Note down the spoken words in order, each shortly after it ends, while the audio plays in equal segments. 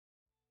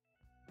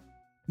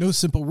No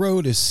Simple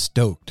Road is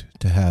stoked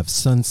to have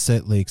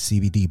Sunset Lake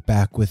CBD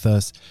back with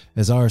us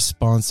as our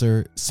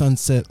sponsor.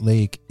 Sunset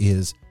Lake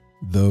is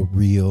the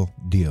real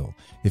deal.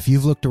 If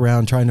you've looked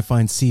around trying to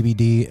find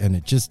CBD and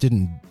it just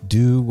didn't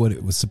do what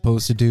it was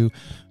supposed to do,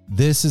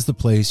 this is the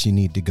place you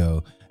need to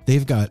go.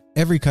 They've got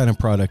every kind of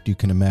product you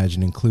can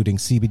imagine, including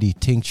CBD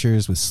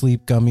tinctures with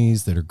sleep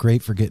gummies that are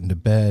great for getting to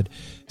bed,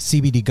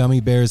 CBD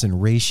gummy bears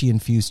and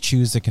reishi-infused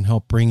chews that can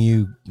help bring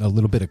you a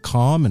little bit of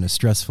calm in a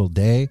stressful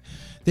day.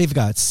 They've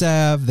got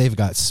salve. They've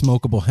got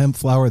smokable hemp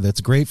flower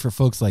that's great for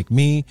folks like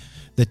me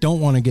that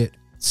don't want to get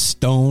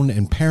stoned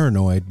and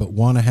paranoid but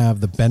want to have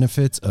the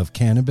benefits of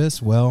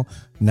cannabis. Well,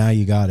 now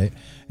you got it.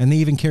 And they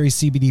even carry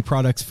CBD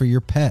products for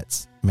your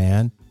pets,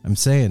 man. I'm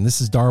saying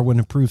this is Darwin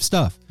approved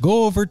stuff.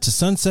 Go over to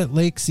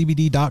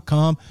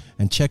sunsetlakecbd.com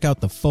and check out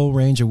the full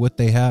range of what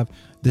they have.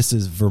 This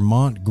is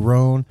Vermont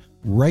grown,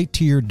 right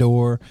to your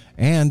door,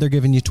 and they're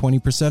giving you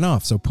 20%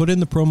 off. So put in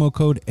the promo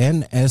code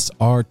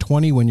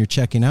NSR20 when you're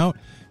checking out.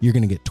 You're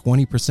going to get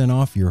 20%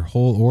 off your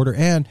whole order.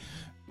 And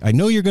I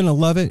know you're going to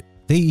love it.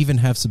 They even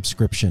have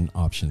subscription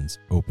options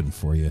open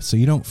for you, so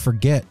you don't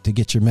forget to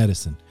get your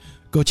medicine.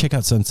 Go check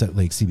out Sunset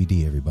Lake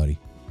CBD, everybody.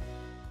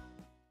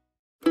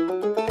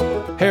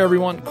 Hey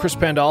everyone, Chris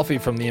Pandolfi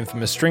from the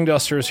infamous String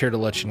Dusters here to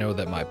let you know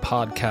that my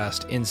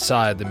podcast,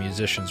 Inside the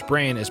Musician's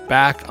Brain, is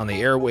back on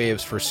the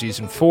airwaves for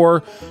Season 4,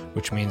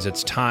 which means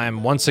it's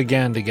time once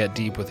again to get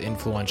deep with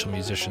influential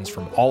musicians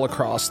from all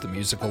across the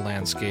musical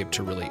landscape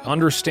to really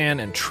understand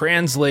and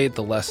translate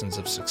the lessons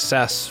of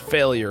success,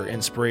 failure,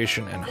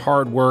 inspiration, and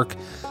hard work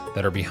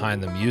that are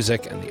behind the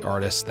music and the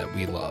artists that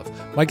we love.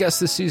 My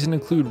guests this season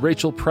include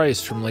Rachel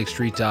Price from Lake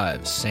Street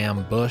Dives,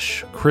 Sam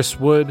Bush, Chris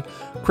Wood,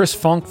 Chris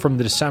Funk from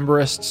The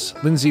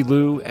Decemberists, Lindsay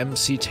Liu,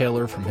 MC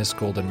Taylor from His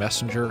Golden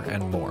Messenger,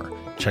 and more.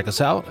 Check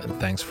us out, and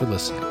thanks for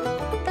listening.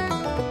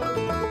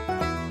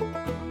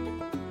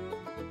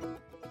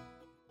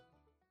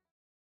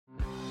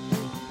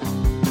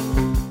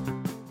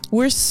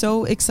 We're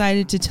so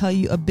excited to tell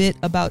you a bit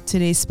about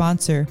today's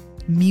sponsor,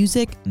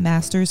 Music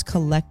Masters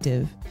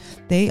Collective.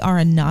 They are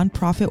a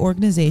nonprofit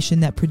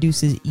organization that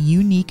produces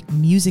unique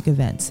music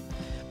events,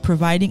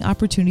 providing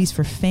opportunities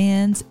for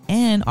fans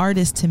and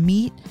artists to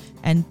meet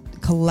and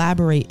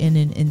collaborate in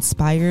an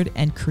inspired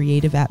and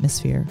creative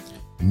atmosphere.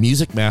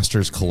 Music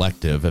Masters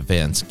Collective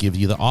events give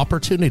you the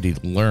opportunity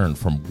to learn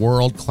from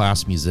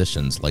world-class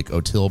musicians like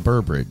Otil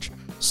Burbridge,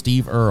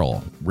 Steve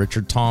Earle,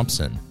 Richard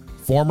Thompson,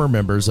 former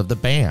members of the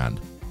band,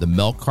 the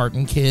Milk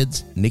Carton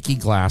Kids, Nikki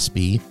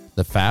Glaspie,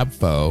 the Fab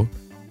Four,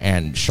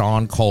 and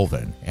Sean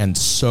Colvin, and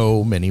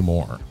so many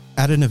more.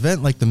 At an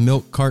event like the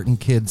Milk Carton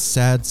Kids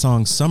Sad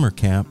Song Summer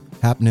Camp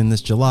happening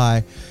this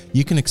July,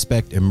 you can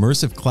expect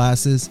immersive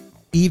classes,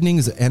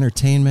 evenings of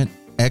entertainment,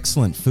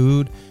 excellent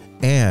food,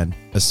 and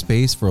a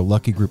space for a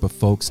lucky group of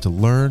folks to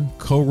learn,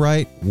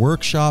 co-write,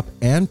 workshop,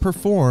 and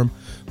perform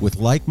with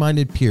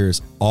like-minded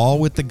peers, all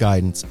with the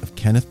guidance of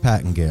Kenneth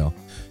Pattengale,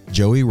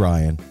 Joey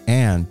Ryan,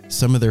 and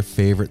some of their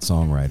favorite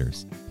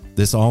songwriters.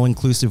 This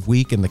all-inclusive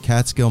week in the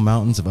Catskill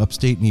Mountains of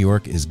upstate New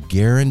York is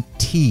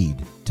guaranteed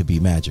to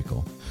be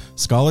magical.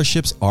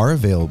 Scholarships are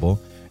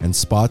available and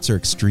spots are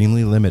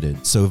extremely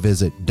limited, so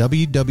visit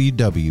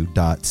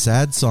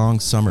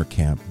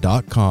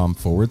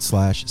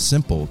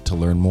www.sadsongsummercamp.com/simple to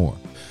learn more.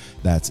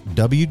 That's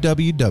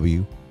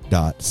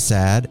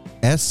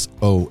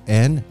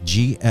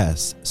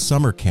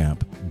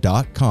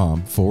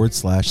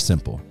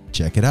www.sadsongsummercamp.com/simple.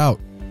 Check it out.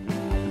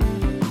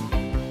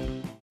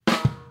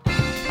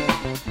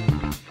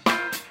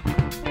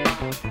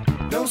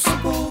 No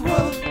simple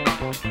road.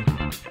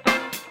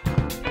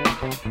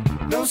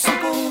 No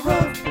simple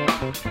road.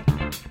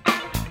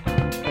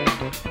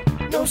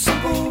 No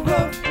simple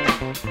road.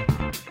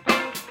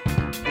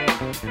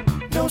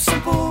 No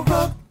simple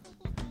road.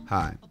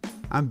 Hi,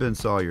 I'm Ben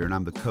Sawyer, and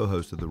I'm the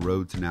co-host of the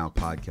Road to Now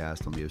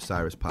podcast on the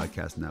Osiris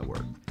Podcast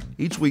Network.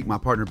 Each week, my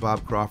partner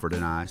Bob Crawford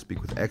and I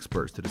speak with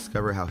experts to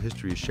discover how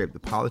history has shaped the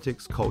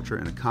politics, culture,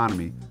 and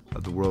economy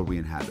of the world we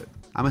inhabit.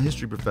 I'm a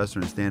history professor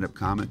and stand-up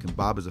comic, and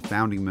Bob is a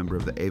founding member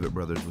of the Avett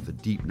Brothers with a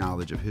deep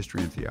knowledge of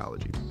history and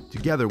theology.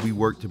 Together, we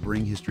work to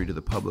bring history to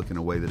the public in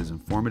a way that is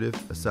informative,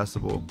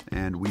 accessible,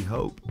 and, we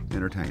hope,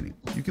 entertaining.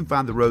 You can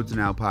find the Road to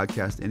Now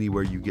podcast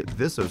anywhere you get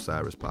this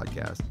Osiris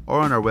podcast, or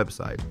on our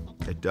website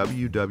at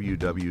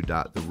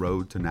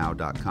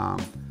www.theroadtonow.com.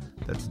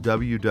 That's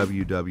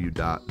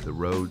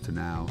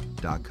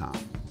www.theroadtonow.com.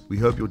 We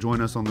hope you'll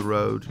join us on the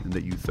road and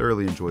that you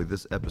thoroughly enjoy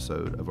this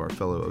episode of our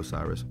fellow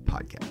Osiris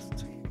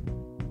podcast.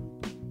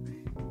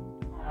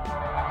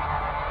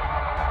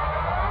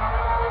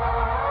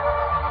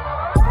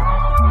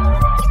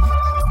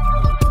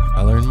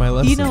 I learned my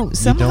lesson. You know,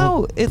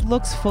 somehow it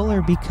looks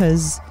fuller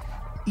because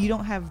you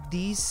don't have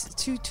these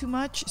too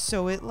much,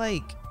 so it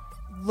like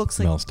looks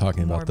like Mel's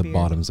talking more about the beard.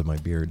 bottoms of my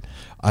beard.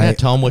 Yeah,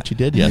 tell them what you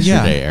did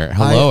yesterday. Yeah.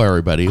 Hello,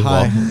 everybody.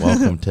 Hi.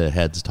 Welcome to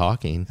Heads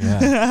Talking.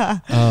 Yeah.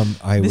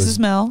 This is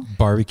Mel.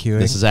 Barbecuing.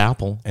 This is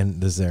Apple.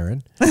 And this is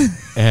Aaron.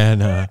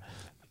 And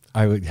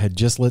had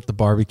just lit the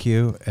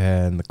barbecue,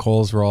 and the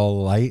coals were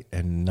all light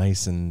and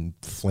nice and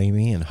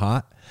flamey and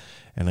hot.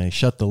 And I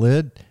shut the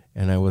lid,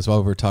 And I was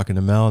over talking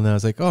to Mel, and I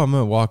was like, oh, I'm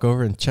going to walk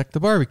over and check the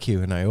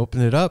barbecue. And I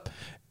opened it up,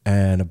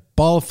 and a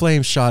ball of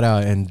flame shot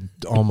out and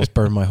almost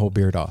burned my whole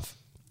beard off.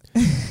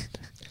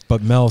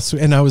 But Mel,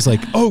 and I was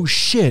like, oh,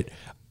 shit,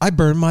 I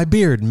burned my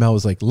beard. And Mel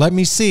was like, let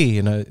me see.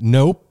 And I,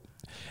 nope.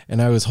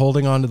 And I was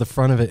holding on to the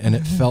front of it, and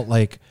it felt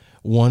like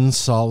one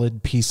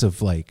solid piece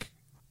of like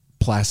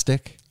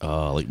plastic.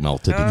 Like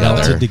melted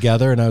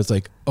together. And I was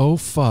like, oh,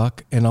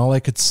 fuck. And all I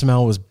could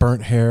smell was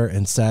burnt hair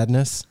and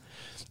sadness.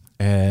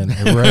 And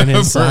I ran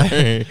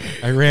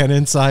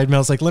inside.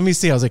 Mel's like, let me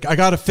see. I was like, I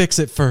got to fix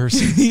it first.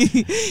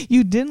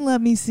 You didn't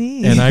let me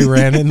see. And I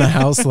ran in the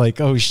house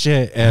like, oh,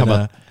 shit. And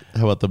how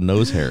about the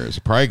nose hairs?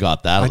 You probably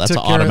got that. That's an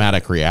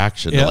automatic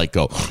reaction to like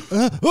go.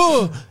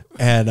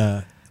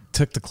 And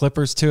took the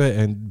clippers to it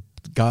and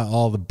got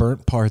all the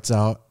burnt parts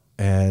out.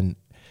 And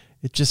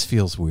it just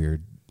feels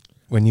weird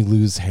when you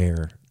lose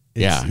hair.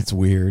 It's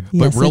weird.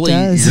 Yes, but really,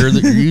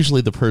 you're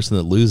usually the person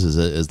that loses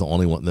it is the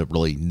only one that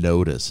really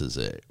notices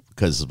it.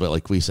 Because,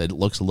 like we said, it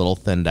looks a little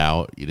thinned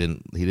out. He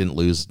didn't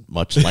lose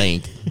much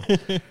length.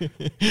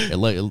 I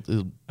learned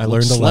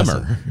a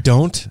lesson.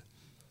 Don't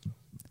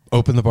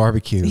open the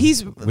barbecue. He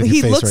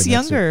looks right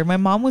younger. My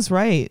mom was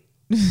right.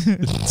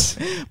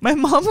 My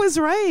mom was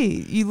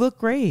right. You look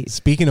great.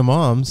 Speaking of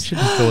moms, should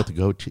just go with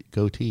the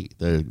goatee,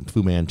 the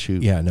Fu Manchu.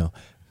 Yeah, no.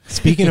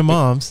 Speaking of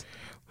moms.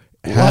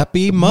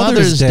 Happy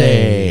Mother's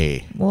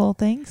Day. Well,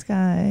 thanks,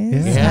 guys.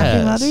 Yes.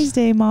 Happy Mother's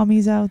Day,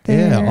 mommies out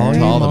there. Yeah, all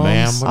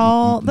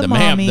the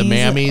mommies. The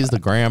mammies, the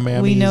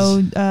grandmammies. We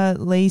know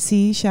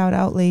Lacey. Shout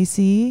out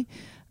Lacey.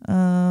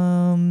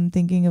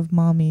 Thinking of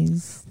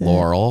mommies.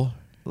 Laurel.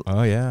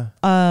 Oh, yeah.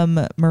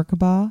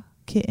 Merkabah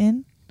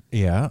kitten.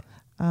 Yeah.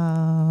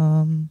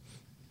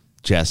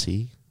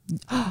 Jessie.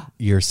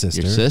 Your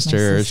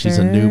sister. She's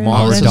a new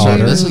mom. Our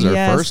daughter. This is her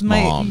first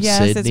mom. Yes,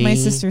 Sydney. it's my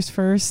sister's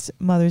first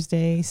Mother's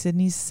Day.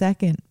 Sydney's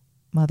second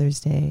Mother's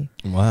Day.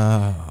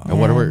 Wow. And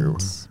what are we?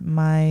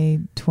 My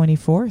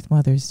 24th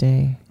Mother's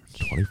Day.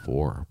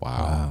 24.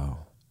 Wow.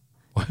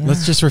 Yeah.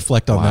 Let's just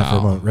reflect on that for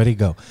a moment. Ready,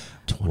 go.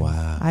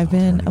 Wow. I've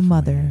been a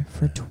mother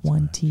for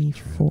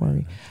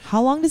 24.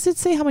 How long does it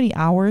say? How many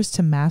hours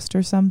to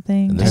master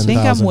something? I think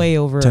I'm way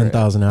over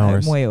 10,000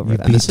 hours. I'm way over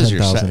that. And this is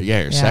your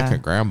 10,000.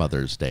 second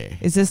grandmother's day.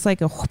 Is this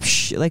like a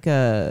whoopsh, like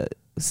a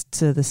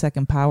to the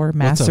second power,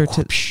 master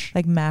to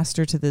like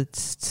master to the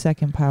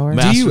second power?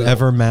 Do you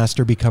ever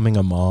master becoming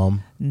a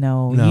mom?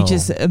 No.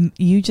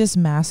 You just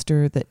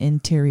master the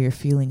interior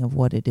feeling of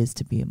what it is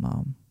to be a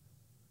mom.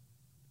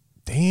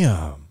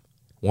 Damn.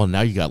 Well,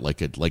 now you got like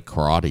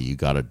karate. You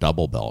got a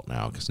double belt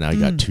now because now you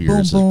got 2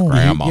 years boom. of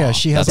grandma. Yeah,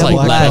 she has that's a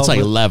black belt. That's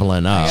like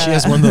leveling up. She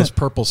has one of those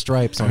purple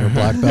stripes on her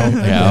black belt.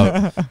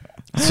 Yeah.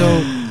 So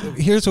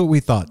here's what we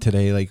thought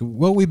today. Like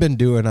what we've been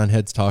doing on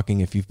Heads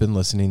Talking, if you've been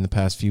listening the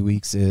past few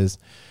weeks, is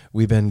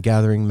we've been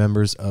gathering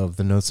members of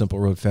the No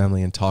Simple Road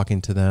family and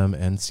talking to them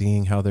and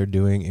seeing how they're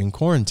doing in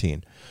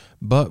quarantine.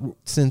 But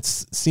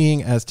since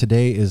seeing as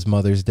today is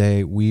Mother's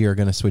Day, we are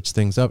going to switch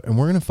things up and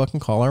we're going to fucking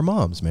call our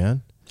moms,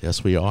 man.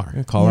 Yes, we are. We're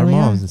going to call our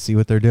moms and see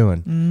what they're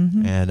doing.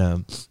 Mm-hmm.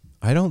 And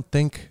I don't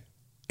think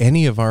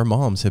any of our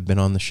moms have been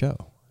on the show.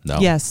 No.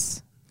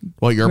 Yes.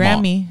 Well, your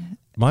Grammy. mom.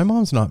 My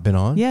mom's not been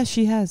on. Yeah,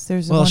 she has.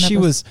 There's well,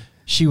 one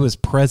she was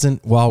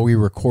present while we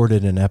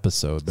recorded an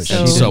episode, but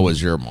so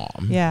was your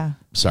mom. Yeah.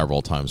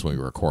 Several times when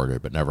we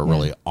recorded, but never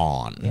really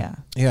on. Yeah.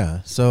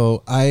 Yeah.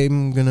 So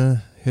I'm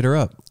gonna hit her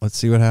up. Let's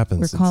see what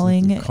happens. We're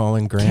calling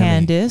Grammy.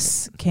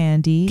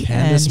 Candy,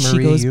 Candace and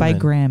Marie she goes by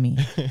Human.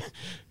 Grammy.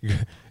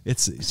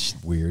 It's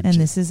weird. And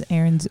this is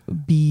Aaron's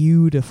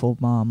beautiful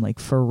mom, like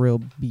for real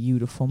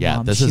beautiful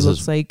mom. Yeah, she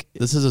looks like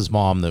this is his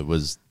mom that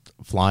was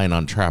flying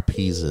on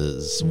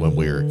trapezes when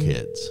we were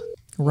kids.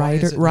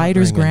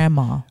 Ryder's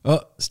grandma.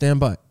 Oh, stand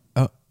by.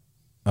 Oh,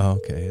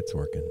 okay, it's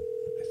working.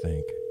 I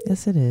think.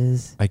 Yes, it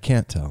is. I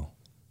can't tell.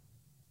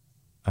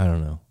 I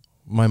don't know.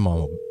 My mom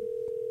will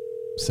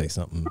say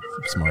something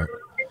smart.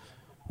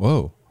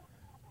 Whoa.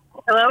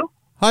 Hello?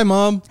 Hi,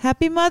 Mom.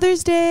 Happy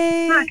Mother's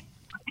Day. Hi.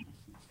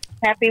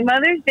 Happy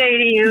Mother's Day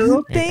to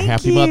you. Thank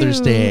Happy you. Mother's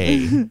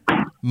Day.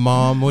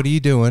 Mom, what are you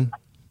doing?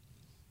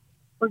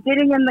 We're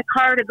getting in the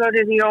car to go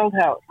to the old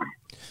house.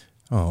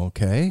 Oh,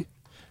 okay.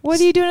 What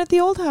are you doing at the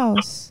old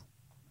house?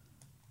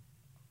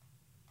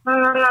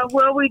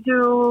 Well, we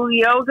do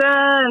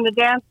yoga in the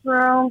dance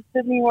room.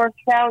 Sydney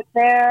works out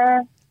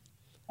there.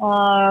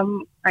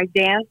 I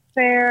dance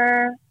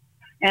there.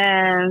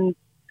 And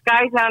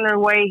Sky's on her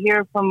way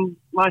here from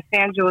Los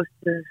Angeles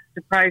to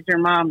surprise her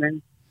mom.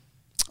 And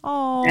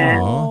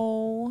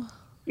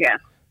yeah,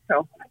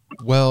 so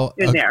well,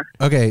 in there.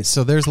 Okay,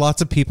 so there's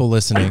lots of people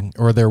listening,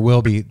 or there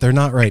will be. They're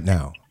not right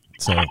now,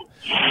 so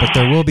but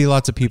there will be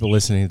lots of people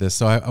listening to this.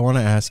 So I want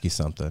to ask you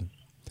something.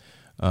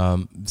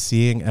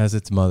 Seeing as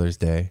it's Mother's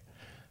Day,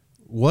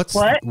 what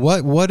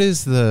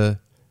is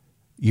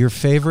your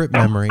favorite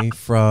memory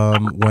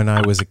from when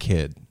I was a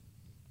kid?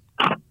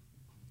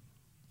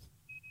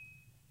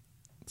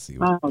 Let's see.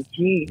 Oh,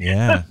 geez.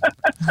 Yeah.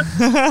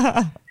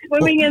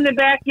 Swimming in the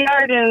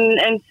backyard and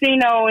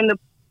Encino in the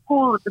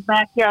pool at the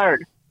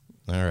backyard.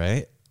 All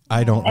right.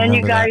 I don't. And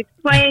you remember guys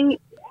that. playing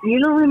You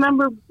don't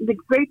remember the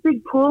great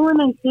big pool in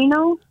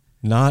Encino?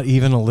 Not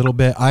even a little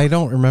bit. I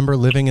don't remember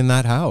living in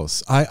that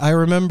house. I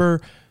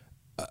remember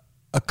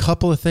a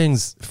couple of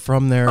things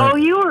from there. Oh,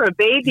 you were a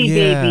baby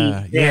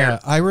there. Yeah.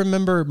 I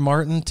remember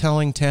Martin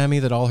telling Tammy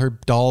that all her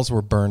dolls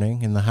were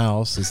burning in the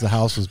house as the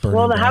house was burning.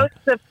 Well, down.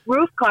 the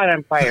roof caught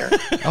on fire.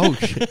 Oh,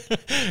 shit.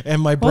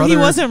 And my brother. Well, he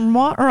wasn't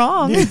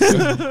wrong.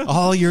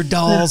 All your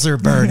dolls are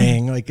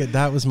burning. Like,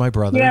 that was my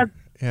brother. Yeah.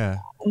 Yeah.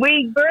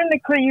 We burned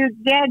your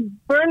dad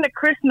burned the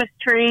Christmas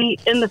tree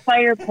in the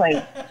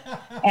fireplace,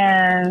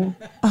 and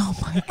Oh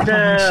my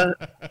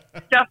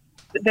gosh.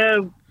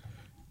 the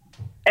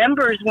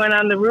embers went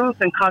on the roof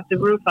and caught the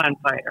roof on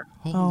fire.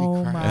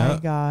 Oh my Yeah.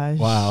 gosh.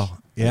 Wow.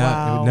 Yeah.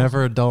 Wow. It was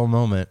never a dull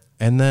moment.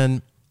 And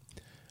then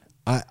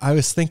I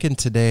was thinking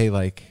today,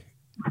 like,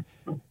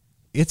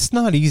 it's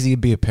not easy to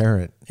be a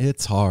parent.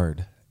 It's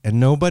hard. And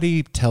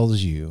nobody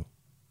tells you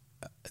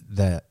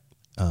that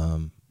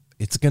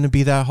it's going to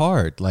be that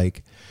hard.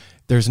 Like,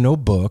 there's no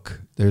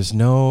book, there's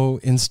no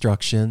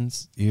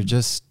instructions. You're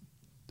just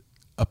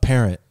a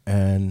parent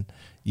and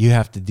you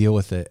have to deal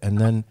with it. And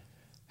then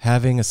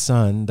having a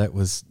son that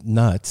was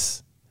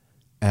nuts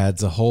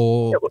adds a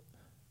whole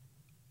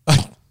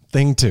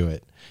thing to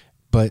it.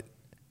 But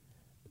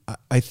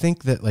I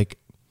think that, like,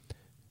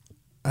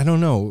 I don't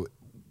know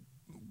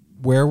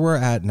where we're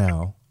at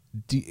now.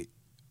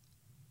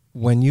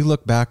 When you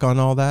look back on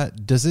all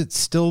that, does it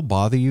still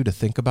bother you to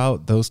think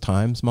about those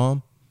times,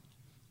 Mom?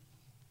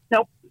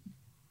 Nope.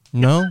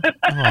 No?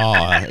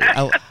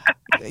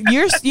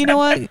 You know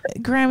what,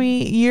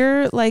 Grammy,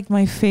 you're like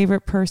my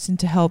favorite person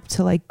to help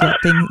to like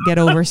get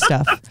over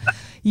stuff.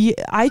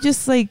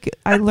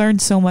 I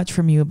learned so much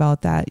from you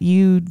about that.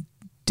 You're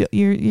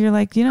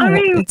like, you know,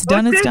 it's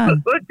done. It's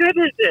done. What good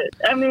is it?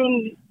 I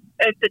mean,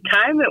 at the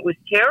time it was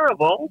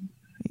terrible,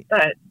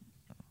 but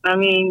I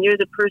mean, you're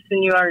the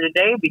person you are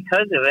today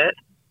because of it.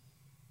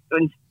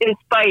 In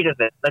spite of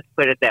it, let's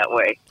put it that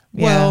way.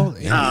 Well,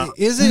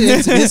 is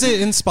it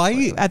in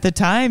spite? At the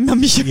time,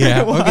 I'm sure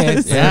it was.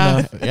 Okay.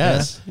 Yeah.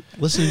 Yes.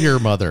 Listen to your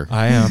mother.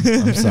 I am.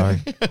 I'm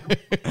sorry.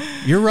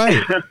 You're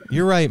right.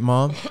 You're right,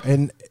 Mom.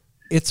 And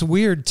it's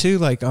weird too.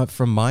 Like,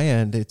 from my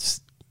end,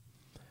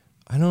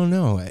 I don't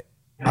know.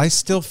 I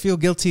still feel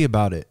guilty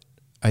about it.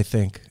 I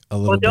think a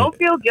little bit. Well, don't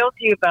feel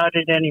guilty about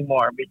it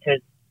anymore because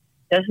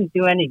it doesn't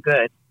do any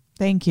good.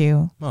 Thank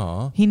you.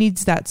 Aw. He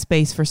needs that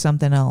space for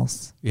something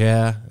else.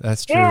 Yeah,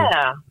 that's true.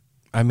 Yeah.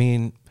 I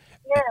mean,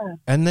 Yeah.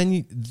 and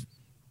then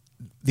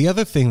the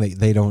other thing that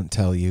they don't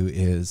tell you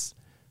is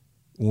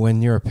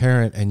when you're a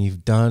parent and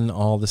you've done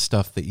all the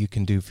stuff that you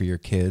can do for your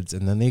kids,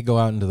 and then they go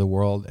out into the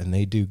world and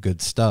they do good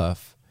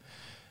stuff,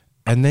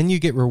 and then you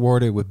get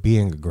rewarded with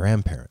being a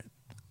grandparent.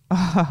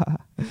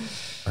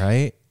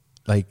 Right?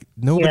 Like,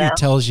 nobody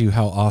tells you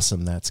how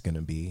awesome that's going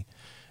to be.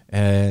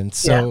 And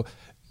so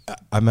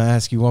I'm going to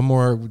ask you one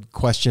more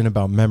question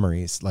about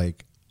memories.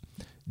 Like,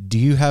 do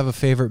you have a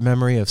favorite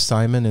memory of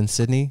Simon and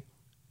Sydney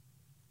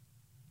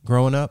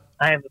growing up?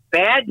 I have a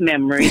bad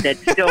memory that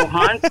still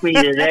haunts me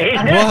today.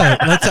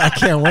 What? I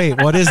can't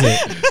wait. What is it?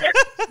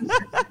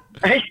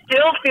 I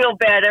still feel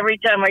bad every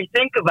time I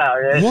think about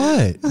it.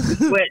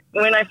 What?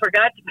 When I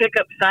forgot to pick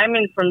up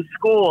Simon from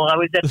school, I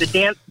was at the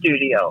dance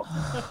studio,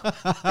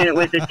 and it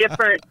was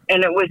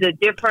a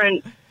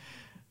different,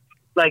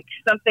 like,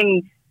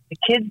 something.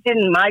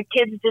 My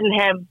kids didn't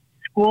have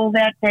school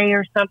that day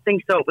or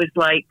something, so it was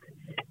like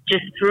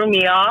just threw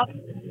me off.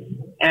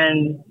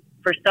 And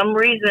for some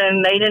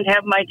reason, they didn't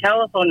have my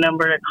telephone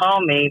number to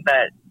call me,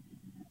 but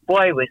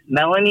boy, was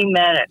Melanie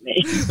mad at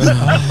me.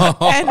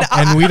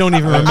 And we don't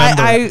even remember.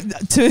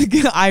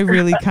 I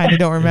really kind of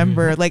don't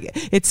remember. Like,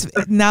 it's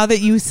now that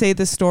you say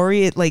the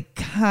story, it like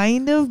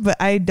kind of, but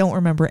I don't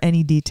remember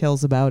any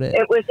details about it.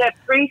 It was at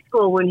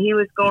preschool when he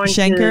was going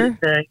Schenker?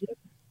 to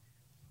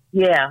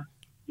Yeah.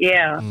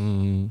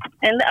 And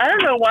I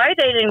don't know why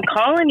they didn't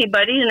call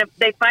anybody, and if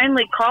they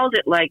finally called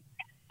at like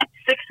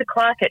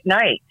 6:00 at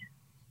night.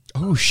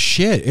 Oh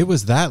shit! It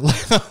was that.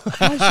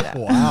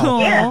 Wow.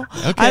 Yeah.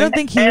 Okay. I don't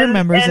think he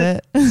remembers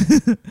it.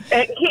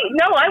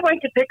 No, I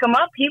went to pick him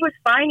up. He was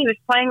fine. He was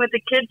playing with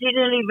the kids he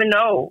didn't even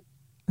know.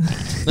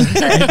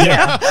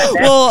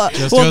 Well,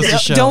 Just goes to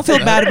show. don't feel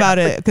bad about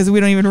it because we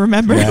don't even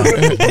remember.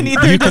 Yeah.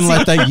 You can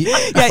let that.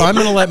 If I'm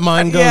going to let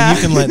mine go,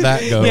 you can let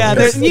that go.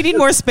 Yeah, you need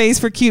more space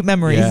for cute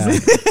memories. Yeah.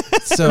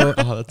 So,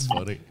 that's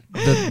funny.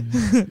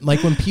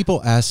 Like, when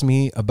people ask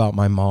me about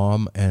my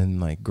mom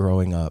and like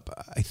growing up,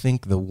 I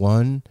think the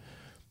one,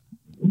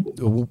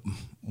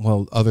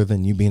 well, other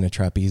than you being a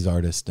trapeze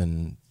artist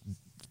and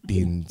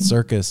being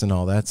circus and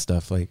all that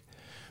stuff, like,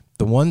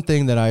 the one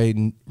thing that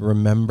I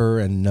remember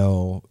and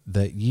know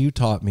that you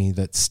taught me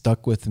that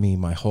stuck with me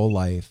my whole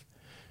life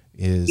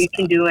is you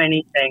can do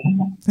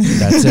anything.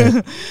 That's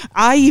it.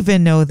 I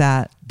even know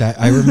that. That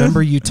I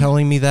remember you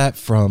telling me that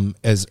from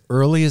as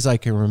early as I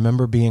can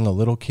remember being a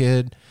little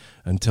kid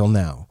until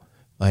now.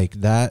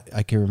 Like that,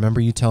 I can remember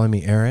you telling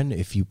me, Aaron,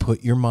 if you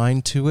put your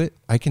mind to it,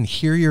 I can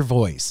hear your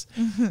voice.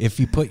 If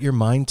you put your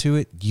mind to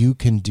it, you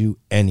can do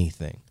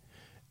anything.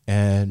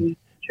 And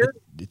Sure.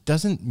 it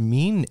doesn't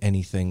mean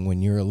anything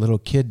when you're a little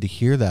kid to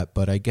hear that,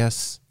 but I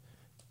guess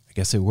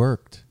it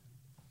worked.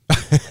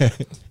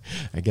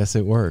 I guess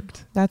it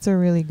worked. That's a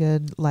really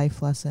good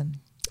life lesson.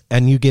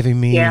 And you giving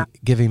me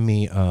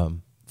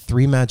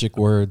 3 Magic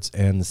Words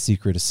and The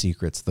Secret of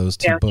Secrets. Those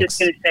 2 Yeah, I was books. just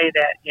going to say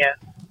that, yeah.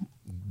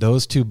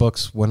 Those 2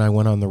 books, when I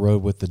went on the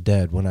road with the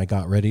Dead, when I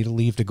got ready to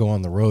leave to go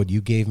on the road,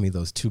 you gave me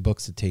those 2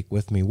 books to take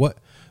with me.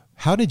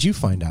 How did you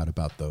find out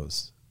about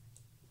those?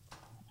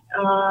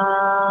 Gee,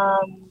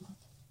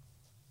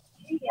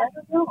 I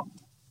don't know.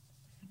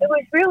 It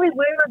was really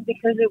weird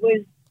because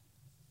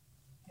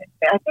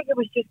I think it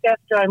was just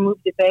after I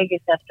moved to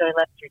Vegas after I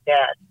left your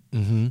dad.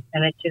 Mm-hmm.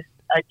 And I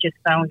just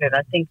found it.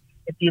 I think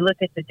if you look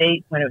at the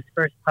date when it was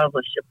first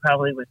published, it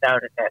probably was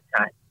out at that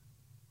time.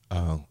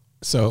 Oh,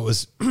 so it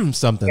was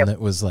something that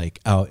was like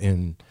out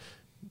in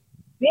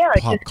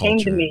it pop just came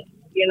to culture. me.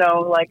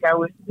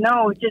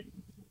 Just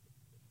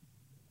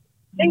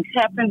things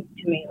happened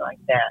to me like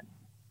that.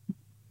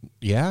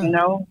 Yeah.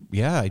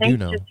 Yeah, I things do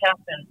know. just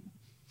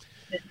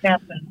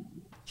happen.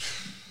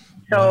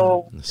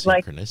 So, The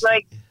like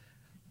synchronicity.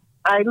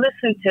 I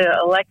listen to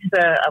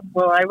Alexa.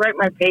 Well, I write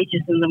my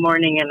pages in the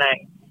morning, and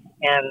I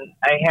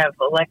have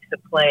Alexa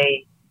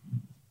play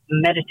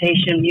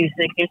meditation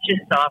music. It's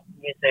just soft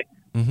music.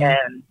 Mm-hmm.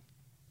 And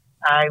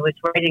I was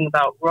writing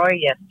about Roy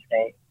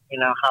yesterday.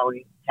 How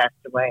he passed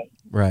away.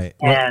 Right.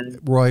 And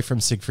Roy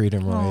from Siegfried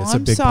and Roy. Oh, It's a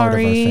I'm big part of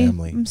our sorry.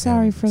 family. I'm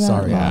sorry And for that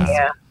sorry. loss.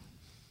 yeah.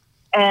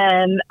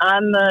 And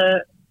on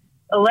the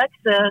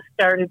Alexa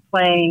started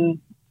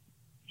playing.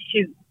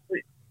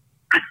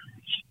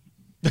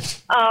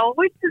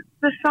 What's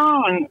the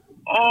song?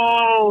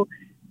 Oh,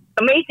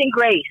 Amazing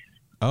Grace.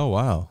 Oh,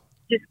 wow.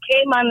 Just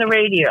came on the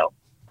radio.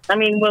 I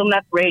mean, well,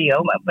 not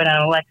radio, but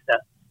on Alexa.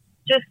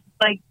 Just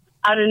like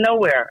out of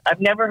nowhere.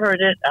 I've never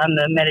heard it on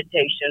the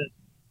meditation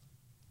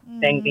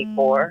thing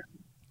before,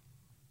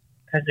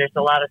 because there's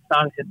a lot of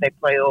songs that they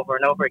play over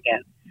and over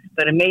again.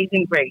 But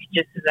Amazing Grace,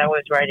 just as I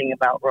was writing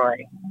about Roy.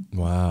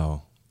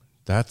 Wow.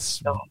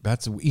 That's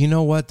you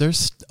know what?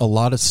 There's a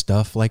lot of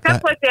stuff like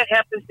Stuff that. like that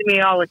happens to me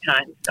all the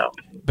time. So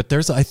But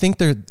I think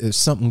there's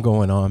something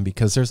going on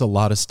because there's a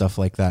lot of stuff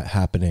like that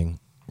happening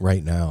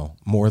right now,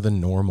 more than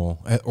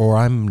normal, or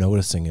I'm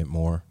noticing it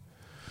more.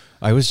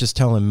 I was just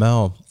telling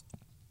Mel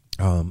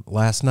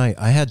last night,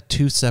 I had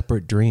 2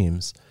 separate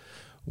dreams.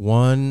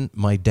 One,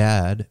 my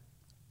dad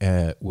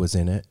was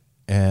in it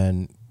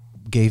and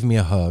gave me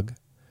a hug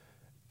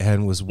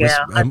and was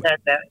I've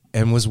had that.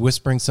 and was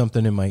whispering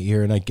something in my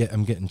ear, and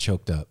I'm getting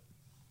choked up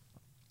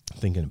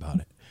thinking about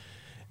it.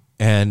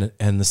 And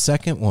the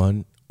second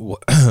one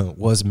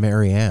was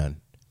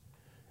Marianne,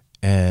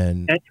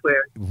 and That's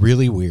weird.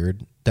 really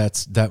weird.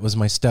 That was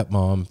my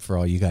stepmom for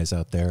all you guys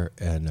out there,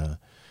 and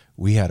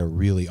we had a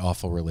really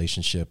awful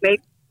relationship.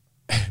 Maybe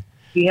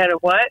you had a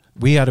what?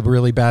 We had a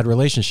really bad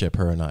relationship,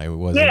 her and I. It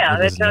was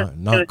That's what I was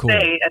not going to cool.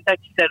 say. I thought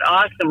you said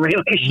awesome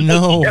relationship.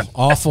 No,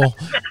 awful.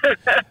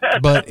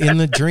 But in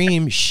the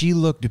dream, she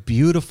looked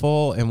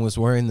beautiful and was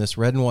wearing this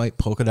red and white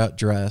polka dot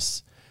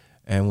dress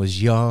and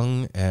was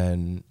young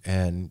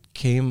and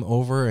came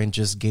over and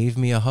just gave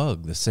me a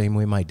hug the same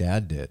way my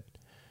dad did.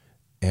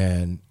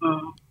 And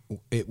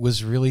it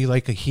was really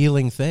like a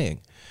healing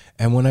thing.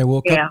 And when I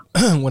woke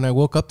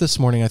up this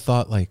morning, I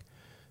thought like,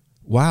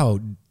 wow,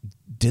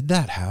 did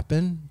that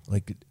happen?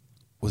 Like,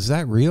 was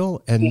that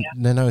real? And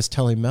then I was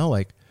telling Mel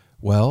like,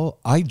 well,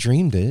 I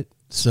dreamed it.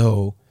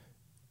 So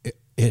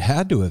it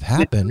had to have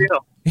happened. It's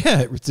real.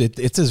 Yeah,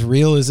 it's as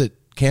real as it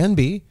can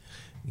be,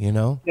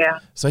 Yeah.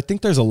 So I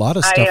think there's a lot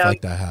of stuff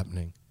like that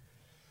happening.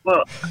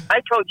 Well, I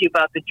told you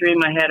about the dream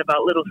I had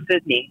about little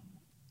Sydney.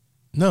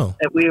 No.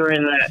 That we were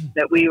in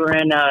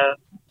a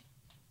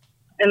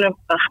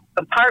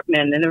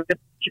apartment, and there were a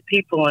bunch of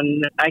people,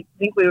 and I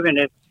think we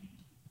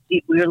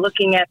were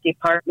looking at the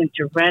apartment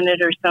to rent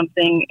it or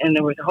something, and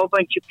there was a whole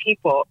bunch of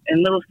people,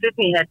 and little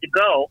Sydney had to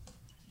go,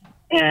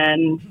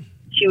 and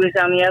she was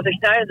on the other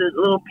side of the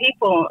little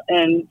people,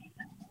 and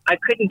I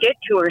couldn't get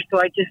to her, so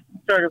I just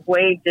sort of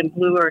waved and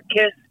blew her a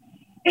kiss,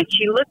 and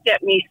she looked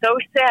at me so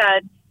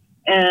sad,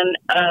 and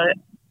a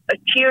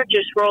tear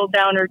just rolled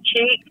down her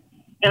cheek,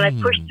 and I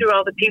pushed through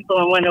all the people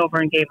and went over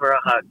and gave her a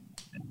hug.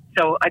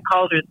 So I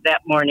called her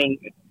that morning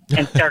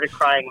and started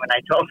crying when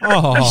I told her.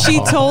 Oh. She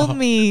told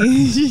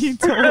me. She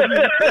told me.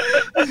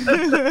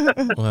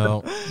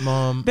 Well,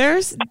 Mom.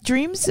 There's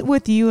dreams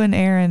with you and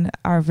Aaron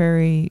are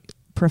very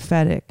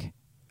prophetic,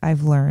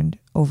 I've learned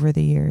over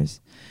the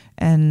years.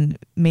 And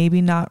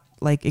maybe not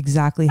like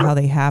exactly how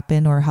they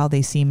happen or how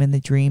they seem in the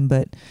dream,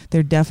 but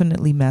they're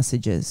definitely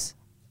messages.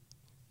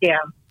 Yeah,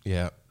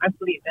 Yeah, I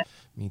believe it.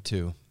 me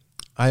too.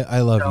 I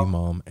love you,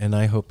 Mom, and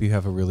I hope you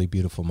have a really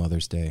beautiful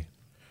Mother's Day.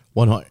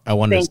 I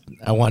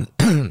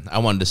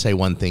wanted to say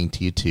one thing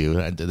to you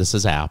too. This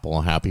is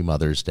Apple. Happy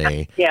Mother's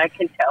Day. Yeah, I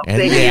can tell. And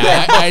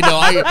I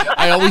know.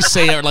 I always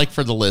say it like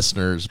for the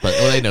listeners, but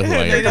they know who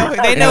I am.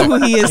 They know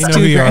who he is I know too.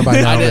 who you are by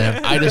now,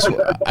 I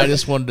man.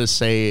 just wanted to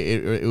say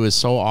it was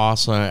so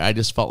awesome. I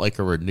just felt like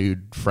a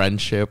renewed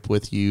friendship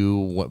with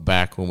you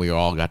back when we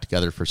all got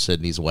together for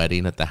Sydney's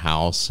wedding at the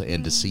house,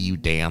 and to see you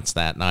dance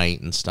that night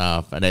and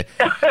stuff. And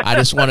I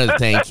just wanted to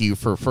thank you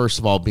for, first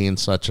of all, being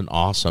such an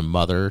awesome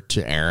mother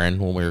to Aaron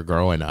when we were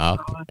growing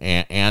up,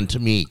 and to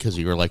me, because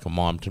you were like a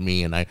mom to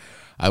me. And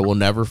I will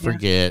never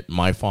forget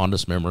my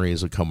fondest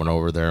memories of coming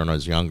over there when I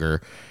was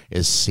younger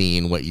is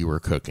seeing what you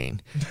were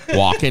cooking,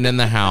 walking in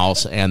the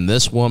house. And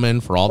this woman,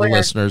 for all the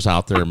listeners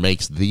out there,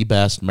 makes the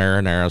best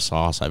marinara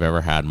sauce I've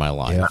ever had in my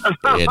life.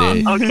 It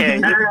is.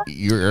 Okay.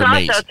 You're Sauce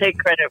amazing. I'll take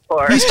credit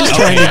for. He's just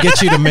trying to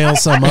get you to mail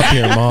some up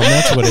here, Mom.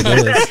 That's what it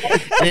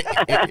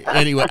is.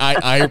 Anyway,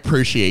 I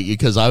appreciate you,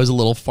 because I was a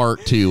little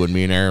fart too when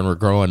me and Aaron were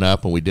growing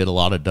up, and we did a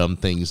lot of dumb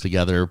things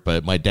together.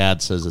 But my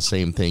dad says the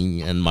same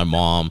thing, and my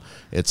mom.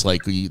 It's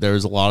like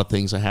there's a lot of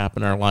things that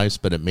happen in our lives,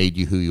 but it made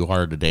you who you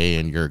are today,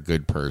 and you're a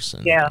good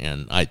person. Yeah.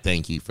 And I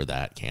thank you for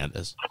that,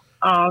 Candace.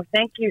 Oh,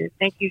 thank you.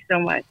 Thank you so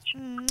much.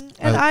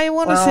 And I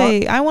want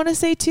to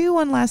say too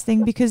one last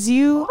thing, because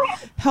you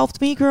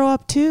helped me grow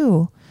up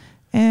too.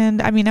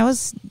 And I mean, I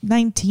was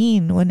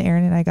 19 when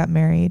Aaron and I got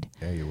married.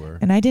 Yeah, you were.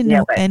 And I didn't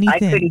know but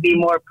anything. I couldn't be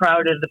more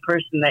proud of the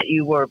person that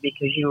you were,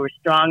 because you were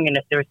strong. And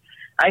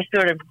I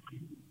sort of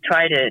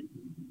try to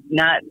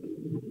not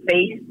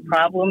face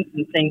problems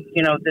and think,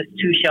 this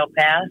too shall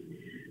pass.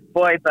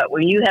 Boy, but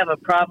when you have a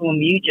problem,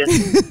 you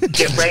just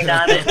get right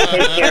on it and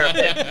take care of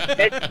it.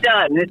 It's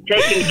done. It's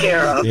taken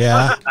care of.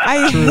 Yeah.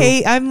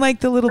 I'm like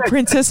the little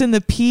princess in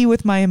the pea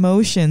with my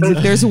emotions.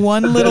 If there's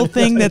one little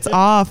thing that's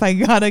off, I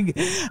gotta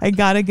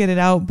get it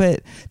out.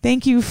 But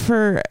thank you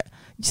for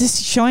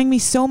just showing me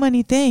so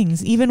many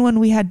things. Even when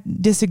we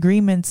had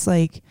disagreements,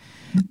 like,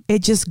 it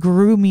just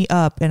grew me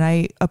up, and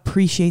I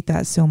appreciate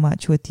that so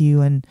much with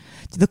you, and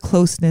the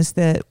closeness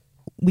that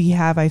we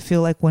have. I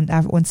feel like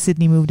when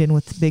Sydney moved in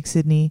with Big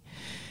Sydney,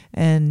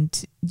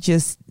 and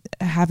just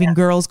having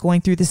girls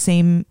going through the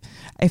same,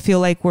 I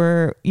feel like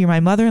you're my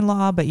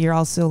mother-in-law, but you're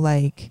also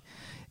like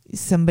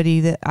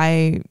somebody that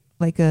I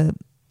like, a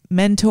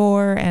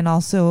mentor, and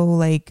also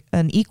like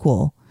an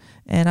equal.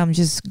 And I'm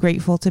just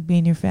grateful to be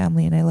in your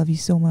family, and I love you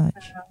so much.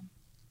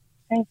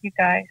 Thank you,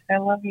 guys. I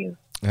love you.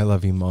 I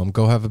love you, Mom.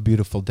 Go have a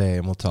beautiful day,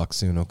 and we'll talk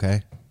soon,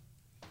 okay?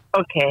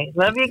 Okay.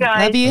 Love you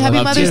guys. Love you. Happy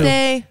love Mother's you.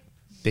 Day.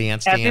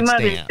 Dance, Happy dance,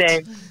 Mother's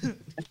dance.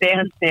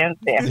 Day.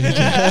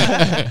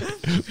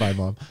 Dance. Bye,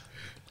 Mom.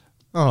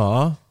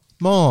 Aw,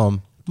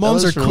 Mom.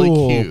 Moms That are was really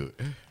cool. cute.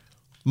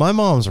 My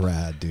mom's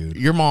rad, dude.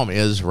 Your mom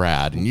is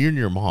rad, and you and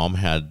your mom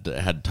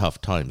had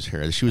tough times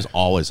here. She was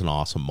always an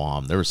awesome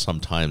mom. There were some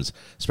times,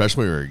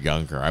 especially when we were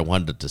younger, I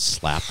wanted to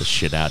slap the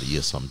shit out of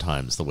you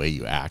sometimes, the way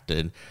you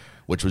acted,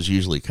 which was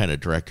usually kind of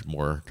directed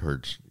more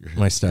towards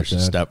My your stepdad.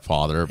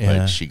 stepfather, but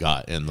Yeah. she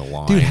got in the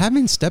line. Dude,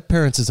 having step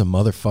parents is a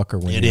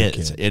motherfucker when It you're a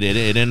is. kid.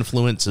 It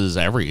influences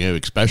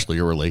especially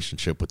your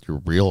relationship with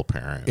your real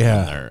parent. when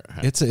Yeah, they're-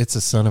 it's a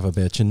son of a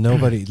bitch, and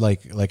nobody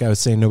like I was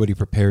saying, nobody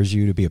prepares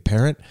you to be a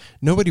parent.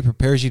 Nobody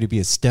prepares you to be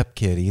a step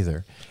kid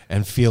either,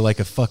 and feel like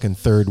a fucking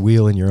third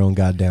wheel in your own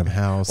goddamn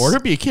house. or to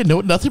be a kid. No,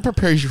 nothing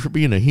prepares you for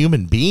being a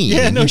human being.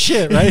 Yeah, no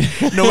shit, right?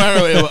 No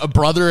matter a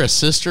brother, a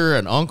sister,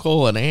 an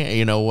uncle, an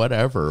aunt,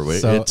 whatever.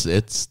 So-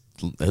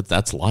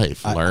 That's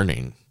life,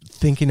 learning.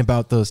 Thinking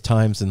about those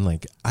times, and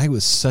like I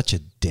was such a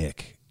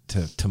dick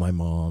to my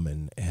mom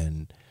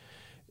and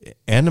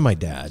to my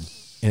dad,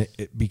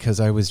 because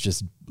I was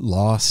just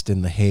lost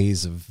in the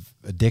haze of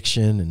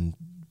addiction and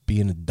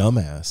being a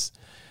dumbass.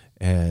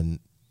 And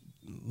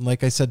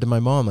like I said to my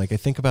mom, like I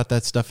think about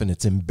that stuff and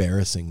it's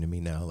embarrassing to me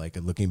now. Like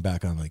looking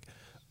back, I'm like,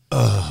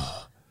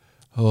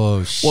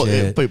 oh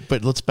shit. Well,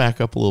 but let's back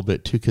up a little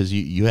bit too, because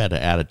you had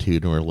an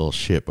attitude and were a little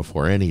shit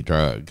before any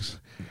drugs.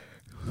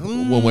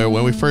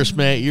 When we first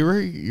met, you were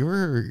a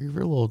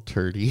little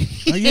turdy.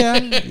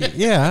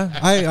 Yeah.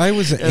 I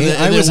was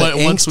then was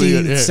an once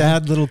angsty,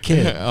 sad little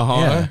kid.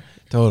 Uh-huh. Yeah,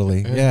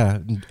 totally. Yeah,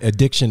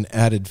 addiction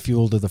added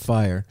fuel to the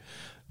fire.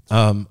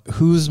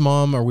 Whose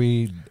mom are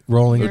we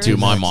rolling To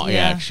my next? mom,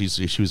 Yeah. she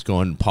was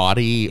going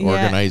potty, Yeah.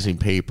 organizing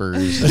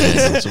papers,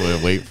 and so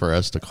we wait for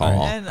us to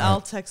call. And I'll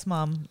text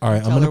Mom. All right,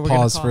 and tell I'm her going we're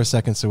to pause call. for a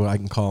second so I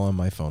can call on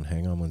my phone.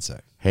 Hang on one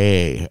sec.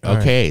 Hey, All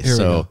right, okay, here we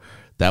so go.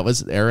 that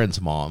was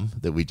Aaron's mom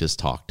that we just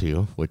talked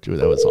to, that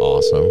was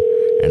awesome.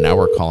 And now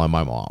we're calling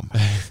my mom.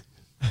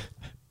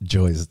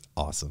 Joy's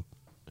awesome.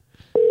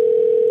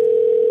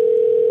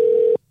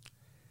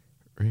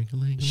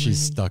 She's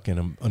stuck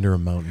under a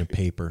mountain of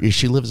paper.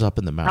 She lives up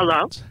in the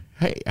mountains.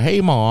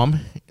 Hey, mom.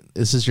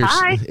 This is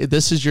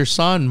your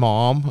son,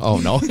 Mom. Oh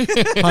no.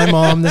 Hi,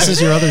 Mom. This is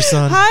your other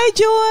son. Hi,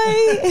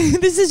 Joy.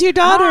 This is your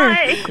daughter.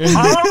 Hi.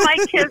 All of my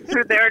kids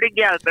are there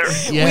together.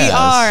 Yes. We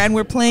are, and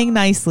we're playing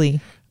nicely.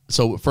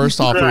 So first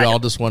off, we Good. all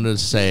just wanted to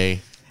say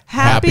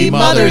Happy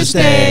Mother's Mother's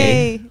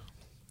Day.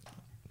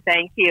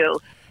 Thank you.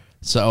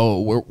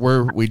 So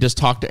we just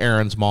talked to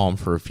Aaron's mom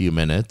for a few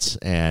minutes,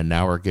 and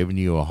now we're giving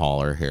you a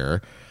holler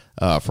here.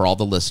 For all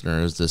the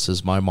listeners, this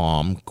is my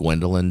mom,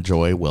 Gwendolyn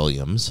Joy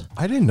Williams.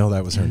 I didn't know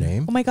that was her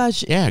name. Oh my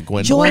gosh. Yeah,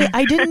 Gwendolyn. Joy,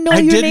 I didn't know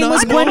your name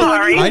was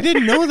Gwendolyn. I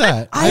didn't know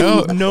that.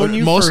 I've known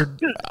you for...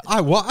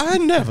 I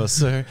never,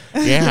 sir.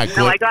 Yeah,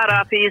 No, I got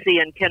off easy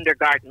in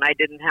kindergarten. I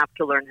didn't have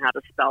to learn how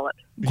to spell it.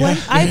 Gwen,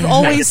 I've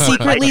always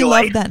secretly Joy.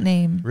 loved that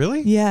name.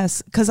 Really?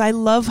 Yes, because I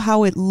love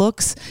how it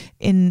looks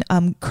in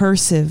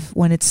cursive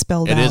when it's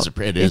spelled It out. is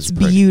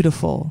pretty.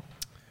 Beautiful.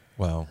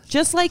 Wow.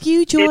 Just like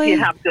you, Joy. If you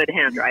have good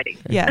handwriting.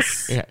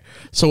 Yes. Yeah.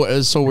 So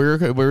we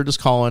were just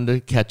calling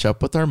to catch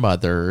up with our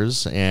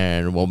mothers,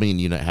 and well, me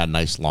and you had a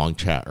nice long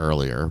chat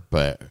earlier.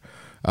 But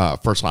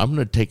first, I'm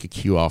going to take a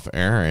cue off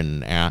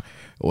Aaron.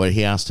 What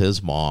he asked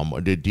his mom.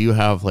 Do you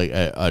have like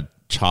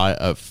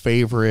a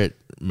favorite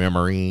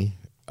memory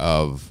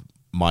of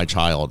my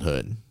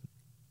childhood?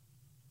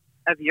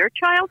 Of your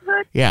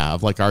childhood? Yeah,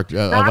 of like our of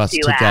us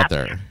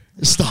together.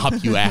 Stop,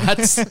 you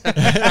ads.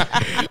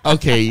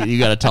 Okay, you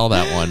got to tell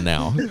that one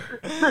now.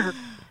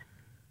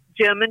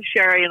 Jim and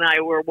Sherry and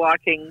I were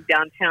walking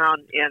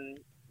downtown in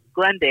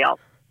Glendale,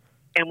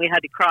 and we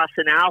had to cross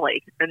an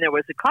alley, and there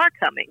was a car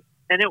coming,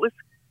 and it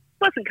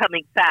wasn't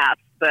coming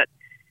fast, but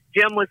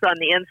Jim was on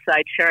the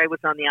inside, Sherry was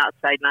on the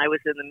outside, and I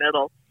was in the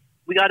middle.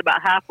 We got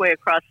about halfway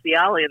across the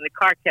alley, and the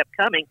car kept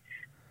coming.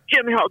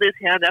 Jim held his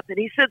hand up, and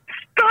he said,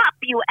 "Stop,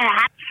 you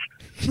ass!"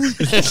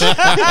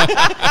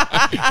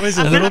 Was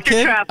it a little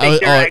kid? Traffic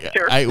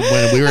director.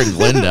 When we were in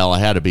Glendale, I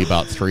had to be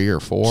about 3 or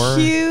 4.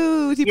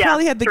 Cute. He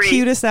probably had the 3.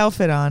 cutest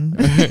outfit on.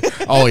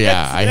 Oh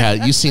yeah, I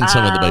had. You seen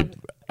some of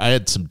I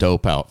had some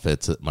dope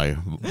outfits that my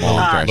mom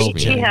dressed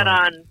me He in. had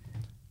on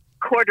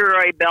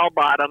corduroy bell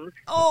bottoms,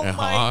 Oh Uh-huh.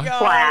 my God.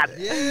 plaid,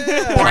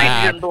 Yeah.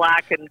 orange and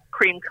black and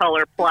cream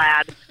color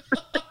plaid.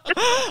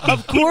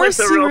 Of He was course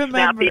a you real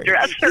snappy remember.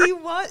 dresser. He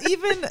was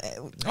even.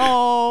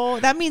 Oh,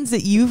 that means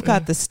that you've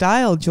got the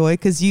style, Joy,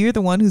 because you're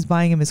the one who's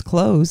buying him his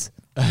clothes.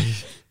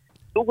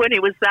 When he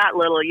was that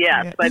little,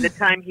 yes. Yeah. By the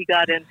time he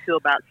got into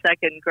about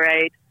second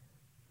grade,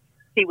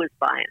 he was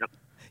buying them.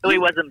 So he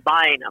wasn't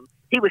buying them.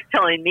 He was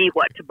telling me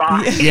what to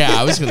buy. Yeah,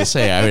 I was going to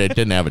say I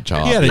didn't have a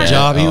job. He had a yet.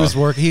 job. He was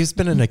working. He's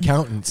been an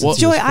accountant since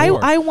he Joy, was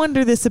 4. I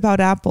wonder this about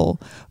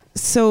Apple.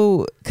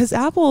 So, because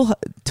Apple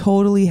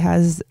totally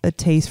has a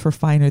taste for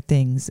finer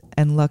things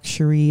and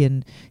luxury,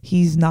 and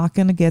he's not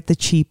going to get the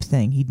cheap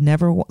thing. He'd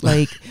never No.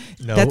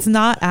 That's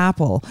not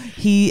Apple.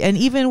 And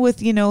even with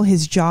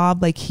his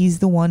job, like he's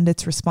the one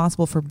that's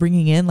responsible for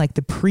bringing in like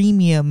the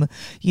premium,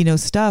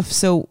 stuff.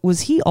 So,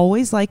 was he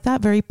always like that?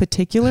 Very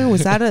particular?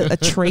 Was that a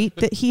trait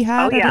that he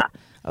had? Oh, yeah.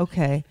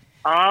 Okay.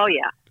 Oh,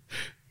 yeah.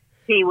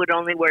 He would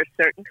only wear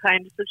certain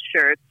kinds of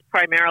shirts,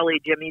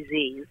 primarily Jimmy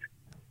Z's.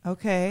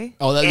 Okay.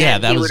 Oh,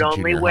 And that he was would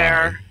only junior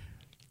wear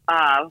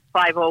high.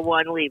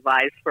 501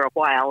 Levi's for a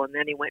while, and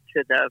then he went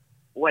to the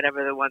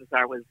whatever the ones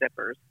are with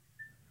zippers.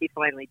 He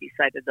finally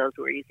decided those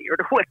were easier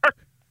to wear.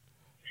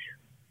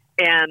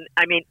 And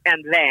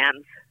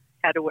Vans,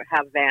 had to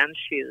have Vans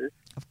shoes.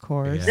 Of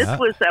course. Yeah. This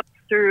was up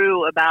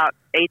through about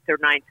 8th or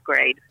 9th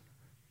grade.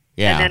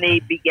 Yeah. And then he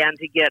began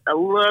to get a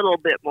little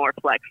bit more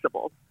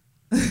flexible.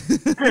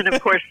 And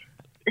of course,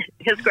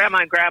 his grandma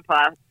and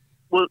grandpa,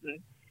 Wooten,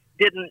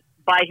 didn't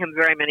buy him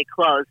very many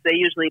clothes. They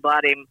usually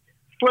bought him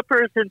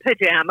slippers and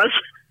pajamas.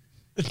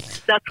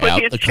 That's what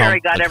he and Sherry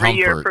got every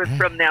year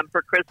from them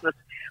for Christmas.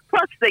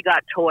 Plus, they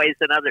got toys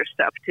and other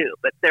stuff, too.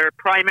 But their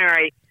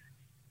primary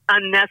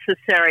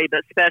unnecessary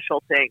but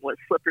special thing was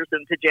slippers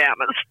and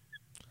pajamas.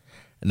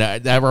 Now,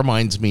 that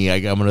reminds me,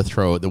 I'm going to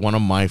throw one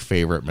of my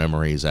favorite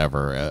memories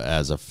ever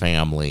as a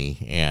family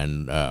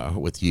and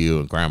with you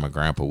and Grandma and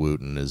Grandpa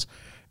Wooten is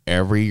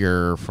every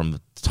year from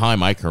the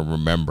time I can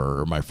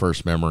remember. My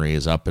first memory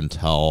is up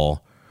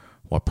until,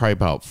 probably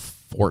about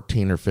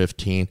 14 or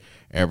 15.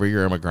 Every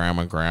year my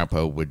Grandma and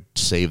Grandpa would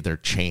save their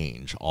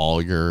change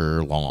all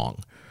year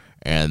long.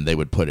 And they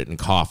would put it in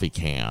coffee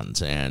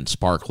cans and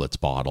Sparklets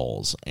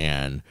bottles.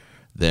 And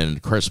then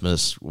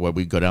Christmas,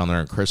 we'd go down there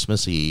on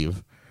Christmas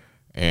Eve.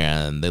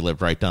 And they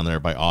lived right down there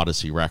by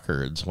Odyssey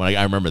Records.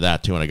 I remember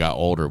that too. When I got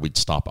older, we'd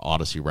stop at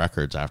Odyssey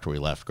Records after we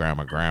left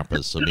Grandma and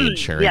Grandpa's, so me and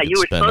Sherry could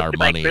spend our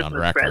money on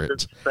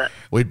records.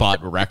 We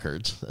bought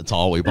records. That's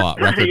all we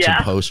bought, records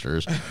and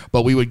posters.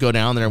 But we would go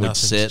down there and we'd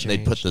sit, and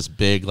they'd put this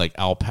big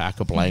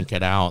alpaca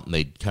blanket out, and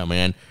they'd come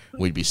in.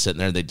 We'd be sitting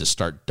there, and they'd just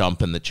start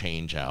dumping the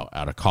change out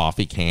of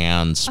coffee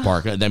cans,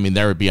 sparkle.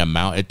 There would be a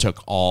amount. It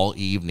took all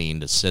evening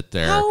to sit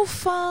there. How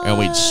fun! And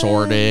we'd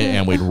sort it,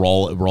 and we'd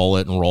roll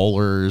it in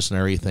rollers and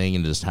everything,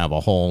 and just have a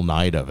whole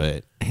night of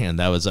it. And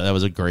that was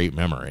a great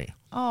memory.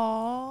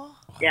 Aww.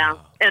 Yeah,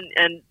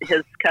 and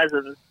his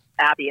cousins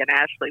Abby and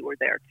Ashley were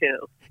there too.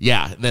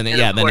 Yeah, then of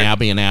then course-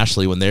 Abby and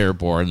Ashley, when they were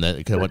born,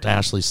 then what?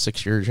 Ashley's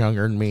 6 years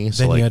younger than me.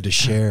 So Then like, you had to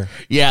share.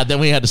 yeah, then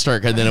we had to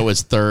start. And then it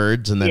was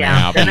thirds, and then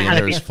Yeah, Abby, then it and had to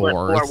there be was split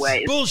fourths. 4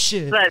 ways.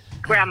 Bullshit. But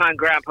Grandma and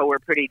Grandpa were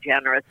pretty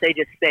generous. They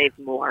just saved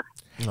more.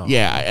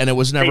 Yeah, and it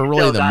was never They really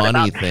still the got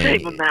money about the thing.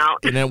 same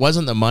amount. And it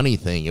wasn't the money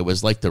thing. It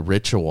was like the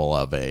ritual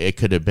of it. It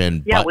could have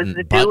been Yeah, it was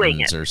the doing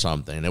buttons it. or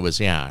something. It was,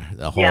 the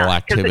whole Yeah, 'cause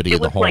activity it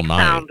of the was whole like night.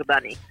 Found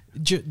money.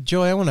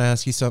 Joey, I want to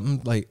ask you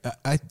something. Like,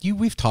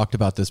 we've talked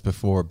about this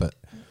before, but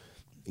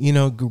you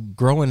know,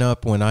 growing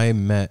up when I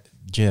met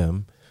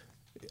Jim,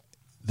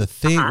 the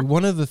thing,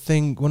 one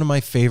of my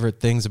favorite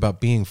things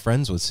about being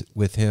friends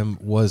with him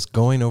was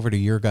going over to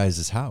your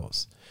guys'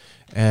 house,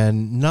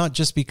 and not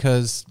just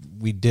because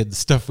we did the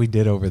stuff we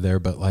did over there,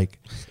 but like,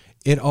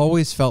 it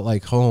always felt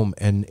like home,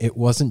 and it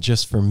wasn't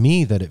just for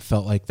me that it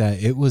felt like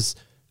that. It was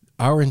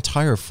our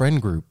entire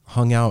friend group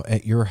hung out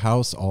at your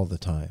house all the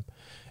time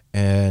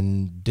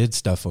and did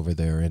stuff over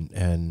there,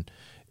 and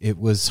it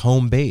was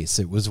home base.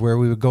 It was where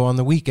we would go on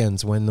the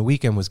weekends when the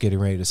weekend was getting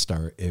ready to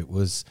start. It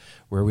was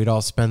where we'd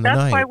all spend the That's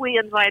night. why we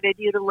invited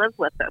you to live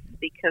with us,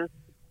 because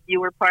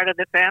you were part of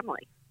the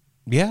family.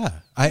 Yeah,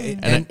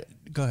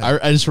 go ahead.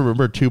 I just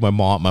remember too. My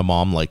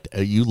mom like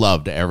you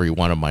loved every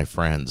one of my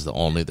friends.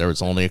 There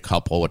was only a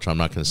couple, which I'm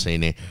not going to say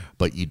name,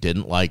 but you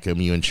didn't like them.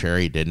 You and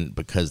Sherry didn't,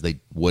 because they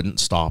wouldn't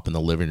stop in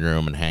the living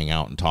room and hang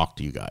out and talk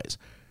to you guys.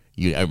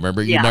 I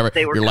remember you Yeah, never.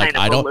 they were You're like, kind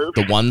of I don't. aloof.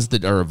 The ones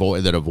that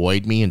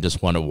avoid me and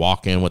just want to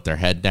walk in with their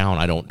head down,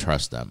 I don't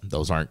trust them.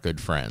 Those aren't good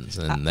friends,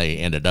 and they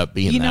ended up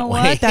being You that know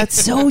way. what? That's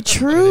so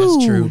true.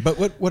 It's true. But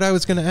what I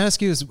was going to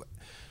ask you is,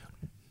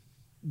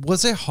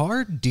 was it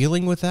hard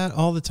dealing with that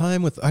all the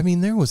time?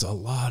 There was a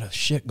lot of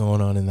shit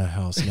going on in that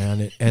house,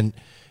 man. And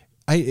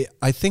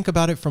I think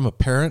about it from a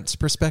parent's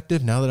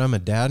perspective now that I'm a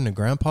dad and a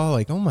grandpa.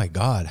 Like, oh my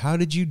God, how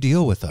did you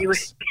deal with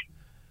us?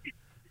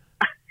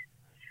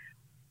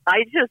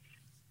 I just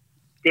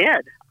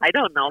did. I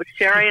don't know.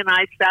 Sherry and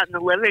I sat in the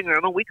living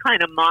room and we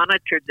kind of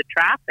monitored the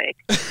traffic.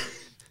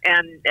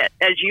 And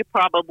as you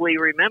probably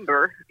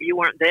remember, you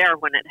weren't there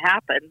when it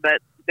happened, but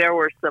there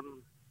were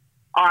some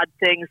odd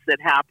things that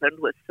happened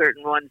with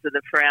certain ones of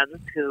the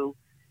friends who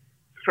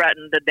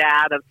threatened the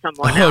dad of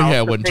someone else. Yeah,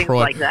 and when things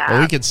Troy. like that.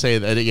 Well, we could say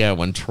that. Yeah,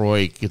 when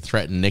Troy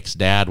threatened Nick's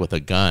dad with a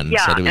gun,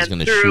 said he was going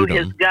and to threw shoot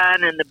his him.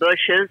 gun in the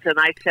bushes, and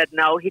I said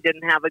no, he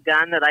didn't have a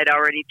gun. That I'd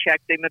already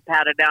checked him and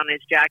patted down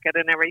his jacket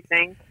and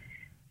everything.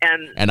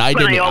 And I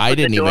when didn't- I opened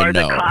didn't the door, even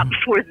know. The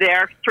cops were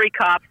there. 3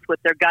 cops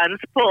with their guns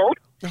pulled.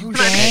 Dang.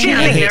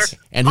 Standing there.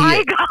 And he-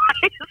 Hi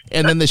guys.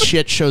 And then the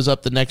shit shows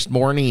up the next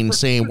morning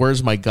saying,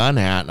 "Where's my gun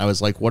at?" And I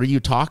was like, "What are you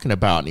talking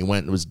about?" And he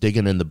went and was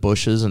digging in the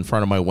bushes in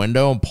front of my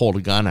window and pulled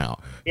a gun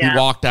out. Yeah. He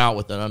walked out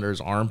with it under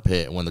his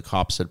armpit, and when the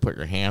cops said, "Put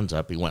your hands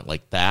up," he went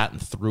like that and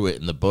threw it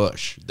in the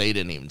bush. They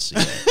didn't even see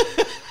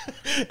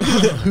it.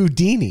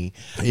 Houdini.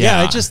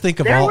 Yeah. I just think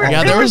of There all. were-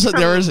 Yeah, There there was was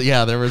there was crazy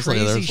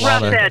a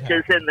lot Rough of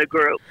edges in the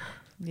group.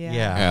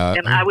 Yeah.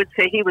 And I would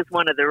say he was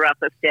one of the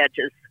roughest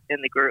edges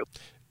in the group.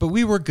 But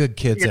we were good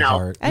kids You at know.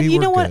 heart. And We you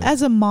were know what? good.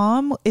 As a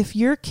mom, if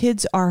your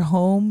kids are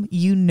home,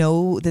 you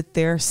know that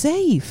they're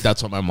safe.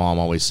 That's what my mom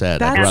always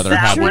said. I'd That's rather the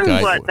have that a was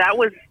guy. what that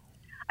was.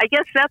 I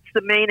guess that's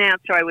the main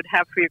answer I would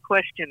have for your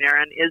question,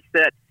 Aaron, is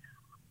that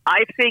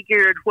I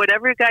figured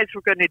whatever you guys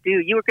were going to do,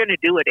 you were going to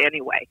do it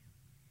anyway,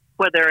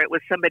 whether it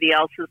was somebody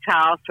else's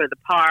house or the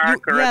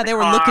park or yeah, the they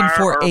were looking car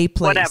for or a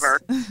place.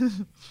 whatever.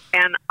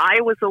 And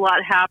I was a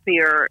lot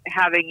happier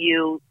having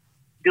you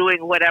doing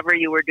whatever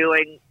you were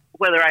doing,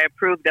 whether I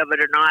approved of it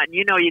or not. And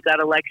you know, you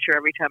got a lecture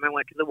every time I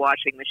went to the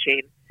washing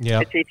machine. Yeah.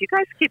 I'd say, if you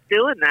guys keep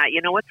doing that,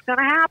 you know what's going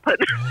to happen.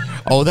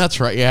 Oh, that's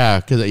right. Yeah,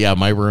 because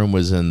my room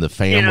was in the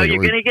family. You know, you're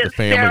going to the get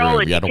family sterile room.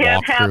 and You you had to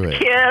can't walk have through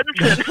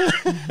it.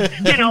 kids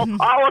and, you know,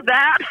 all of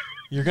that.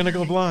 You're going to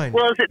go blind.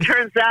 Well, as it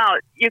turns out,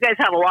 you guys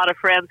have a lot of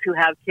friends who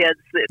have kids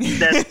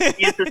that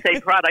use the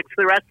same products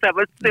the rest of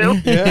us do.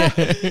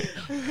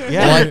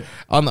 Yeah.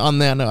 On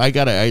that note, I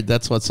gotta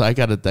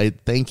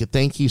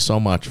thank you so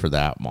much for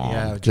that, Mom,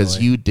 Yeah, because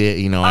Joy. you did,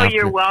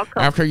 You're welcome.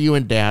 After you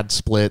and Dad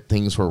split,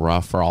 things were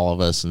rough for all of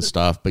us and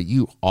stuff, but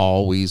you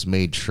always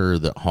made sure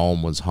that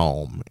home was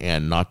home,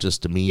 and not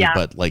just to me, Yeah.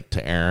 but like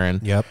to Aaron,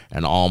 Yep.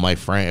 and all my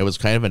friends. It was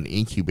kind of an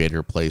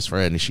incubator place for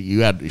her, and she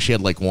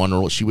had like one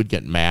rule: she would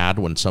get mad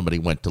when somebody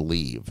went to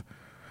leave.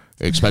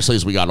 Especially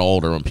as we got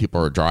older, when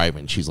people were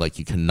driving, she's like,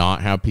 "You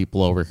cannot have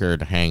people over here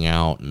to hang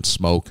out and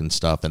smoke and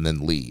stuff, and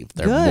then leave.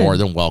 They're Good. more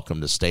than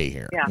welcome to stay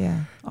here." Yeah. Yeah.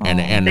 And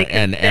Aw. and They can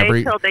and stay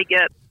every till they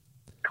get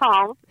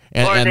calm.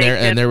 And- or and they there-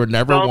 and can there were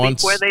never go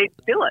once- before they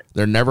do it.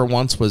 there never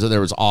once was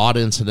there was odd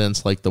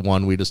incidents like the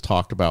one we just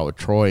talked about with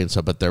Troy and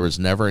stuff, but there was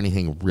never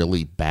anything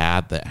really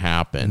bad that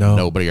happened. No.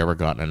 Nobody ever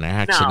got in an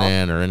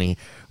accident or any.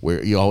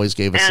 Where you always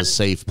gave us a And-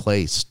 safe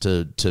place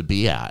to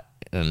be at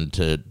and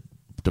to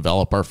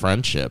develop our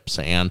friendships.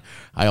 And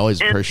I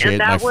always And appreciate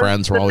that my was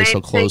friends were the always so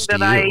main close to thing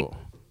that you.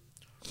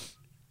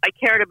 I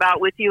cared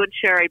about with you and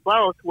Sherry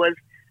both was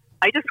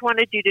I just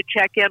wanted you to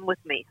check in with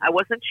me. I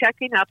wasn't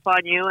checking up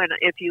on you, and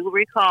if you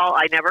recall,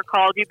 I never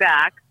called you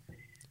back.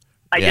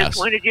 I Yes. just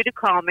wanted you to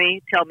call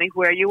me, tell me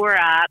where you were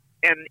at,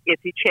 And if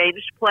you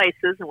changed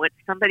places and went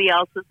to somebody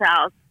else's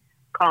house,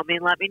 call me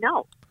and let me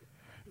know.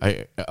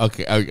 I'm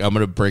going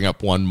to bring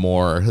up one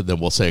more, then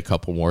we'll say a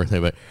couple more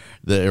things. But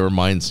it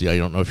reminds you, I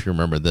don't know if you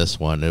remember this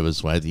one. It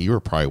was when you were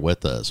probably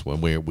with us when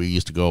we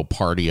used to go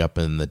party up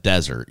in the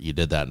desert. You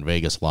did that in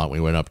Vegas a lot. We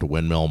went up to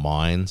Windmill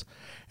Mines,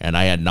 and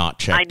I had not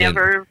checked in.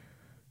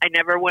 I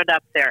never went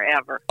up there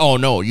ever. Oh,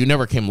 no, you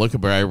never came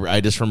looking, but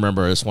I just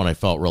remember this one I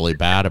felt really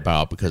bad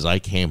about because I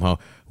came home.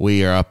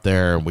 We are up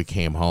there, and we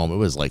came home. It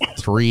was like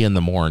 3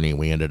 a.m.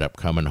 We ended up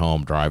coming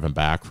home, driving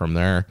back from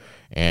there,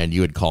 and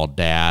you had called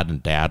Dad,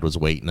 and Dad was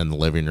waiting in the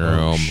living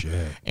room.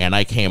 And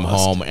I came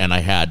home, and I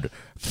had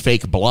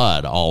fake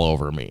blood all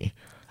over me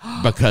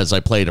because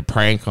I played a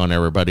prank on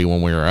everybody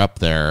when we were up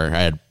there. I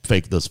had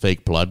those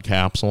fake blood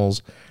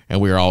capsules. And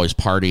we were always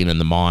partying in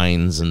the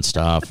mines and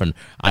stuff. And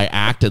I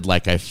acted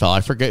like I fell. I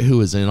forget who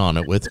was in on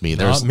it with me.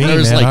 Not me,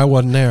 man. I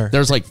wasn't there.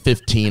 There's like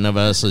 15 of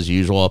us as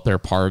usual up there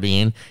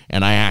partying.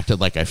 And I acted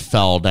like I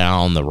fell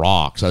down the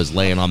rocks. I was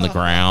laying on the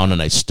ground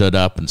and I stood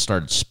up and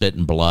started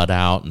spitting blood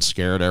out and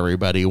scared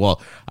everybody.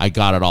 Well, I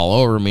got it all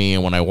over me.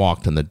 And when I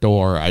walked in the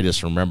door, I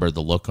just remember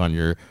the look on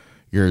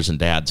yours and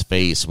Dad's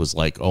face was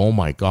like, oh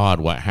my God,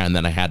 what? And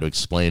then I had to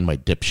explain my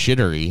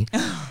dipshittery.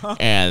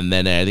 And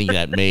then I think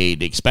that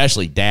made,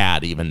 especially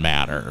Dad, even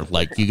madder.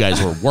 Like, you guys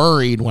were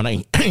worried when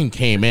I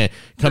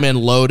come in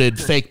loaded,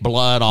 fake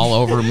blood all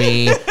over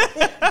me.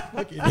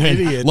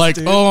 Idiots, like,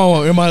 dude.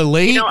 Oh, am I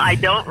late? I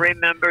don't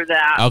remember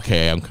that.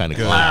 Okay, I'm kind of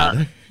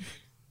glad.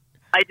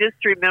 I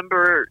just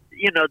remember,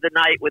 the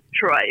night with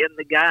Troy and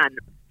the gun,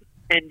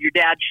 and your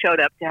dad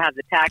showed up to have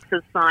the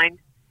taxes signed.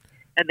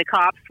 And the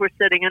cops were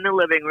sitting in the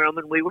living room,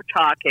 and we were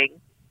talking,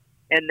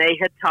 and they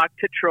had talked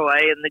to Troy,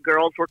 and the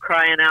girls were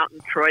crying out in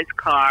Troy's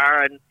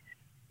car, and,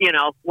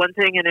 one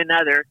thing and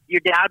another.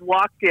 Your dad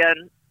walked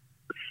in,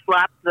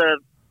 slapped the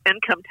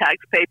income tax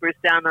papers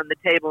down on the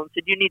table, and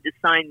said, you need to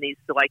sign these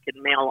so I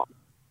can mail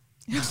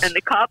them. And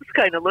the cops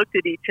kind of looked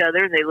at each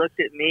other, and they looked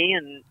at me,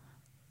 and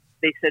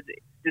they said,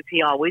 does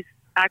he always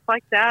act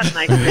like that? And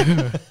I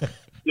said,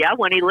 yeah,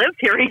 when he lived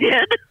here, he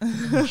did.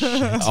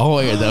 Oh,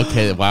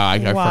 okay. Wow, I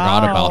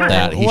forgot about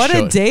that. What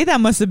a day that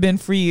must have been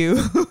for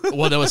you.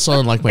 Well, that was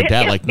something like my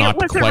dad, not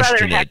to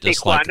question it.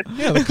 Just like,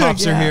 yeah, the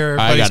cops are here.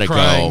 I Everybody's gotta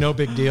crying. go. No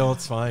big deal.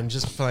 It's fine.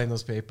 Just sign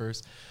those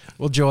papers.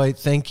 Well, Joy,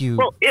 thank you.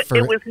 Well, it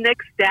was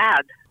Nick's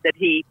dad that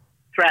he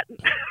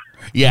threatened.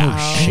 Yeah,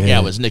 shit.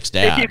 Yeah, it was Nick's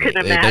dad. If you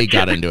can imagine. They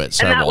got into it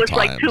several times. And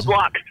that was like 2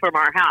 blocks from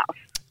our house.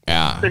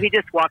 Yeah. So he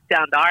just walked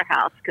down to our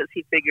house because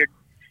he figured,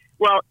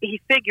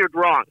 he figured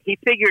wrong. He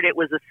figured it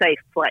was a safe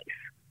place.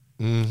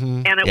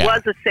 Mm-hmm. And it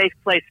was a safe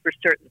place for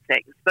certain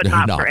things, but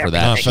not for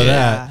everything. Not for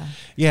that.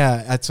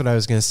 Yeah, that's what I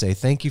was going to say.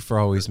 Thank you for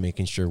always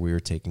making sure we were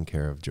taken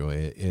care of,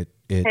 Joy.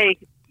 Hey,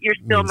 you're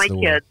still my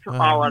kids,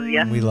 all of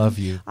you. We love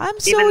you.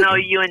 Even though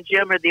you and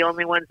Jim are the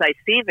only ones I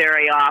see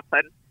very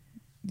often.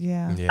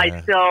 Yeah.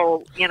 I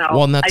still,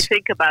 I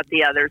think about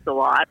the others a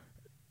lot.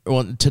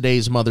 Well,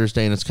 today's Mother's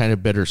Day, and it's kind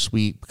of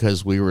bittersweet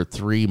because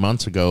 3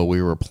 months ago we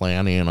were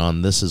planning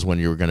on this is when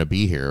you were going to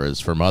be here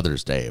is for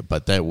Mother's Day,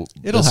 but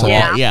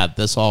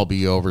this all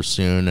be over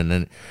soon, and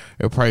then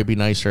it'll probably be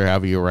nicer to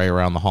have you right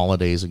around the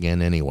holidays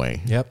again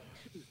anyway. Yep.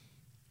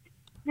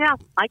 Yeah,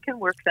 I can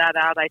work that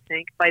out. I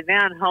think by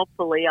then,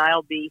 hopefully,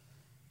 I'll be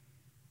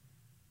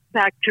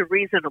back to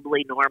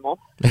reasonably normal.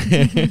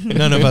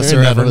 None of us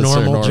are ever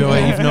normal,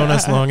 Joy. You've known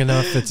us long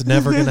enough. It's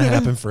never going to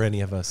happen for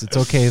any of us. It's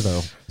okay,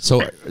 though.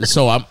 So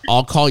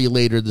I'll call you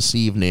later this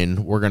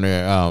evening. We're going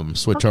to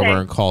switch over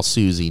and call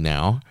Susie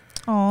now.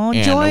 Oh,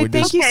 Joy,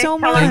 thank you so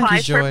much. Thank you,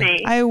 Joy.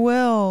 I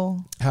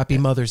will. Happy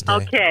Mother's Day.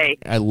 Okay.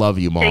 I love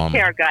you, Mom.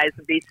 Take care, guys,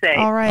 and be safe.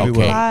 All right.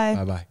 Okay. Bye.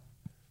 Bye-bye.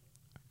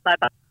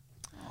 Bye-bye.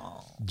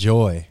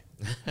 Joy.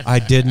 I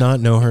did not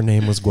know her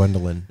name was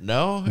Gwendolyn.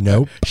 No?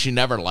 Nope. She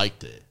never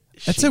liked it.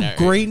 That's a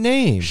great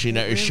name. She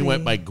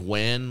went by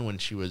Gwen when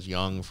she was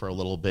young for a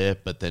little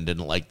bit, but then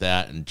didn't like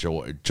that. And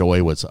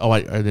Joy was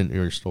I didn't.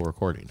 You're still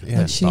recording.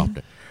 Yeah, stopped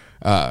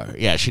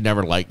it. She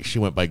never liked. She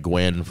went by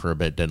Gwen for a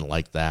bit, didn't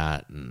like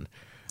that, and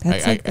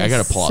That's I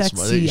got to pull out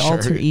sexy some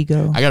alter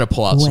ego. I got to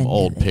pull out some Gwendolyn.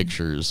 old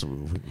pictures. We're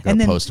And gonna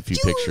then post a few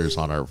Joy. pictures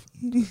on our.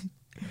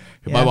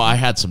 Yeah. I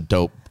had some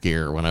dope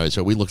gear when I was.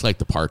 So we looked like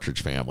the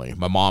Partridge Family.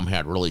 My mom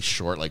had really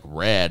short, like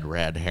red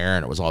hair,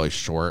 and it was always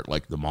short,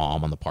 like the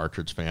mom on the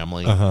Partridge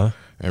Family.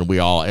 And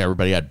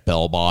everybody had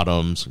bell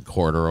bottoms and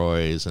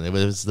corduroys, and it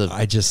was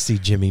I just see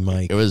Jimmy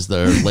Mike. It was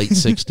the late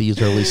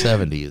 '60s, early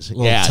 '70s.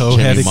 Little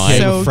toe-headed kid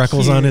So with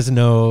freckles cute. on his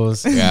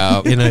nose.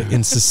 Yeah,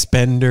 in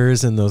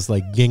suspenders and those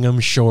like gingham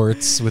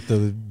shorts with the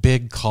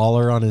big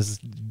collar on his.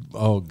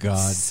 Oh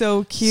God,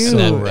 So cute.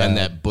 and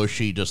that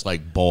bushy, just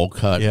like bowl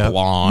cut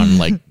blonde,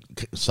 like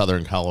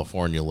Southern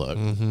California look.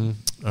 Mm-hmm.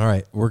 All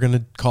right, we're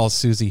gonna call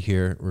Susie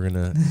here. We're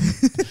gonna.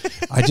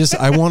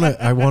 I want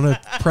to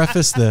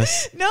preface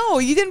this. No,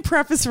 you didn't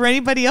preface for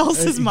anybody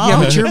else's mom. Yeah,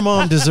 but your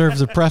mom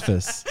deserves a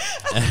preface.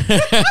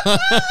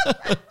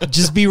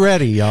 Just be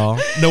ready, y'all.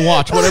 No,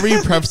 watch. Whatever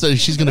you preface it,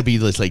 she's going to be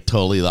like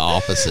totally the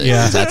opposite.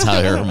 Yeah. 'Cause that's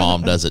how her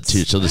mom does it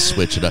too. She'll just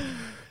switch it up.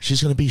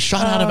 She's going to be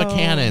shot out of a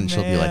cannon.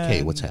 She'll be like, man.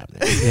 "Hey, what's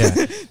happening?"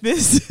 Yeah.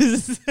 This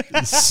is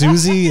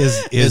Susie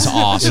is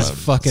awesome. Is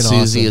fucking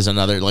Susie awesome. is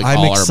another, like, I'm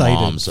all our excited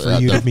moms. for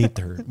you to meet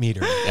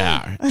her.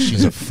 Yeah,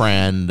 she's a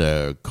friend,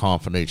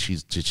 confident.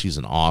 She's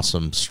an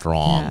awesome,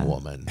 strong Yeah.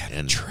 woman.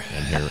 And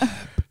here,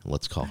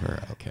 let's call her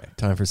out. Okay,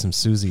 time for some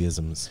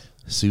Susieisms.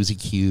 Susie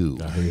Q.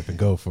 I'll hurry up and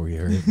go for you.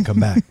 Hurry up and come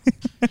back.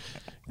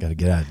 Got to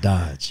get out of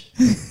Dodge.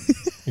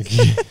 Here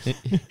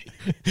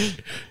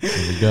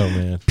we go,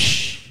 man.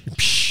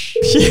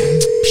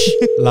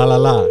 La la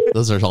la.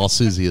 Those are all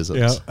Susieisms.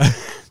 Yeah.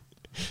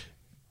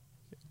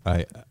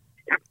 I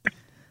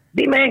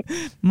Dime,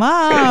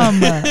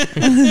 Mom.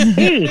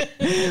 hey,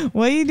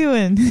 What are you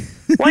doing?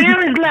 why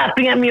are you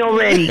laughing at me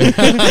already? They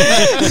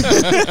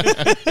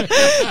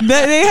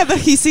have the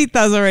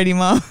quisitas already,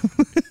 Mom.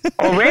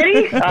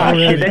 Already? Oh,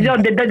 shit. They know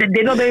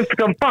they're in for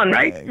some fun,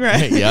 right?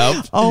 Right.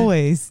 Yep.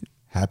 Always.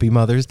 Happy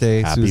Mother's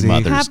Day, Happy Susie.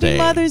 Mother's Happy Day.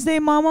 Mother's Day,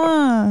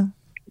 Mama.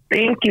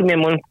 Thank you, mi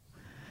amor.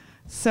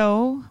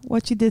 So,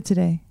 what you did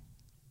today?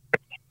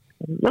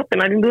 Nothing.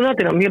 I didn't do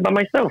nothing. I'm here by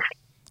myself.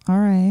 All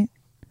right.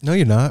 No,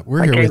 you're not.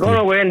 We're I here can't with go you.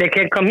 nowhere, and they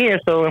can't come here,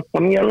 so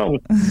I'm here alone.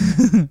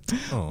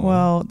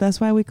 Well, that's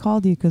why we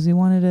called you, because we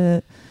wanted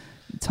to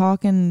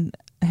talk and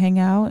hang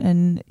out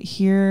and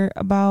hear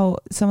about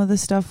some of the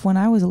stuff when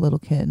I was a little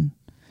kid.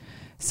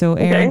 So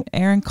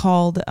Aaron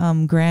called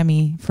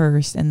Grammy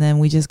first, and then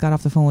we just got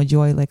off the phone with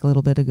Joy like a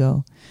little bit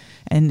ago.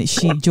 And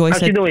Joy How's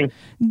said, she doing?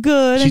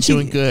 good. She's and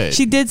doing good.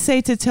 She did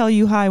say to tell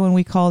you hi when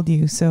we called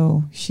you,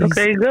 so she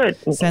Okay, good.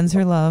 sends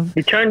her love.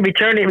 Return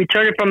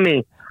it from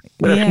me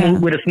with, Yeah.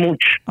 with a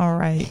smooch. All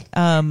right.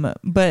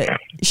 But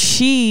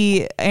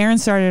Aaron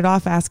started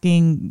off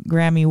asking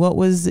Grammy what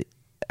was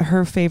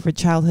her favorite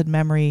childhood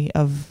memory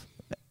of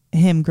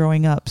him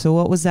growing up. So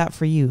what was that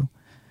for you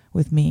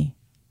with me?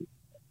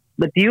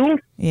 With you?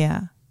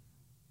 Yeah.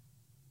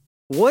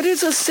 What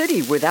is a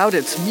city without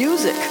its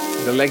music?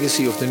 The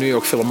legacy of the New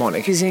York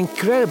Philharmonic is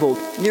incredible.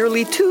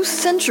 Nearly 2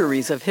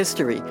 centuries of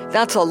history.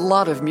 That's a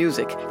lot of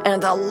music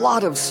and a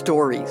lot of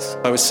stories.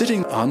 I was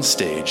sitting on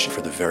stage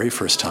for the very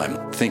first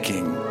time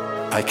thinking,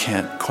 I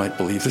can't quite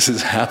believe this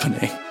is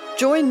happening.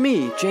 Join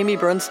me, Jamie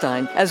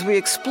Bernstein, as we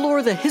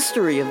explore the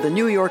history of the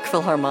New York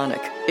Philharmonic.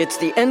 It's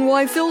the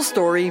NY Phil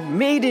Story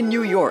Made in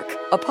New York,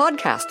 a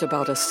podcast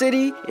about a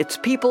city, its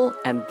people,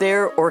 and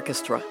their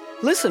orchestra.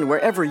 Listen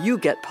wherever you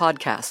get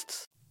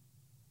podcasts.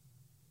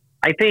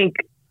 I think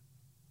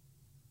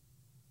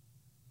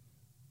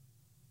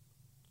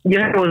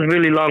your hair was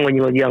really long when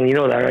you were young. You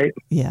know that, right?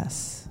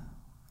 Yes.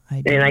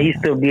 I do And I know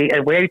used that. to be,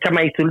 every time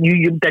I used to,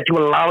 you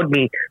allowed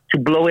me to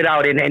blow it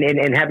out and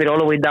have it all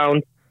the way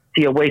down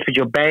to your waist with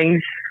your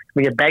bangs.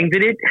 When your bangs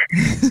did it.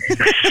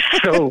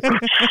 so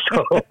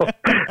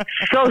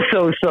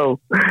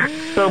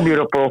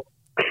beautiful.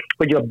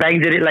 When your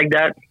bangs did it like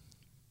that.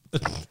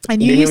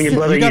 And you Then used your to,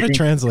 brother You got to used to-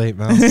 translate,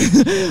 Mel.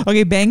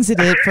 okay, bangs it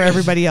for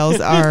everybody else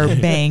are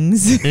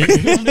bangs.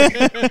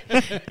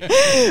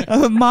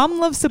 Mom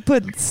loves to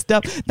put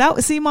stuff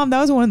Mom, that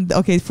was one.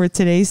 Okay, for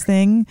today's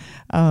thing,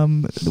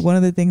 one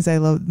of the things I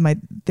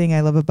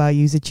love about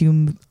you is that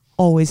you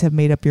always have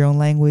made up your own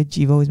language.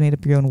 You've always made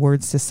up your own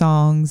words to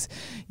songs.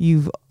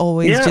 You've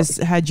always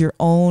just had your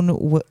own.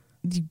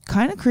 You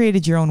kind of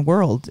created your own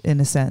world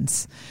in a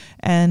sense,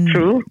 and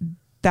True.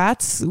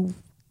 That's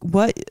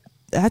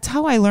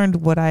how I learned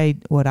what I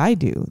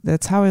do.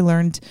 That's how I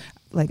learned.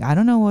 Like, I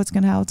don't know how it's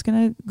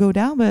gonna go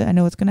down, but I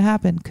know it's gonna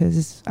happen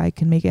because I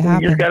can make it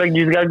happen. You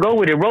just gotta go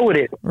with it, roll with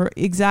it.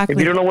 Exactly. If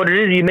you don't know what it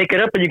is, you make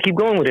it up and you keep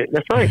going with it.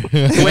 That's right.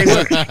 That's the way it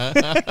works.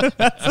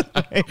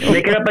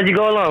 Make it up as you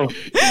go along.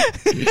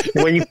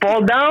 When you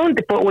fall down,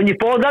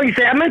 you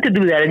say, "I meant to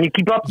do that," and you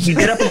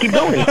get up and keep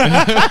going.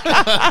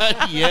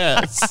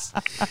 Yes.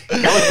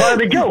 That was part of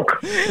the joke.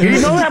 You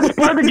didn't know that was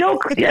part of the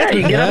joke? Yeah,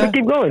 you get up and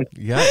keep going.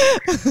 Yeah.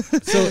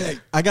 So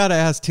I got to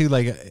ask too,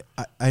 like,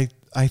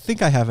 I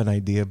think I have an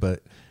idea,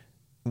 but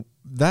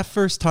that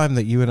first time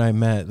that you and I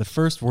met, the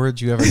first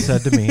words you ever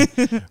said to me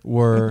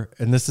were,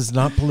 and this is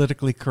not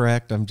politically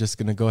correct, I'm just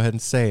going to go ahead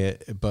and say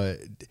it, but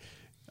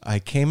I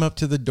came up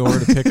to the door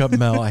to pick up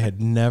Mel. I had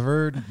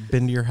never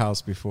been to your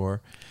house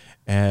before,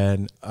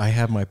 and I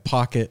had my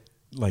pocket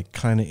like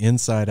kind of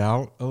inside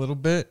out a little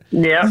bit.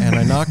 Yeah. And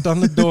I knocked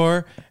on the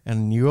door,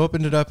 and you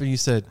opened it up, and you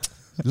said,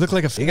 "You look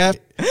like a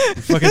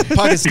fucking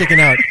pocket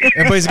sticking out.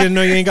 Everybody's going to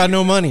know you ain't got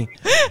no money."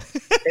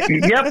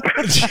 Yep.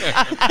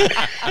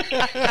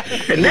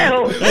 And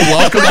now,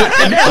 Welcome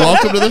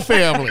to the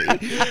family.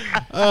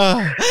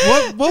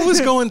 What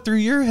was going through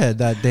your head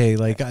that day?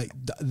 Like,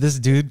 this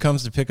dude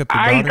comes to pick up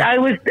your daughter? I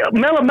was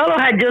Mello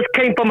had just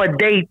came from a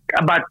date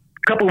about a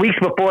couple weeks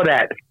before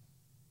that,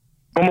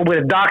 with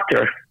a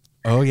doctor.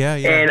 Oh yeah.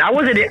 And I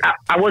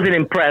wasn't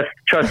impressed,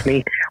 trust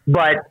me,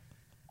 but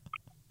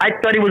I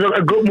thought it was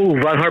a good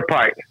move on her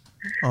part.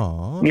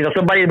 Oh. You know,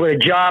 somebody with a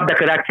job that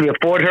could actually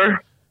afford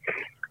her.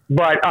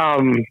 But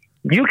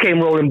you came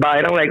rolling by,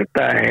 and I'm like, what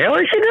the hell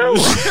is she doing?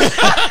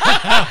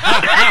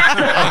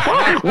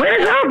 Where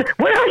the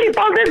hell she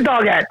found this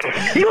dog at?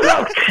 He was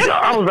out.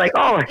 I was like,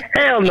 oh,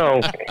 hell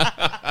no.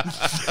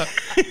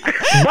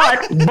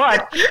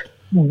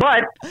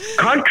 But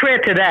contrary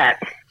to that,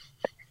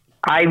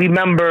 I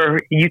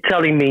remember you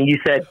telling me, you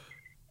said,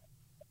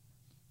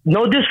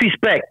 no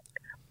disrespect,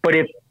 but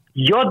if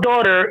your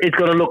daughter is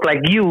going to look like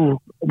you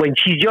when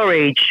she's your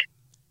age,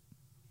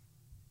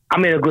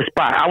 I'm in a good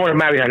spot. I want to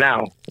marry her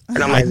now.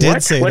 And I'm like, I did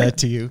what? say that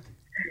to you.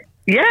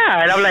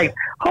 Yeah, and I'm like,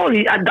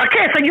 holy,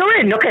 okay, so you're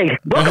in. Okay,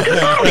 welcome to the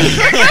party.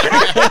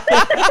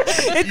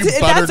 You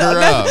buttered her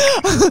up.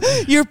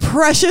 Your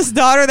precious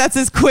daughter, that's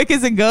as quick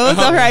as it goes.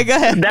 All right, go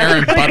ahead. That's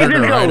Aaron as quick as buttered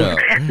it her right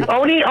goes. up.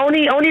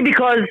 Only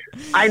because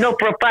I know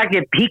for a fact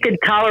if he could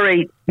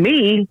tolerate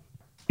me,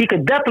 he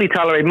could definitely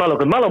tolerate Mello.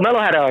 Because Mello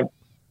had a,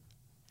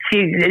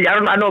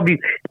 I know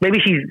maybe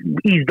she's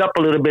eased up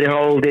a little bit in her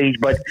old age,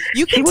 but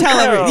you can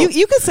tell her.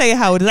 You can say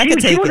how it is. I can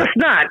take He was it. a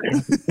snot.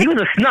 He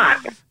was a snot.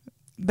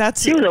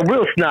 He was a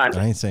real snot.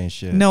 I ain't saying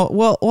shit. No,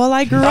 well,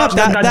 I grew up.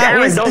 That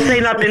was. Don't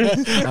say nothing.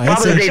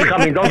 Father's Day's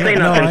coming. Don't say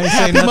nothing. No, I ain't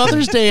saying Happy nothing.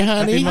 Mother's Day,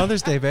 honey. Happy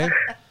Mother's Day, babe.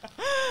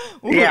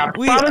 Yeah,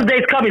 Father's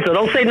Day's coming, so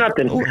don't say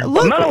nothing.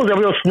 But Mello was a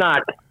real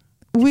snot.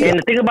 And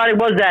the thing about it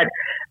was that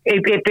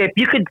if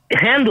you could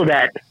handle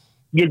that,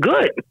 you're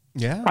good.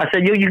 Yeah. I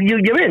said, you're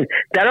in.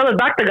 That other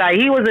doctor guy,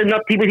 he wasn't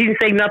enough. He didn't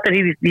say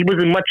nothing. He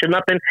wasn't much of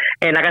nothing.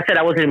 And like I said,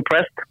 I wasn't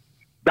impressed.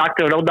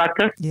 Doctor or no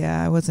doctor.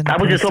 Yeah, I wasn't. I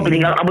was just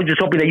hoping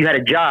that you had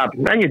a job,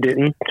 and you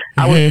didn't.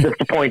 I was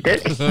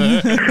disappointed.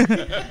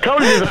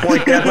 Totally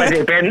disappointed. That's why I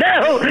said,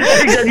 no.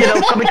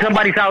 Because,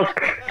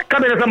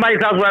 come into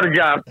somebody's house without a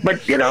job. But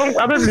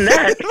other than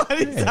that,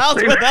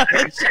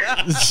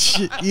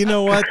 You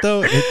know what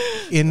though?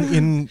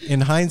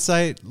 In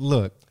hindsight,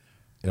 look,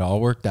 it all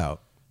worked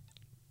out.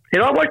 It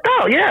all worked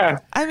out, yeah.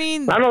 I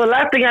mean, I know the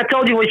last thing I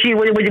told you when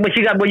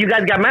you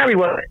guys got married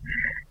was,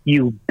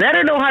 you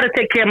better know how to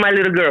take care of my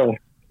little girl,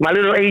 my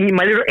little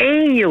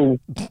angel.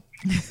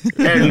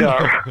 And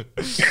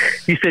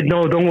you said,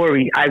 no, don't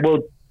worry, I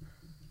will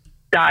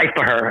die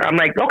for her. I'm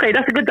like, okay,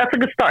 that's a good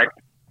start.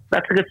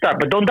 That's a good start,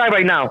 but don't die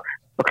right now.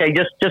 Okay,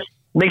 just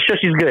make sure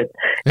she's good.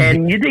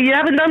 And you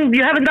haven't done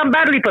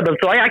badly for them,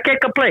 so I can't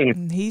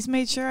complain. He's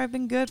made sure I've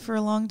been good for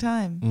a long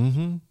time.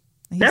 Mm-hmm.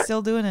 He's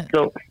still doing it.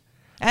 So.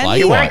 And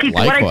What I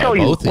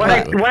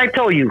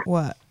told you.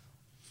 What?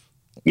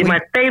 You're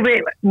my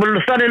favorite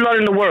son-in-law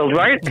in the world,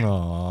 right?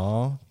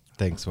 Aw,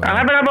 thanks, Wayne.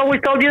 Haven't I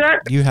always told you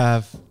that? You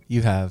have.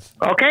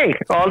 Okay,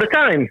 all the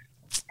time.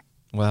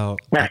 Well,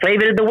 my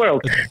favorite in the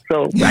world.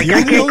 So I you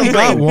can't only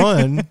complain. got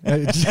one.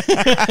 Somebody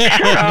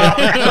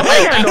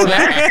gotta know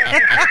that.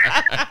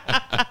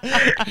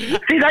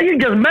 See, now you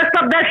just messed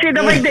up that shit.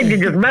 You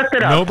just messed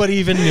it up. Nobody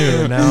even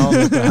knew. Now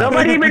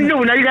nobody even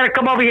knew. Now you gotta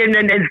come over here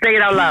and say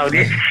it out loud.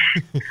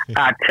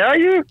 I tell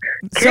you,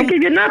 can't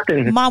give you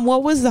nothing. Mom,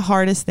 what was the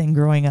hardest thing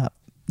growing up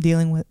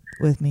dealing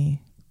with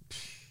me?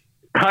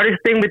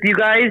 Hardest thing with you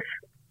guys?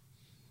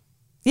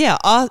 Yeah,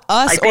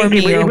 us or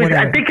me or whatever.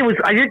 I think it was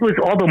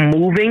all the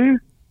moving.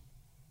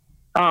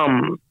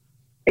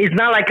 It's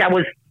not like I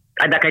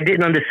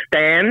didn't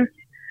understand,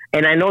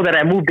 and I know that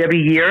I moved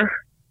every year,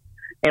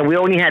 and we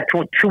only had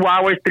 2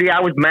 hours, 3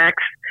 hours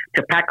max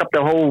to pack up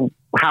the whole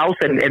house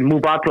and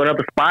move out to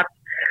another spot.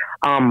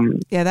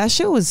 Yeah, that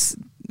shit was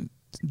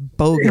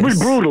bogus. It was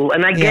brutal,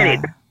 and I get it,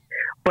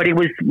 but it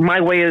was my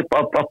way of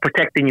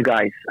protecting you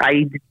guys.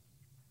 I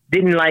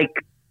didn't like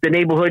the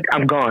neighborhood.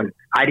 I'm gone.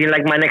 I didn't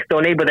like my next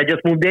door neighbor that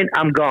just moved in.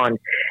 I'm gone.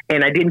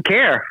 And I didn't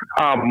care.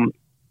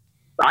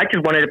 I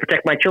just wanted to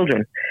protect my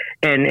children.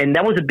 And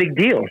that was a big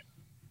deal.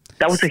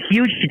 That was a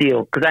huge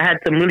deal because I had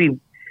some really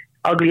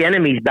ugly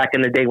enemies back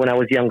in the day when I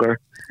was younger.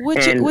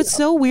 What's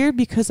so weird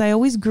because I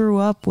always grew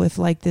up with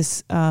like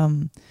this,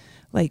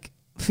 like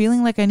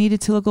feeling like I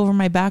needed to look over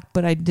my back,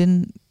 but I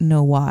didn't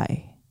know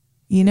why.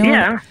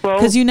 Yeah.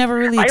 Because you never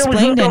really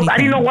explained anything. I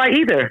didn't know why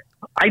either.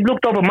 I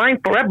looked over mine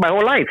forever, my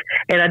whole life,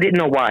 and I didn't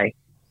know why.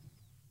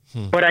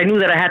 But I knew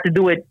that I had to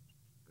do it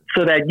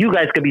so that you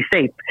guys could be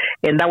safe.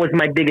 And that was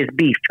my biggest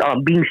beef,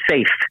 being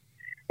safe.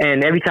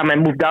 And every time I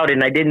moved out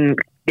and I didn't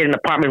get an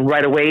apartment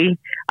right away,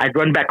 I'd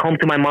run back home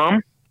to my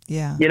mom.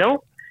 Yeah.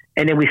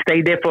 And then we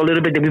stayed there for a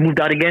little bit, then we moved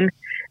out again.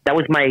 That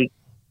was my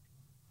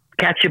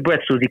catch your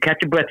breath, Susie,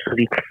 catch your breath,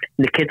 Susie.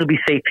 And the kids will be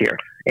safe here.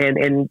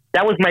 And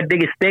that was my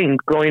biggest thing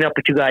growing up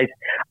with you guys,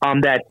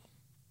 that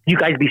you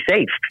guys be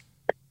safe.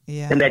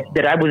 Yeah. And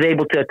that I was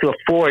able to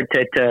afford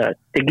to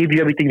give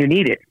you everything you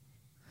needed.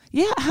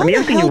 Yeah, how the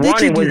hell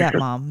did you do that,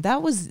 Mom?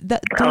 That was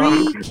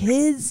 3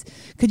 kids.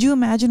 Could you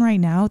imagine right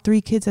now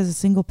 3 kids as a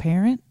single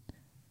parent?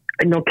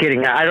 No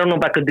kidding. I don't know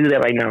if I could do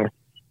that right now.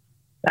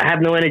 I have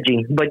no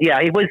energy. But yeah,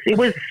 it was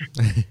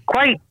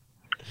quite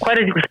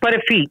a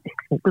feat.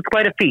 It was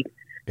quite a feat.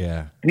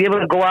 Yeah. To be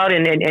able to go out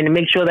and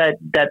make sure that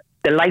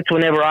the lights were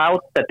never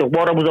out, that the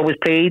water was always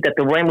paid, that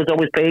the rent was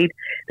always paid,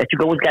 that you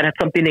always got to have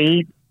something to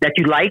eat that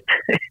you liked,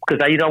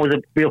 because I was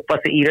a real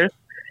fussy eater.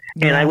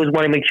 And I always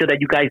want to make sure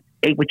that you guys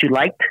ate what you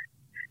liked.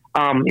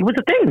 It was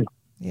a thing.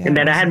 Yeah, and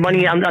then I had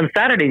money on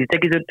Saturdays to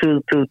take it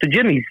to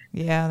Jimmy's.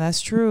 Yeah,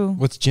 that's true.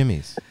 What's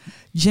Jimmy's?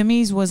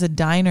 Jimmy's was a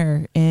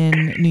diner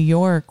in New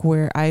York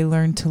where I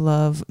learned to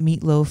love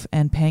meatloaf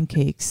and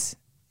pancakes.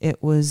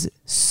 It was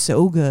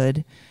so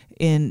good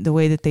in the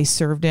way that they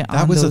served it.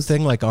 That was a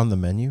thing like on the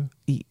menu?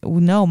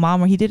 No,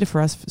 Mom, he did it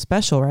for us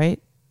special,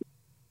 right?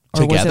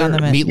 Or was it on the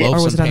menu? Meatloaf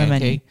Or was it on the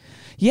menu?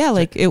 Yeah,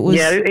 like it was.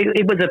 Yeah,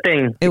 it was a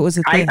thing. It was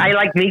a thing. I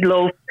like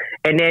meatloaf,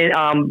 and then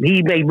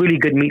he made really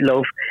good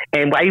meatloaf.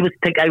 And I would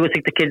take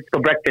the kids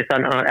for breakfast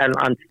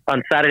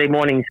on Saturday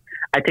mornings.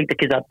 I take the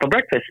kids out for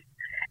breakfast,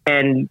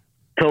 and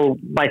so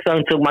my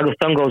son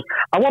goes,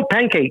 I want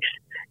pancakes.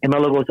 And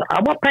Mello goes,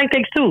 I want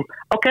pancakes too.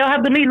 Okay, I'll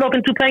have the meatloaf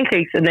and 2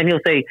 pancakes. And then he'll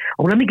say,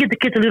 oh, let me get the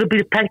kids a little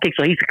bit of pancakes.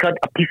 So he used to cut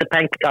a piece of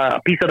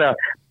the,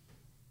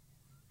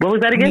 what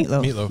was that again?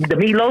 Meatloaf. The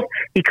meatloaf.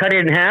 He cut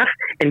it in half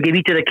and gave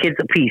each of the kids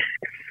a piece.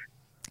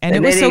 And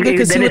it was so good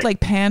because he would like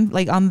pan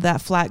like on that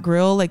flat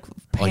grill, like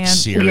pan.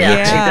 cereal.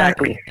 Yeah,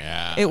 exactly.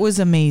 Yeah. It was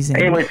amazing.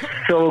 It was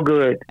so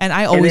good. And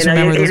I always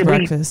remember those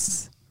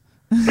breakfasts.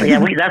 Yeah,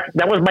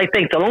 that was my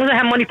thing. So long as I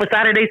have money for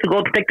Saturdays to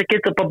go take the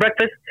kids up for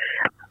breakfast,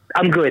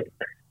 I'm good.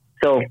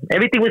 So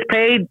everything was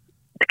paid.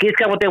 The kids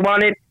got what they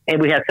wanted, and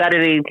we had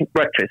Saturday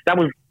breakfast. That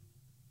was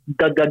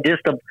the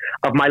gist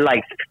of my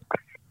life.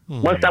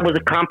 Once that was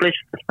accomplished,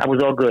 I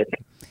was all good.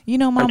 You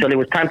know, Mom, until it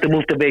was time to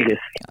move to Vegas.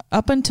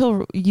 Up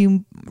until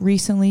you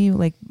recently,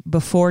 like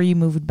before you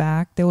moved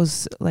back, there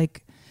was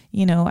like,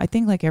 you know, I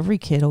think like every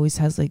kid always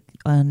has like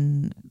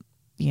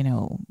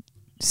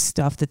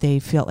stuff that they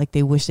felt like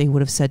they wish they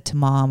would have said to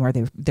mom, or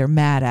they're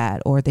mad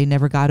at, or they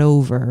never got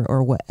over,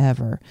 or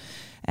whatever.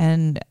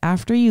 And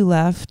after you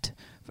left,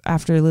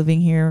 after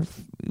living here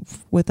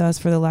with us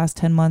for the last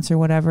 10 months or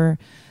whatever,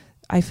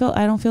 I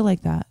don't feel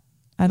like that.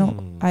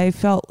 I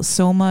felt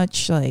so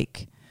much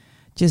like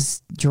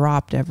just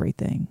dropped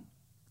everything.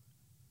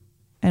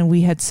 And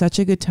we had such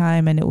a good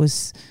time, and it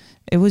was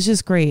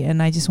just great.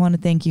 And I just want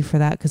to thank you for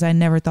that, because I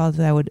never thought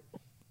that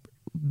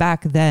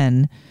back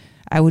then,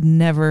 I would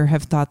never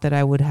have thought that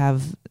I would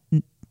have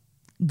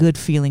good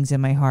feelings in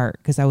my heart,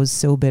 because I was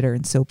so bitter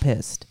and so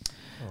pissed.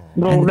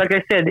 Well, like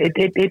I said,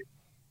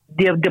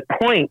 the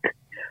point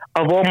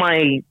of all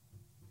my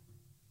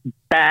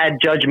bad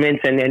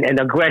judgments and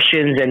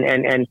aggressions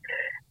and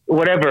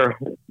whatever,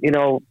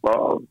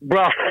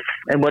 rough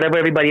and whatever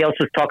everybody else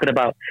was talking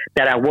about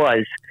that I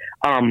was,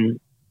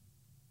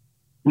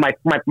 my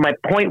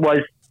point was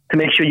to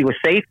make sure you were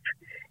safe,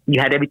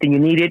 you had everything you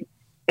needed,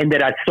 and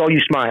that I saw you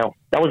smile.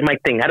 That was my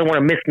thing. I don't want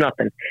to miss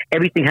nothing.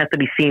 Everything has to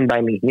be seen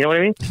by me. You know what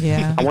I mean?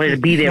 Yeah. I wanted to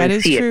be there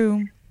and see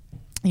true.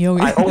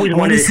 I always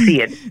wanted to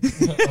see it.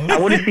 I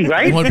want to see,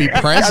 right? You want to be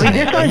present.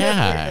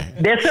 I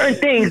mean, there's certain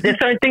things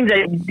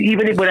that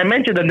even when I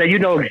mention them, that you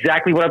know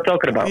exactly what I'm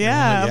talking about.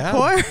 Yeah, of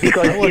course.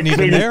 Because I wasn't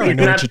even there. I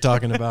know what you're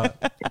talking about.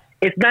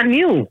 It's not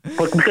new,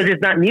 because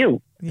it's not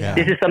new. Yeah.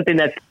 This is something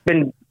that's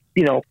been,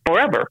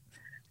 forever.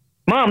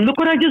 Mom, look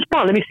what I just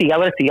bought. Let me see.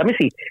 Let me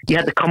see. You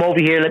had to come over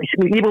here.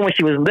 Even when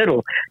she was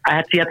little,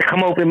 she had to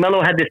come over.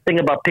 Mello had this thing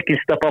about picking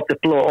stuff off the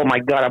floor. Oh my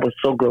God, I was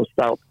so grossed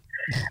out.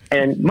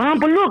 And Mom,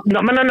 but look, no.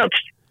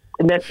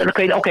 And then,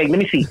 okay, let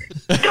me see.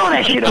 Throw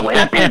that shit away.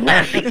 That thing's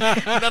nasty.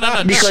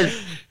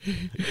 Because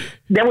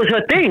that was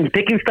her thing,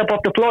 picking stuff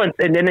off the floor,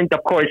 and then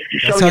of course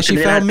showing it to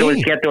me. Then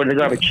she had to throw it in the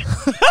garbage.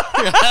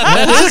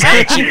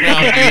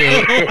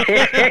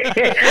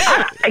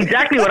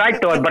 Exactly what I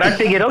thought, but I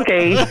figured,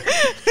 okay,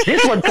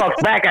 this one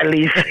talks back at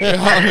least.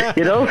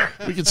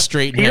 We can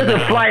straighten him out. He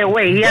doesn't fly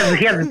away. He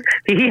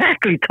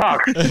actually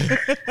talks.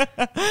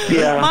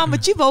 Yeah, Mom,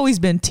 but you've always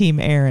been Team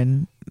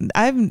Aaron.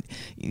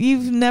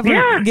 You've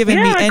never given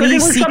me any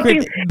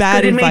secret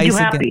bad advice.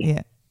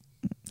 Yeah,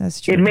 that's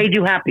true. It made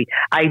you happy.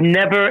 I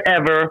never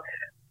ever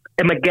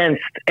am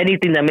against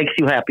anything that makes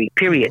you happy.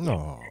 Period.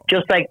 No.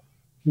 Just like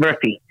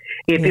Murphy.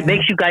 If it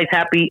makes you guys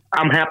happy,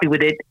 I'm happy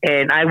with it,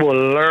 and I will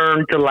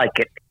learn to like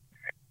it.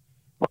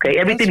 Okay,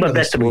 everything but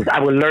vegetables. Sweet. I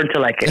will learn to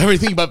like it.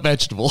 Everything but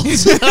vegetables.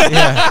 You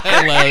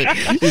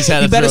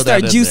better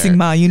start juicing,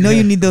 Ma. You know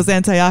you need those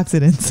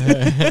antioxidants.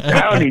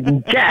 I don't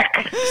need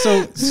jack.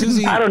 So,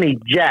 Susie, I don't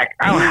need jack.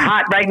 I'm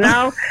hot right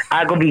now.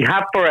 I'm gonna be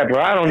hot forever.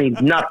 I don't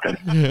need nothing.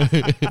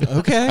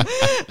 Okay.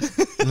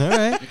 All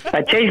right. If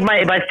I change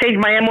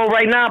my MO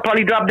right now, I'll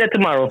probably drop dead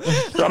tomorrow.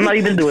 So I'm not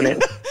even doing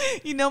it.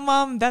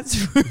 Mom, that's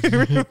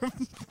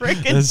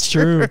freaking That's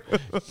true.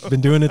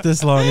 Been doing it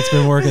this long. It's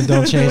been working.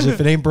 Don't change it.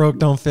 If it ain't broke,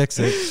 don't fix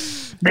it.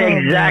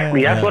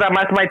 Exactly. That's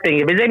my thing.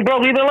 If it ain't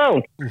broke, leave it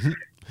alone.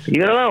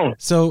 Leave it alone.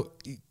 So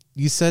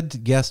you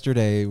said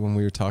yesterday when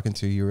we were talking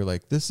to you, you were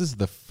like, "This is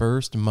the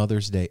first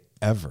Mother's Day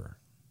ever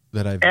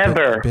that I've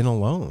been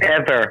alone."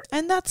 Ever.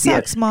 And that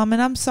sucks, Mom.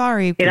 And I'm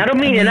sorry. And I don't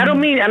mean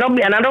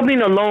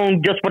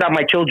alone just without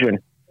my children.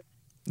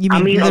 I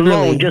mean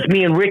alone, just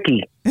me and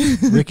Ricky.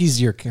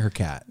 Ricky's her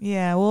cat.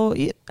 Yeah. Well,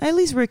 at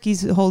least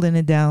Ricky's holding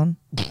it down.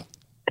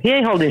 He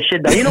ain't holding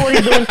shit down. You know what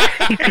he's doing?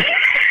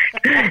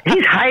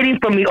 He's hiding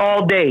from me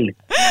all day,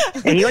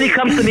 and he only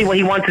comes to me when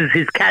he wants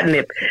his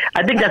catnip.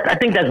 I think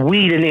that's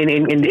weed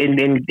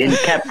in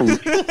cat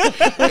food.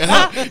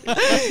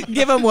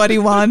 Give him what he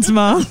wants,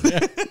 Mom.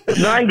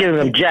 No, I ain't giving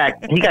him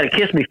Jack. He got to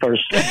kiss me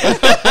first.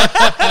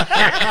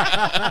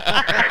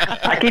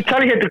 I keep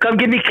telling him to come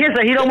give me a kiss,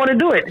 and he don't want to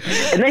do it.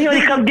 And then he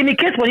only comes give me a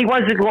kiss when he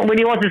wants his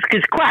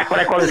crack, what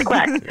I call his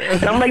crack.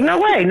 And I'm like, no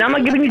way. Now I'm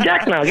not giving you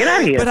Jack now. Get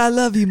out of here. But I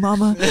love you,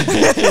 Mama.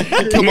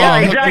 Come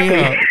on,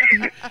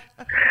 exactly.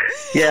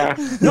 Yeah.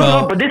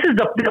 No, but this is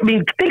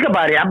think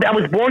about it. I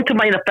was born to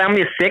in a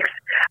family of 6.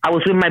 I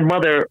was with my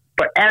mother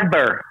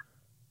forever.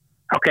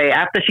 Okay,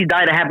 after she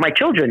died, I had my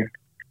children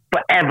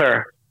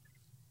forever.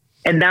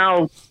 And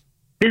now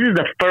this is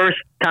the first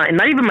time,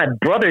 not even my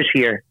brother's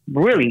here.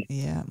 Really?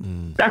 Yeah.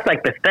 That's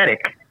like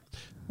pathetic.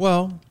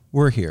 Well,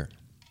 we're here.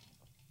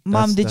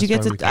 Mom, did you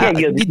get to?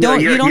 You're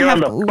you don't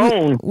have. on the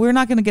phone. We're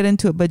not going to get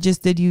into it, but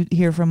just did you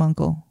hear from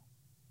Uncle?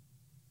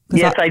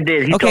 Yes, I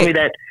did. He told me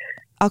that.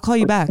 I'll call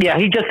you back. Yeah,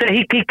 he just said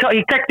he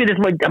texted us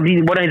one of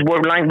his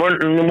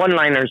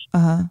one-liners.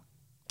 Cool.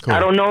 I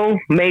don't know.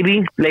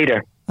 Maybe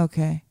later.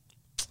 Okay.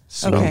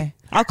 So, okay.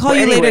 I'll call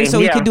you later so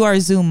we can do our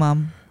Zoom,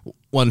 Mom.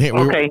 One here,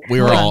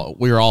 we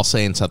were all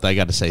saying something. I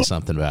got to say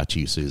something about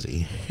you,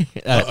 Susie.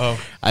 I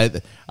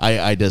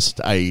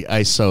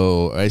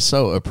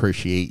so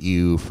appreciate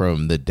you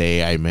from the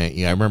day I met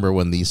you. I remember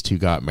when these two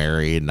got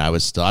married, and I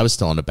was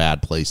still in a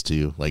bad place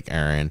too, like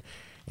Aaron.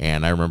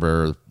 And I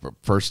remember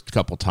first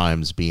couple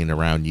times being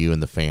around you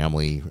and the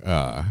family.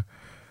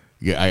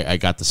 I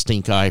got the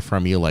stink eye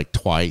from you like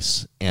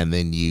twice, and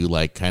then you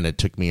like kind of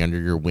took me under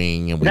your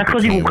wing, and that's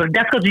because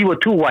you were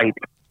too white.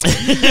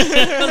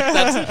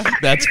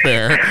 that's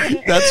fair.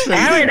 That's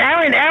fair.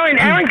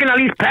 Aaron can at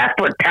least pass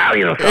for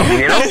Italian or something,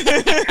 you know.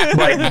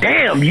 But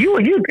damn, you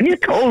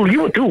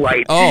were too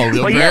white. Oh,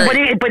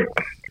 but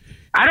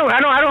I don't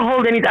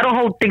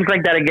hold things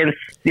like that against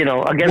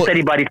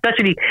anybody,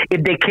 especially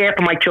if they care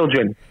for my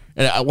children.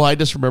 And I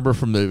just remember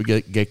from the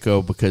get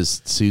go,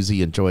 because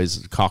Susie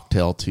enjoys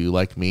cocktail too,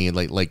 like me, and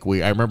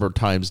I remember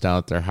times down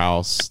at their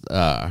house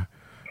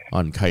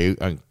on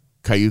Cayuga.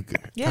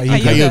 Yeah.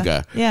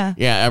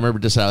 I remember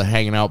just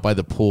hanging out by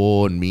the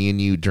pool and me and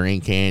you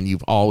drinking.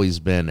 You've always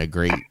been a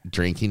great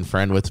drinking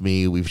friend with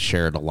me. We've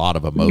shared a lot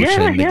of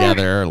emotion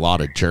together, a lot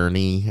of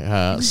Journey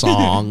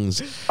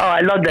songs. Oh,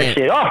 I love that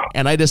shit. Oh,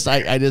 and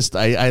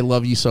I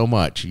love you so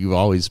much. You've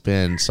always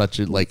been such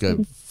a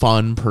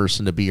fun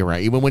person to be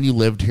around. Even when you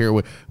lived here,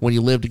 when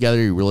you live together,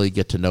 you really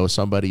get to know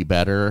somebody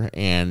better.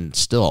 And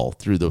still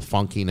through the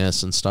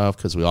funkiness and stuff,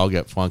 because we all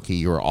get funky,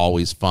 you were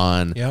always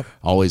fun. Yep.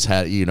 Always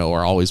had,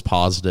 are always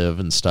positive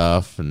and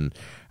stuff. And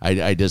I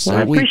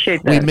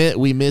appreciate that.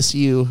 We miss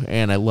you,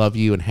 and I love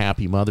you, and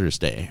happy Mother's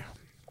Day.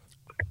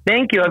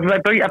 Thank you. I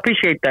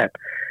appreciate that.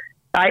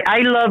 I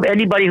love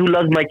anybody who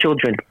loves my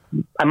children.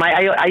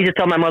 I used to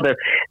tell my mother,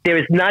 there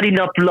is not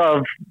enough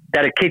love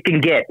that a kid can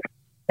get.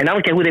 And I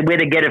don't care where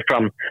they get it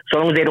from, so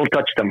long as they don't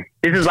touch them.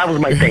 That was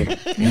my thing.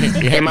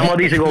 And my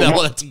mother used to go,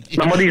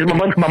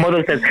 my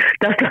mother says,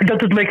 that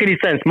doesn't make any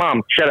sense.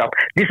 Mom, shut up.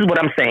 This is what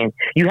I'm saying.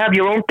 You have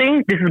your own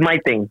thing. This is my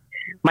thing.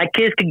 My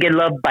kids can get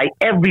loved by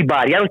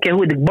everybody. I don't care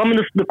who, the bum in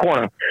the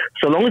corner.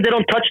 So long as they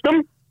don't touch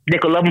them, they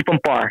can love them from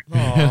far.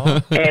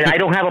 And I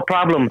don't have a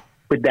problem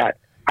with that.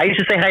 I used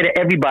to say hi to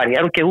everybody.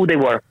 I don't care who they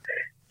were.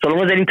 So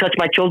long as they didn't touch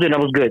my children, that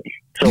was good.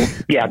 So,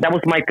 yeah, that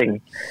was my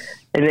thing.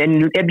 And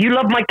then if you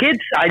love my kids,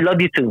 I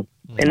love you too.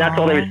 And that's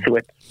all there is to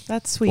it.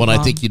 That's sweet. Well, Mom.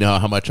 I think you know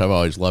how much I've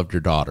always loved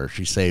your daughter.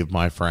 She saved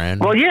my friend.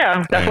 Well,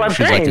 yeah, that's what I'm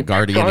she's saying. Like a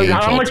guardian angel.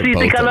 How much do you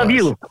think I love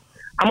you?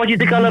 How much do you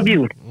think I love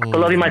you for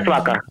loving my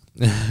flaca?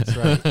 That's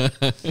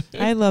right.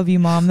 I love you,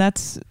 Mom.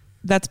 That's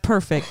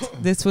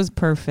perfect. This was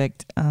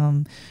perfect.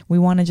 We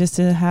wanted just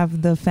to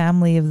have the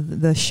family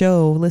of the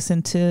show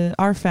listen to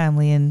our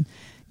family and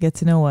get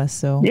to know us.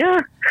 So yeah,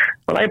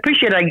 well, I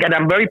appreciate it.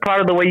 I'm very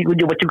proud of the way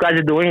what you guys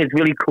are doing. It's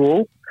really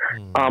cool.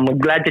 I'm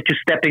glad that you're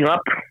stepping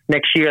up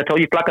next year. I told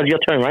you, Flaca, it's your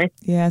turn, right?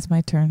 Yeah, it's my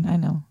turn. I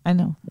know.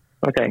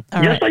 Okay,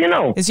 all just right. so you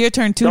know, it's your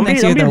turn too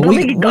next year. Though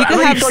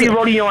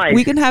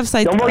we can have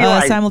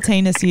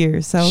simultaneous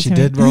years. She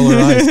did roll her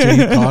eyes too.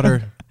 You caught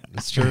her.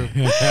 It's true.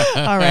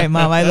 All right,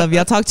 Mom. I love you.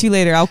 I'll talk to you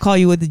later. I'll call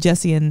you with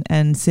Jesse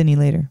and Cindy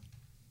later.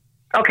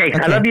 Okay.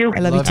 I love you.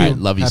 I love you too.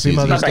 Love you, Happy Susie.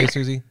 Mother's Day, Bye-bye.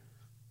 Susie.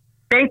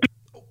 Thank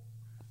you.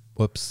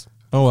 Whoops.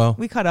 Oh well.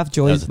 We cut off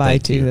Joy's bye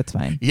too. That's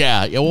fine.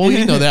 Yeah. Well,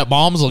 you know that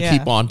moms will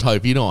keep on type.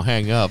 If you don't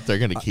hang up, they're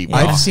going to keep.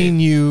 I've seen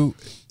you.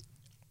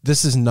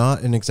 This is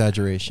not an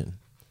exaggeration.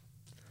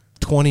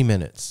 20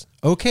 minutes.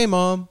 Okay,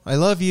 Mom. I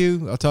love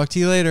you. I'll talk to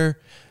you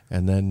later.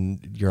 And then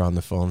you're on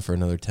the phone for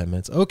another 10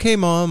 minutes. Okay,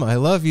 Mom, I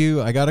love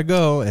you. I got to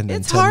go. And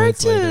then it's 10 hard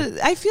to, later,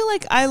 I feel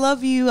like I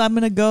love you, I'm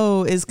going to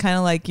go is kind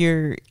of like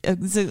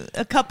it's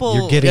a couple.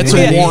 You're getting It's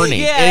ready. a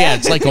warning. Yeah. Yeah,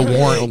 it's like a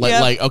warning.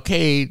 Yep. Like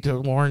okay,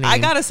 warning. I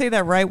got to say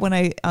that right when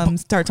I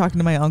start talking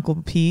to my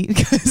Uncle Pete,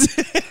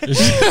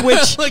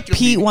 which Like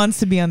Pete wants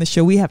to be on the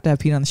show. We have to have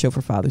Pete on the show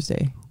for Father's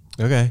Day.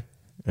 Okay.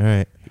 All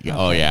right.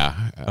 Oh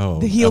yeah. Oh,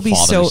 He'll be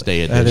Father's so.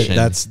 Day edition.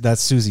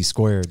 that's Susie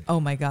squared. Oh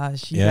my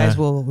gosh, you Yeah. guys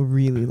will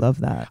really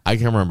love that. I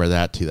can remember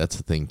that too. That's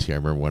the thing too. I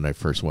remember when I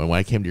first went, when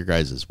I came to your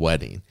guys'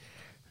 wedding,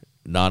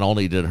 not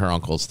only did her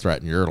uncles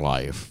threaten your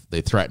life, they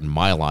threatened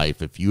my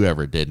life if you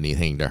ever did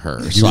anything to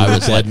her. So were I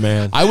was dead, like,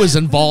 man. I was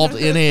involved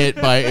in it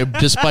by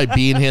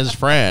being his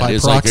friend. By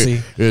It's proxy.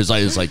 like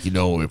it's like, you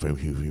know, if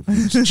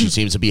she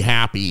seems to be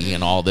happy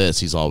and all this.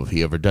 He's all, if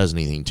he ever does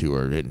anything to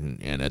her, and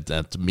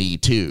that's me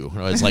too.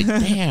 And I was like,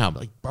 damn,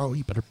 like, bro,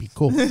 you better be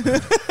cool.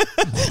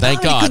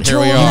 Thank God, here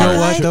we You are. know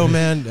what though,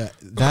 man?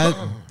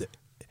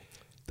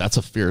 That's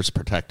a fierce,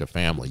 protective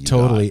family. You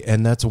Totally. got.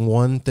 And that's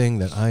one thing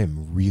that I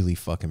am really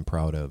fucking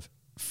proud of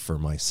for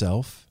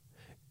myself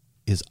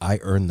is I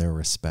earned their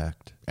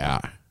respect. Yeah.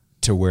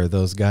 To where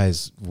those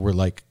guys were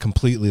like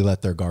completely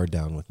let their guard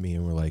down with me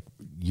and were like,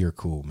 you're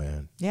cool,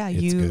 man. Yeah,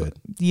 it's good.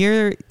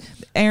 You're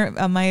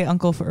Aaron. My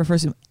uncle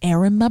refers to him,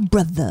 Aaron, my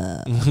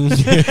brother. My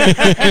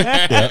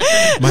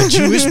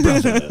Jewish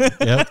brother.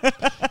 Yep. Yeah,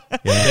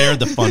 they're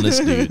the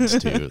funnest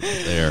dudes too.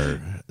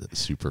 They're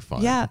super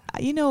fun. Yeah,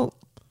 you know,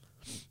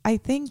 I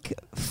think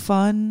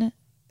fun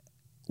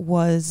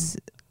was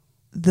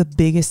the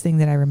biggest thing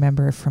that I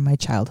remember from my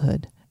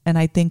childhood. And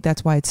I think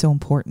that's why it's so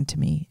important to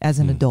me as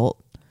an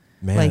adult.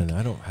 Man, like,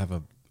 I don't have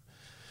a...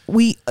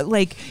 We,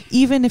 like,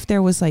 even if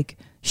there was, like,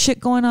 shit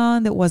going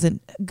on that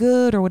wasn't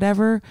good or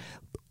whatever,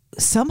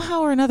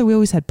 somehow or another, we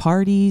always had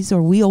parties,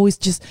 or we always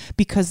just,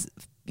 because,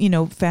 you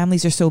know,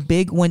 families are so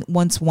big,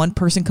 once one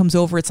person comes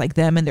over, it's like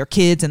them and their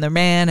kids and their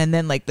man, and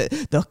then, like,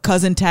 the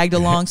cousin tagged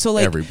along. So,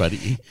 like,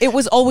 everybody. It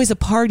was always a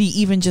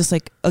party, even just,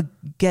 like, a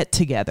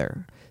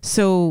get-together.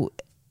 So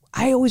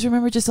I always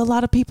remember just a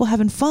lot of people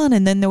having fun,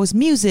 and then there was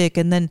music,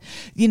 and then,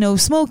 you know,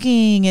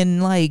 smoking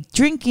and like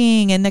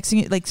drinking, and next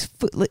thing, like,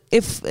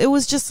 if it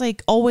was just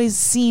like always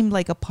seemed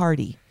like a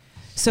party.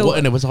 So well,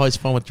 and it was always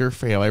fun with your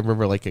family. I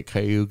remember like at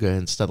Cayuga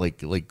and stuff,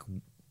 like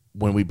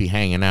when we'd be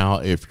hanging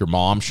out, if your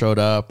mom showed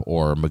up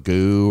or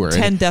Magoo or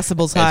 10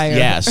 decibels higher.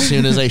 Yeah, as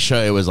soon as they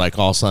showed, it was like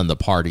all of a sudden the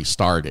party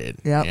started.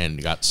 Yep. And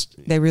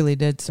they really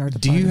did start the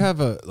Do party. you have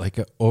a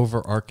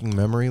overarching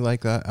memory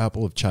like that,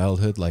 Apple, of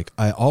childhood? Like,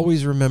 I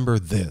always remember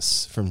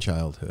this from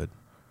childhood.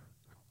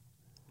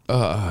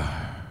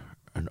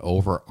 An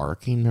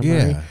overarching memory?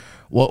 Yeah.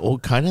 Well,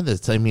 kind of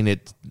this. I mean,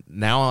 it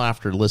now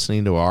after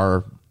listening to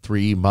our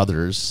three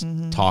mothers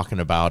talking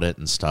about it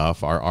and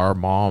stuff, our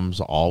moms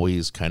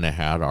always kind of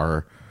had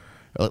our,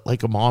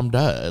 like a mom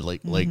does,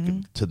 like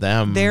to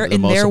them, They're the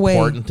in most their way.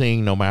 important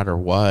thing, no matter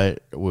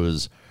what,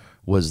 was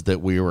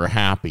that we were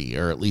happy,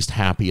 or at least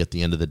happy at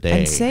the end of the day,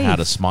 And safe. had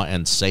a smile,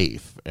 and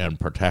safe and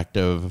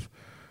protective.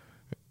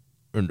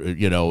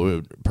 You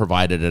know,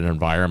 provided an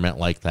environment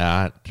like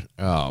that.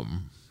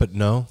 But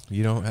no,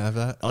 you don't have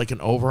that? Like an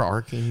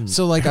overarching.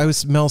 So, like,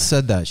 Mel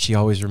said that she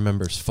always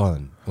remembers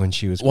fun when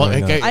she was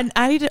growing up.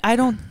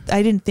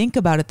 I didn't think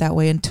about it that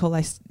way until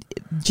I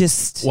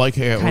just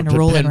kind of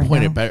roll it right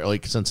pinpoint now. it back,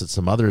 like since it's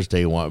the Mother's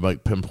Day one,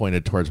 like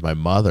pinpointed towards my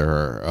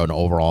mother, an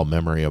overall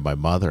memory of my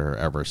mother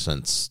ever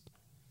since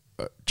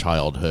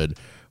childhood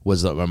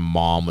was that my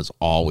mom was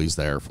always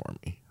there for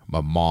me.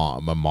 My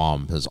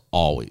mom has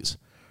always,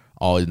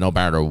 no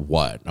matter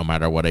what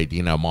I,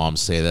 you know, moms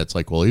say that's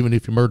like, well, even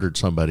if you murdered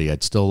somebody,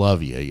 I'd still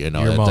love you. You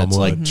know, Your mom that's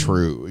would. like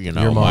true. You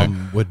know, Your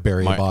mom would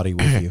bury a body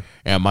with you.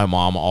 And my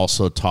mom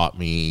also taught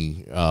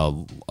me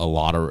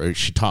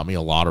she taught me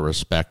a lot of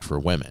respect for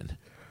women.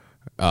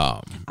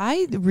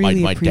 I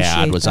really my appreciate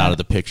dad was that. out of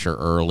the picture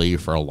early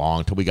for a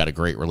long time. We got a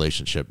great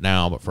relationship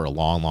now, but for a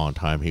long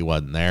time he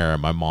wasn't there.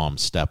 And my mom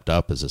stepped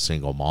up as a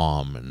single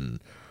mom and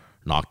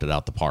knocked it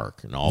out the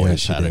park, and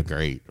always she had a did.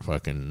 great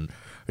fucking.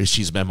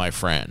 She's been my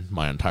friend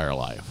my entire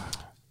life.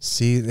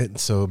 See,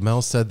 so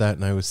Mel said that,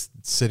 and I was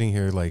sitting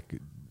here like,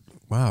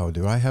 wow,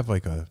 do I have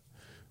like a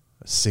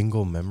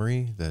single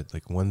memory, that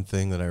like one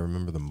thing that I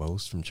remember the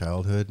most from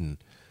childhood? And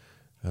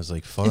I was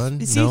like,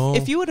 fun? No.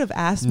 If you would have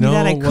asked me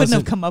that, I couldn't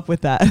have come up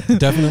with that.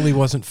 Definitely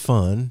wasn't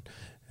fun.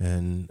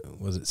 And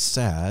was it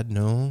sad?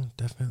 No,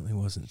 definitely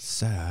wasn't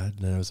sad.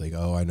 And then I was like,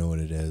 oh, I know what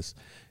it is.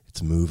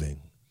 It's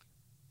moving.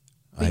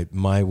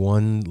 My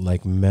one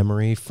like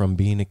memory from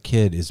being a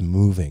kid is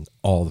moving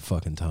all the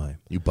fucking time.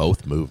 You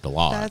both moved a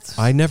lot.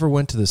 I never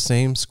went to the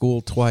same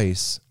school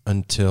twice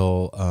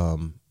until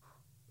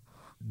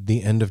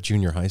the end of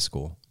junior high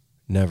school.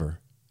 Never.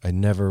 I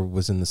never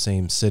was in the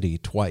same city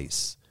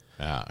twice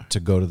to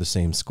go to the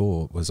same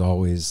school. It was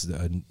always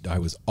I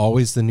was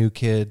always the new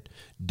kid,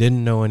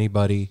 didn't know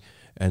anybody,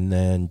 and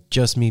then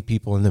just meet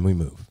people, and then we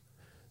move.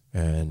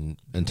 And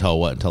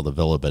until what? Until the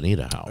Villa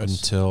Bonita house?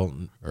 Until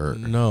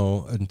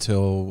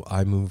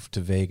I moved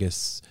to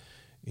Vegas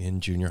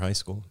in junior high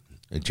school.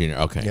 Junior,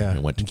 okay. Yeah, I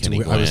went to Kenny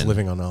I was Glenn.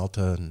 living on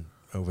Alta and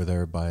over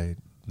there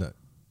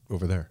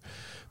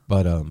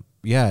But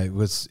yeah,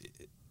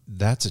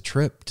 that's a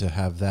trip to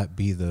have that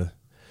be the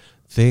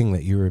thing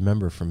that you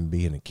remember from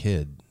being a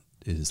kid,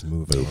 is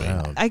moving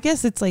around. I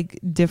guess it's like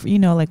different, you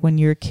know, like when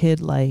you're a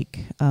kid, like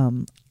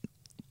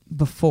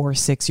before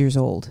 6 years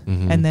old.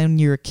 And then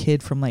you're a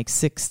kid from like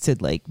 6 to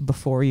like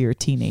before you're a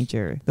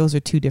teenager. Those are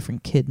two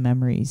different kid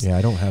memories. Yeah,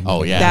 I don't have.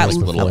 Oh, yeah. That, like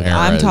little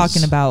I'm eras.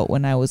 talking about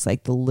when I was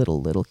like the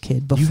little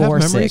kid before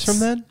You have memories 6. from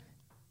then?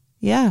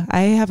 Yeah,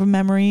 I have a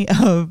memory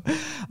of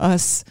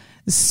us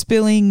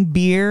spilling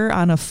beer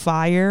on a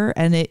fire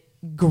and it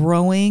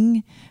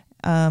growing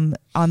on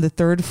the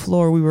 3rd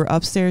floor. We were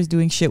upstairs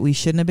doing shit we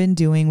shouldn't have been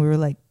doing. We were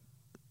like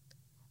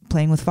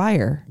playing with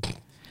fire.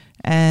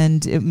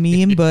 And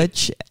me and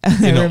Butch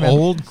in an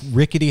old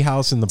rickety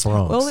house in the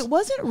Bronx. Well, it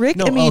wasn't Rick.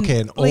 No, I mean,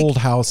 okay, an like, old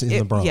house in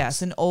the Bronx.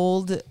 Yes, an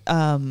old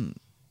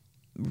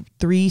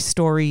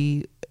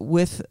 3-story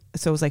with,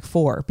 so it was like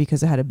 4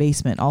 because it had a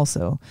basement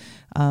also,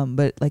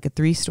 but like a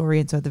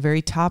 3-story. And so at the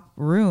very top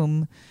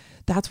room,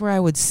 that's where I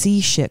would see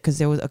shit because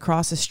there was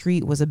across the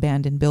street was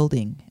abandoned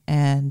building,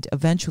 and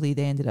eventually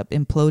they ended up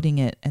imploding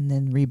it and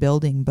then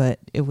rebuilding. But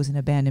it was an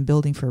abandoned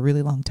building for a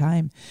really long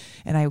time,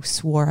 and I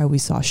swore I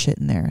always saw shit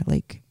in there,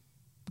 like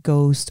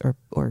ghosts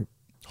or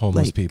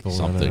homeless like, people.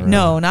 Something.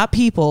 No, not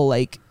people.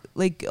 Like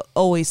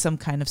always some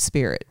kind of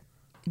spirit.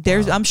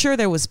 I'm sure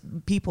there was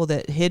people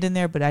that hid in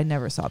there, but I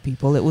never saw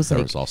people. It was There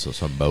like was also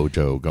some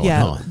mojo going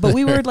on. but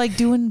we were like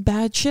doing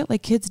bad shit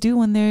like kids do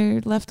when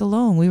they're left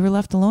alone. We were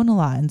left alone a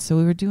lot, and so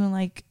we were doing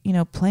like, you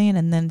know, playing,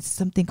 and then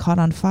something caught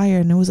on fire,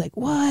 and it was like,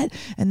 what?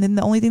 And then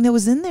the only thing that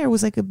was in there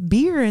was like a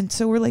beer, and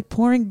so we're like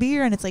pouring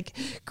beer, and it's like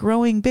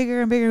growing bigger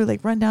and bigger. We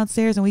like run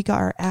downstairs, and we got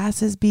our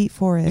asses beat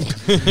for it.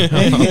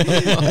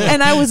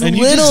 And I was And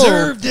you little.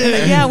 deserved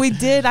it. Yeah, we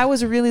did. I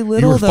was really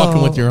little. You were though.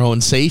 fucking with your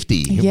own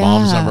safety. Your Yeah.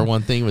 mom's number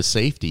one thing was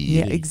safety.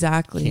 Yeah, You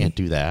exactly. can't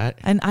do that.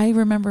 And I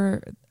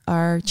remember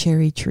our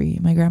cherry tree.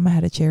 My grandma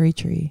had a cherry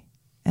tree,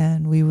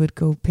 and we would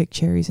go pick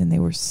cherries, and they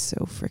were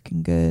so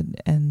freaking good.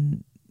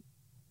 And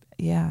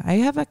yeah, I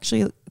have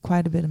actually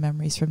quite a bit of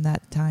memories from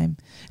that time.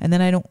 And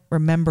then I don't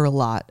remember a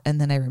lot,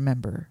 and then I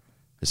remember.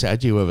 See, I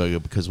do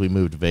because we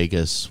moved to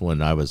Vegas when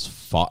I was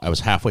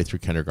halfway through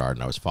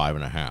kindergarten. I was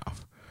 5.5.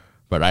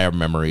 But I have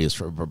memories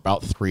for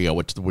about 3,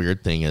 which the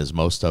weird thing is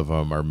most of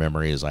them are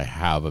memories I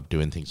have of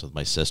doing things with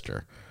my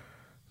sister.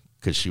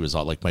 Because she was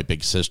like my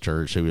big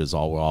sister. She was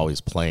always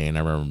playing.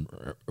 I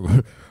remember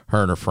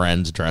her and her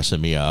friends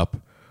dressing me up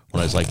when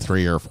I was like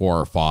 3 or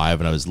 4 or 5,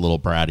 and I was a little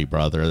bratty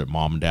brother that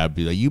mom and dad would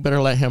be like, you better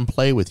let him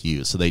play with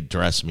you. So they'd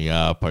dress me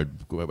up. I'd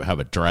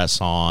have a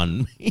dress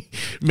on,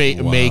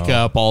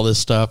 makeup, all this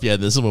stuff. Yeah,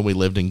 this is when we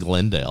lived in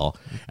Glendale.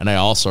 And I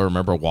also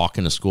remember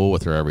walking to school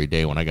with her every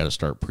day when I got to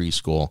start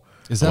preschool.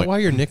 Is that why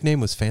your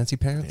nickname was Fancy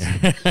Pants?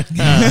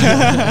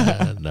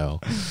 No.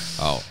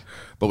 Oh.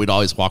 But we'd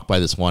always walk by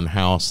this one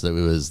house that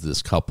was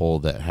this couple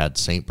that had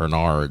St.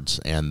 Bernards,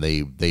 and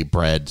they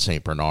bred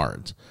St.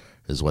 Bernards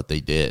is what they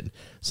did.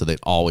 So they'd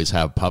always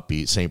have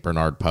puppies, St.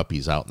 Bernard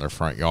puppies out in their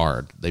front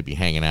yard. They'd be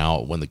hanging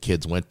out when the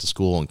kids went to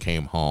school and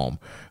came home.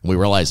 And we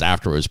realized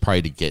afterwards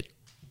probably to get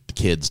the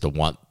kids to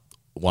want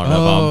one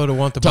of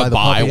them to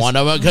buy one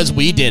of them because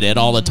we did it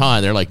all the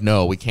time. They're like,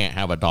 no, we can't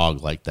have a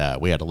dog like that.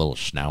 We had a little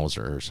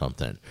schnauzer or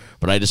something.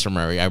 But I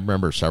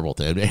remember several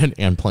things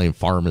and playing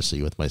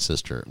pharmacy with my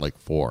sister, like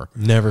 4.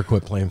 Never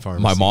quit playing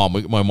pharmacy.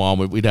 My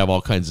mom, we'd have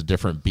all kinds of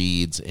different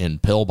beads in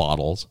pill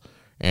bottles.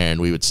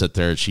 And we would sit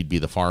there, and she'd be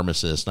the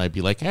pharmacist, and I'd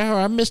be like, "Oh,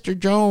 I'm Mr.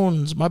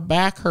 Jones. My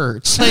back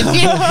hurts." And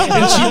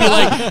she'd be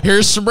like,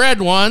 "Here's some red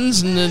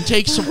ones, and then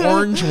take some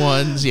orange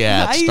ones."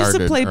 Yeah, I used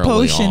to play early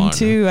potion on.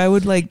 too. I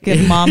would like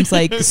get mom's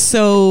like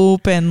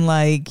soap and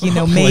like, you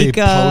know, Play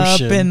makeup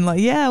potion. and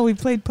like, yeah, we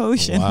played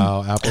potion.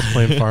 Wow, Apple's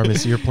playing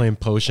pharmacy. You're playing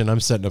potion. I'm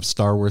setting up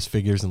Star Wars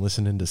figures and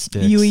listening to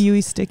Styx.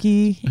 Yui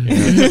Sticky.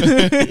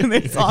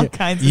 There's all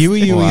kinds of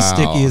Yui stuff. Yui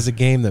Sticky is a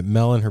game that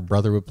Mel and her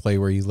brother would play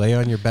where you lay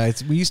on your back.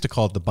 We used to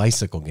call it the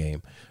bicycle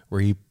game, where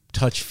you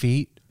touch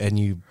feet and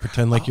you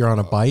pretend like you're on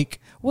a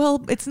bike.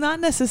 Well, it's not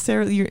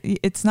necessarily,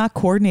 it's not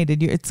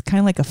coordinated. It's kind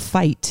of like a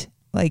fight.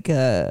 Like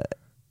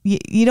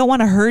you don't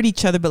want to hurt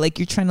each other, but like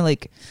you're trying to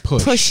like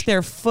push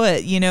their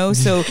foot, you know?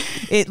 So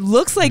it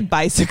looks like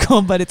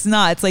bicycle, but it's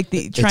not. It's like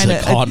trying a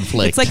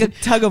conflict. It's like a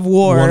tug of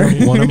war.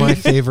 One of my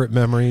favorite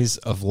memories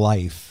of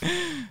life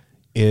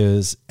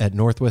is at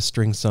Northwest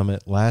String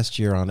Summit last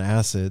year on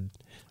acid,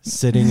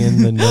 sitting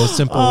in the No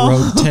Simple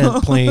Road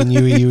tent playing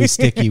Yui Yui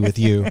Sticky with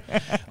you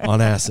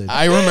on acid.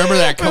 I remember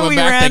that coming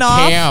back to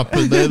camp.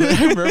 And then,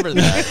 I remember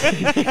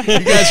that. You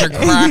guys are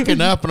cracking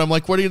up, and I'm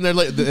like, what are you there?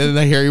 And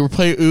I hear you were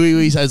playing Ooey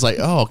Ooey. I was like,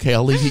 oh, okay,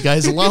 I'll leave you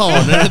guys alone.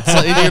 And it's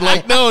like, you're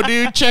like, no,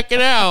 dude, check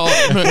it out.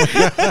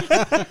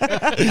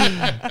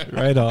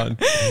 Right on.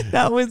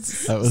 That was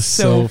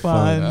so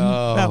fun.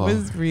 Oh. That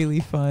was really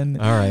fun.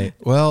 All right.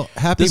 Well,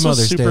 happy This was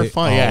Mother's super Day.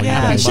 fun. Oh, Yeah,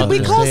 Yeah, should we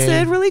Mother's call Day.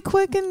 Sid really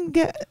quick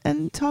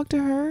and talk to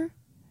her?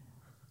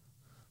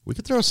 We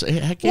could throw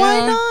heck Why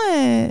yeah.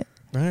 not?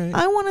 Right.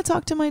 I want to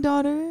talk to my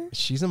daughter.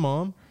 She's a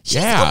mom. She's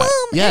Yeah. a mom.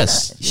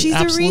 Yes. She's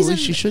Absolutely, the reason.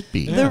 she should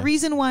be. The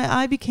reason why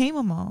I became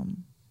a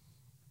mom.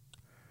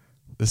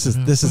 This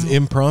is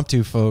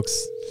impromptu, folks.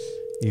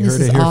 You This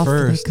heard is it here off the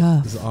first.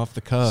 cuff. This is off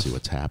the cuff. See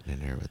what's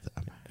happening here with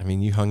them. I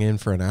mean, you hung in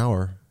for an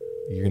hour.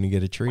 You're going to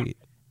get a treat.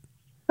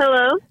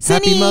 Hello.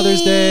 Happy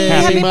Mother's Day.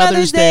 Happy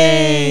Mother's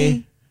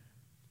Day.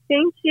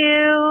 Thank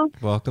you.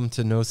 Welcome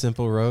to No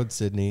Simple Road,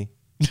 Sydney.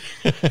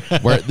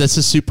 This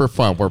is super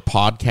fun. We're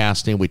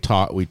podcasting. We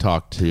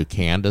talked to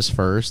Candace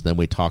first, then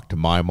we talked to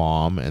my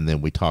mom, and then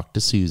we talked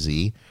to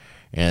Susie,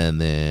 and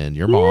then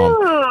your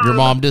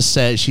mom just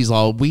said, she's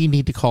all, we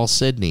need to call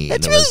Sydney.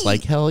 And it was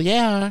like, hell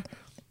yeah.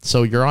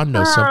 So you're on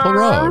No Simple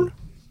Road.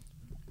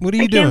 What are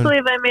you I doing? can't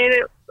believe I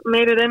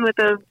made it in with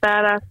a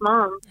badass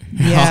mom.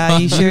 Yeah,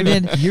 you sure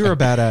did. You're a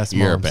badass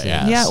mom. You're a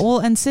badass. Yeah, well,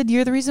 and Sid,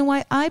 you're the reason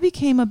why I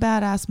became a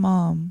badass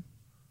mom.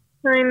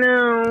 I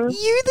know.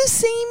 You're the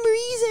same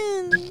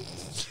reason.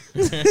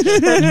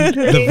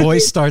 The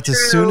voice starts as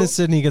soon as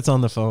Sydney gets on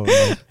the phone.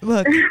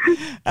 Look,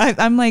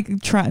 I'm like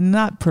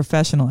not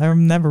professional.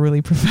 I'm never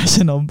really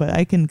professional, but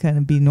I can kind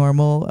of be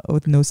normal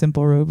with No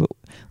Simple Road. But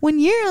when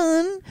you're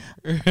on,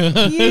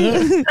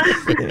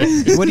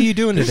 What are you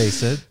doing today,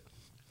 Sid?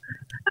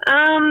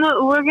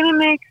 We're gonna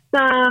make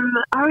some.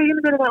 Are we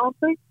gonna go to that one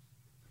place?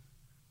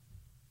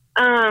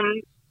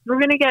 We're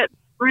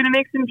gonna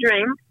make some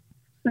drinks,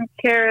 some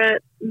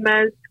carrot,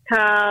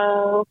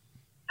 mezcal,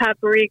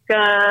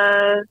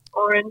 paprika,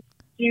 orange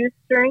juice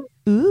drink.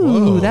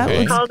 Ooh, that It's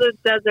looks, called a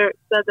desert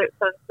sunset,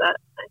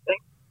 I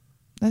think.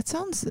 that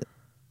sounds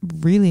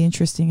really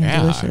interesting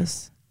and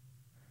delicious.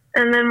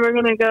 And then we're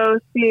gonna go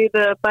see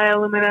the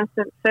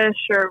bioluminescent fish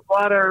or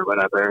water or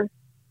whatever.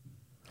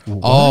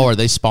 Oh, are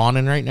they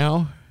spawning right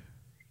now?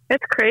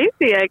 It's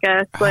crazy, I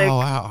guess. Like, oh,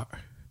 wow.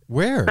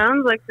 Where?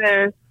 sounds like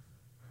there's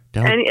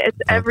it's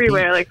the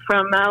everywhere. beach. Like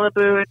from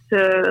Malibu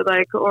to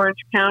like Orange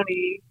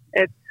County,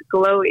 it's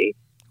glowy.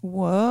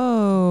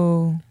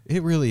 Whoa.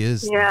 It really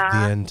is Yeah.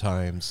 the end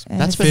times. And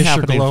That's if- been Fish are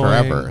happening glowing.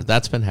 forever.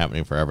 That's been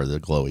happening forever, the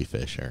glowy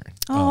fish are.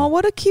 Oh,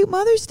 what a cute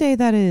Mother's Day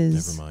that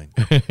is. Never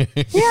mind.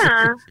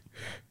 Yeah.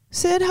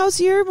 Sid, how's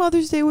your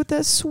Mother's Day with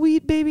that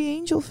sweet baby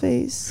angel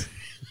face?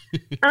 He's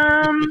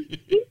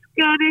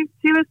good.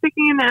 He was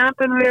taking a nap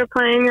and we were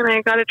playing, and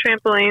I got a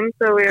trampoline,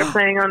 so we were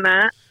playing on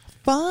that.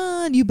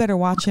 Fun. You better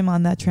watch him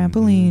on that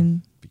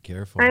trampoline. Be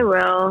careful. I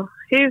will.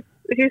 He's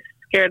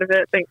scared of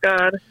it, thank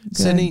God. Good.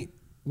 Sydney,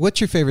 what's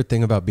your favorite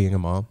thing about being a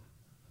mom?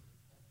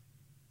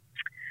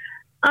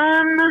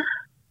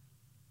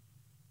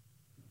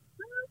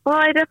 Well,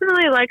 I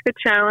definitely like the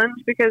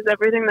challenge because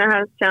everything that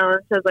has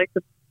challenge has like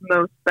the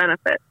most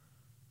benefit.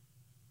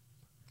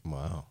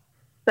 Wow.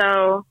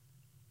 So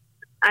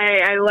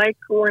I like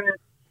when it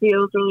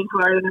feels really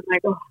hard and I'm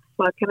like, oh,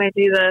 fuck, can I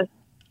do this?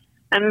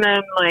 And then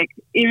like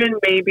even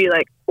maybe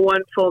like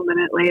one full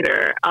minute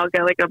later, I'll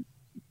get like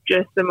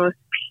just the most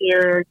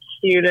pure,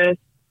 cutest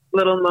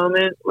little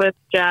moment with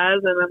Jazz,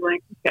 and I'm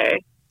like, okay,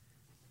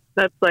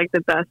 that's like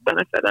the best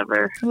benefit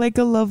ever. Like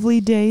a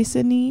lovely day,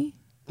 Sydney.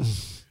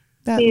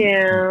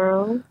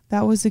 Yeah.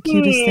 That was the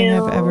cutest thing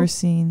I've Yeah. ever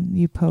seen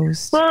you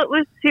post. Well,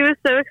 he was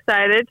so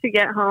excited to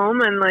get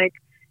home, and like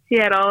he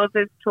had all of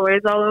his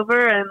toys all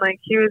over, and like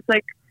he's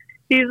like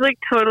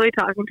totally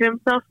talking to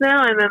himself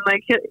now. And then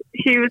like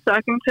he was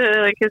talking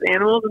to like his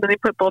animals, and then he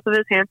put both of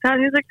his hands out.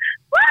 And he was like,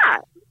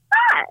 "What?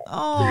 What?"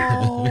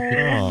 Oh.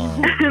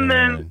 And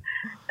then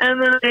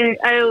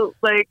I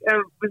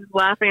was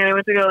laughing, and I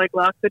went to go like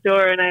lock the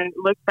door, and I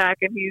looked back,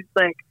 and he's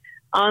like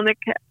on the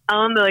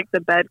like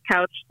the bed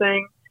couch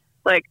thing,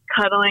 like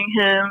cuddling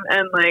him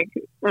and like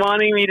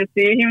wanting me to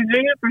see. He was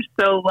doing it for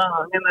so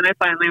long, and then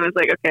I finally was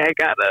like, okay, I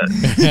got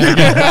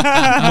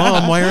it.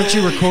 Mom, why aren't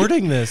you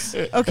recording this?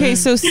 Okay,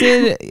 so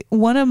Sid,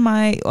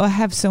 I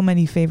have so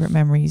many favorite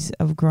memories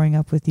of growing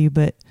up with you,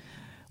 but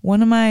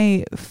one of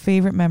my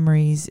favorite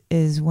memories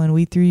is when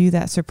we threw you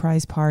that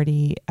surprise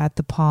party at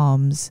the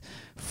Palms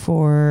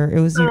it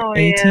was your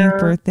 18th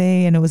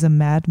birthday, and it was a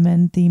Mad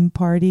Men themed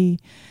party,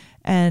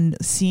 and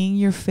seeing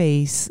your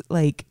face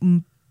like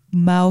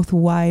mouth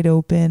wide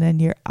open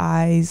and your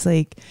eyes,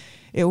 like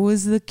it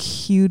was the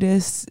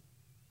cutest,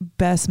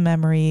 best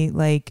memory,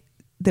 like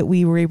that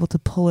we were able to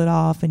pull it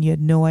off and you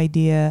had no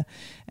idea.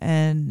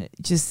 And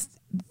just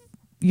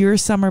your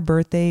summer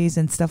birthdays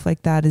and stuff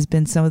like that has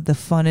been some of the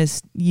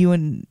funnest. You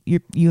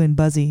and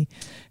Buzzy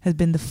has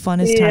been the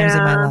funnest times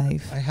in my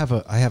life. I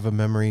have a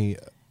memory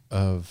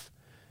of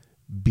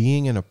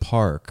being in a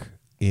park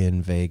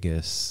in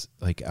Vegas,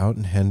 like out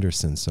in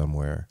Henderson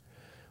somewhere,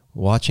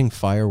 watching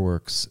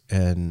fireworks,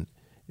 and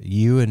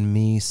you and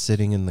me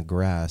sitting in the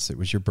grass. It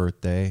was your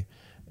birthday,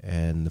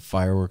 and the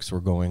fireworks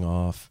were going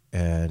off,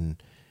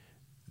 and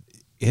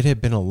it had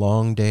been a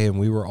long day, and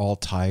we were all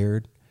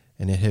tired,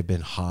 and it had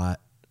been hot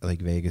like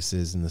Vegas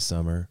is in the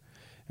summer,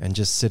 and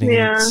just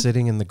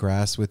sitting in the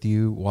grass with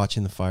you,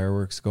 watching the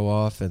fireworks go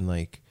off, and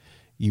like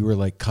you were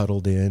like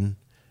cuddled in,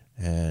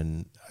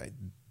 and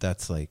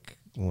that's like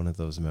one of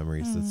those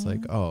memories that's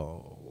like,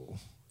 oh,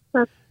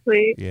 that's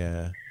sweet.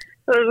 Yeah.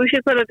 So we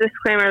should put a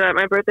disclaimer that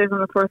my birthday's on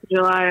the 4th of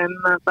July, and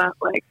not that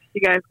like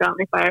you guys got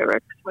me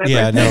fireworks. for my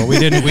Yeah, birthday. no, we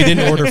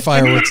didn't order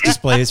fireworks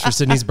displays for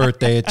Sydney's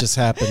birthday. It just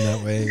happened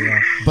that way. Yeah.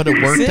 But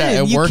it worked out.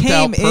 It you worked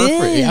out came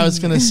perfect. in. I was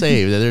gonna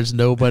say that there's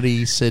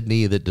nobody,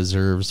 Sydney, that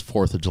deserves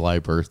 4th of July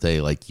birthday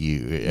like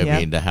you. I Yep.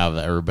 mean, to have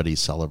everybody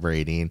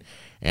celebrating,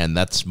 And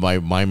that's my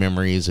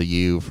memories of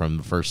you from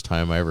the first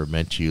time I ever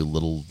met you,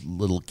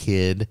 little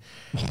kid.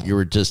 You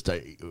were just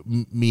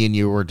me and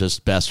you were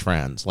just best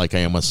friends, like I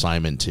am with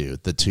Simon too.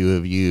 The two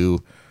of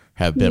you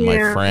have been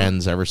my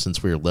friends ever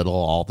since we were little.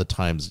 All the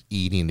times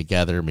eating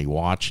together, me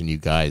watching you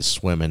guys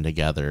swimming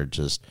together,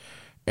 just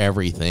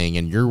everything.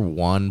 And you're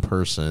one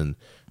person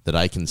that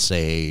I can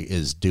say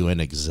is doing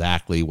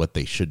exactly what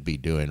they should be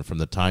doing. From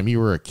the time you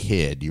were a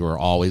kid, you were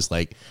always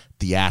like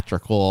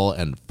theatrical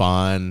and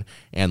fun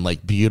and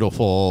like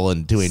beautiful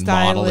and doing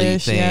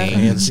modelly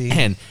things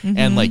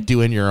and like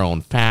doing your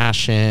own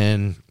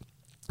fashion.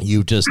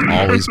 You've just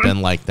always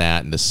been like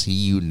that, and to see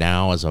you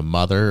now as a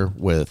mother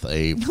with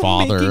a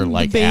father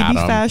like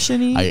Adam,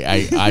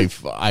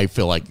 I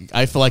feel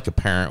like a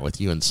parent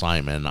with you and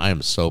Simon. I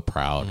am so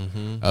proud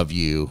of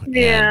you, and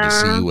to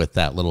see you with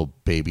that little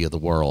baby of the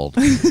world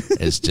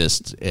is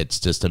just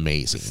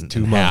amazing.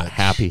 Too much.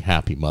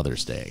 Happy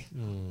Mother's Day.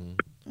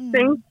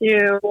 Thank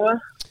you.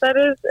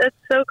 It's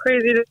so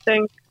crazy to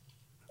think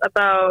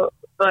about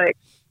like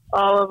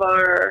all of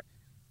our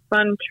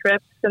fun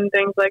trips and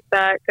things like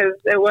that, because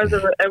it was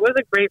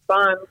a great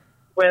bond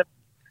with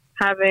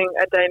having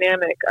a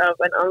dynamic of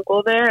an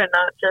uncle there and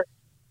not just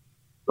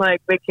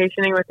like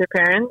vacationing with your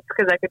parents,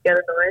 because I could get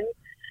annoying.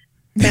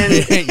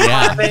 And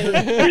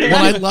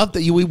well, I love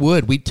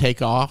that we'd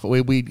take off.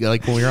 We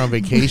like when we were on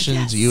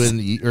vacations, you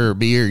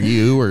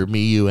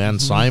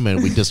and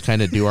Simon, we just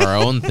kind of do our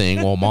own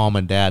thing while mom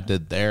and dad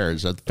did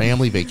theirs.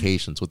 Family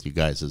vacations with you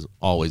guys has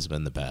always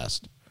been the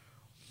best.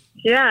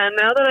 Yeah, and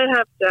now that I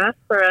have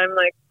Jasper, I'm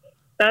like,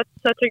 that's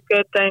such a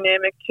good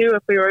dynamic too.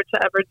 If we were to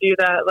ever do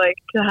that, like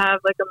to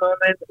have like a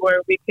moment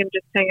where we can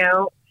just hang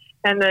out,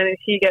 and then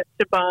he gets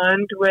to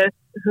bond with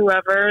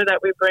whoever that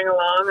we bring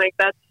along, like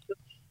that's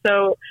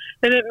so.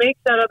 And it makes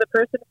that other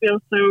person feel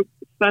so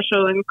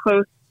special and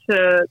close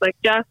to like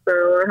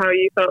Jasper, or how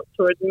you felt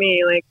towards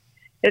me. Like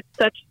it's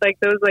such like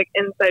those like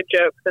inside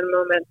jokes and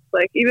moments.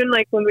 Like even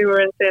like when we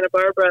were in Santa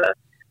Barbara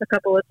a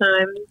couple of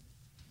times,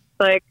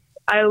 like.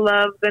 I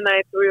love the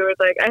nights we were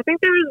like, I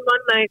think there was one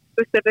night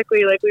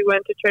specifically, like we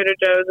went to Trader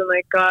Joe's and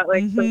like got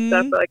like some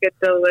stuff, like a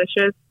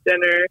delicious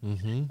dinner,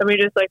 and we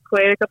just like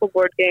played a couple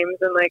board games,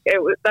 and like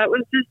that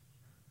was just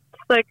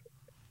like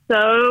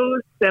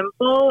so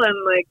simple and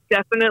like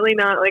definitely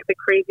not like the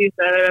craziest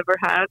night I've ever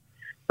had,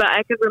 but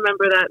I could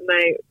remember that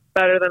night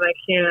better than I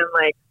can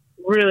like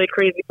really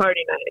crazy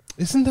party night.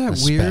 Isn't that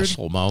a weird?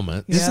 Special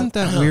moment. Isn't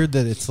that weird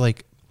that it's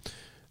like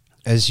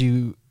as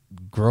you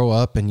grow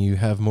up and you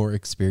have more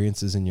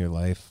experiences in your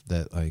life,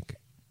 that like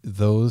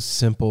those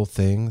simple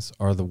things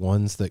are the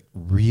ones that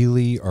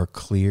really are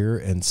clear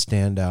and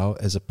stand out,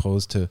 as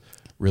opposed to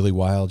really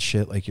wild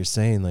shit like you're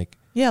saying. Like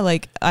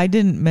like I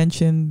didn't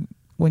mention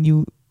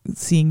when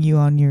seeing you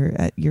on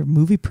at your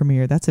movie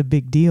premiere, that's a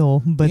big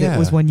deal, but it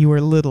was when you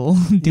were little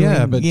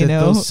doing, but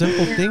those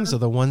simple things are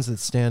the ones that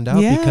stand out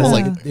because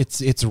like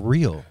it's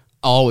real.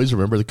 I always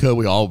remember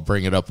we all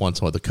bring it up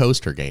once with the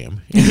coaster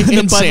game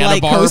in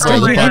Santa Barbara.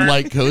 The Bud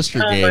Light coaster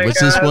game was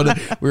just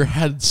we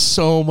had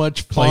so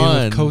much fun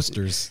playing with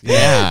coasters.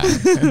 Yeah,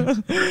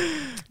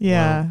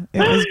 it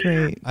was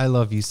great. I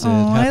love you, Sid.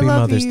 Happy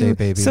Mother's Day,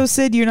 baby. So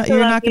Sid, you're not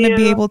going to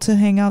be able to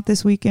hang out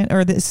this weekend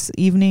or this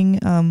evening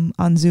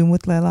on Zoom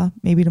with Lela.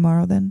 Maybe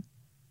tomorrow then.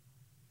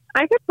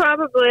 I could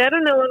probably. I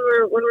don't know when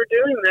we're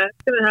doing that.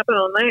 It's going to happen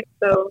all night.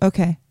 So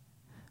okay,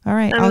 all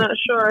right. I'm not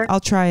sure. I'll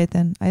try it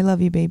then. I love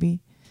you,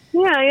 baby.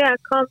 Yeah,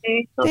 call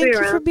me. I'll be around.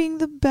 Thank you for being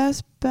the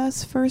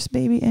best first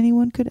baby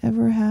anyone could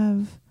ever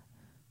have.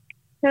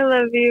 I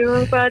love you.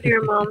 I'm glad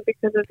you're a mom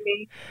because of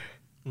me.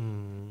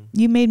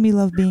 You made me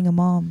love being a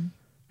mom.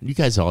 You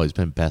guys have always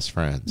been best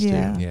friends, too.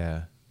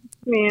 Yeah.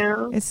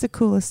 It's the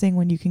coolest thing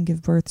when you can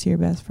give birth to your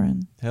best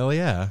friend. Hell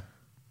yeah.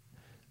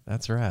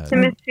 That's rad. I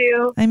miss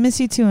you. I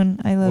miss you too,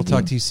 and I love you. We'll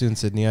talk to you soon,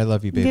 Sydney. I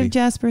love you, baby. Give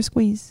Jasper a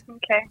squeeze.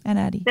 Okay. And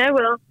Addie. I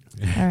will.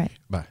 All right.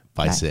 Bye.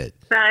 Bye, Sid.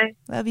 Bye.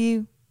 Love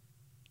you.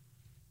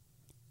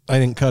 I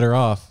didn't cut her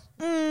off.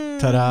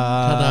 Ta-da.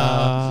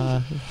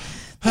 Ta-da.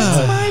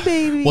 That's my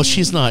baby. Well,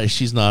 she's not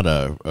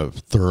a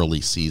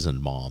thoroughly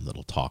seasoned mom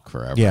that'll talk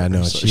forever. Yeah,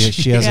 no, so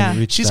she hasn't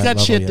reached She's that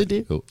got shit level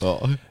to do.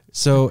 Oh.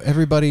 So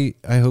everybody,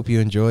 I hope you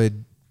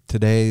enjoyed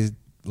today's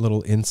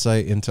little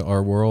insight into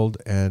our world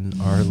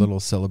and our little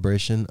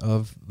celebration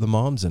of the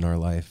moms in our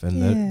life.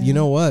 And you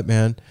know what,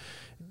 man?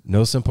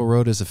 No Simple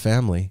Road is a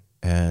family.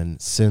 And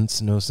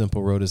since No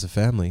Simple Road is a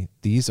family,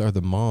 these are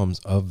the moms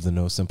of the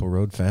No Simple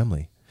Road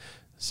family.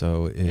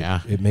 So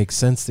it makes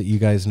sense that you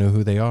guys know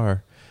who they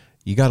are.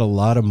 You got a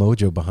lot of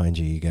mojo behind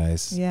you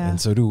guys. Yeah. And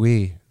so do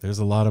we. There's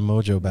a lot of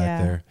mojo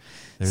back there.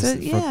 There's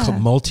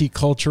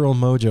multicultural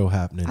mojo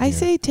happening I here.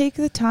 say take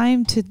the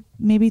time to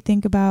maybe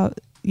think about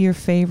your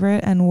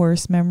favorite and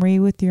worst memory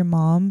with your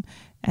mom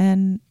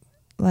and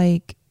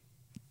like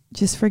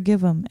just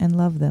forgive them and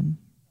love them,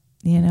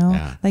 you know?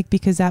 Yeah. Like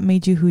because that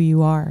made you who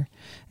you are.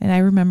 And I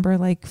remember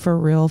like for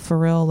real,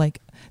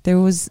 like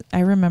I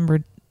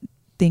remember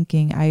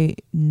thinking I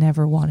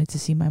never wanted to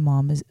see my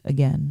mom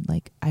again.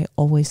 Like I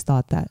always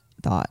thought that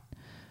thought.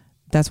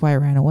 That's why I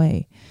ran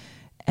away.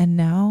 And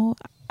now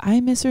I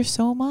miss her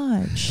so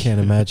much. Can't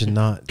imagine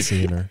not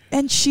seeing her.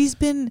 And she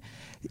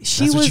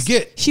That's what you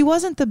get. She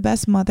wasn't the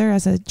best mother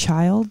as a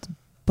child,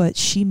 but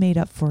she made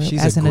up for it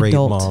She's as a an great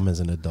adult. mom as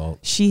an adult.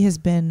 She has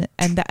been,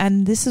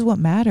 and this is what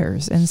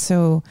matters. And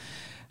so,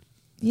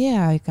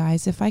 yeah,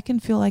 guys, if I can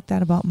feel like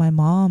that about my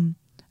mom,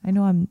 I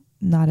know I'm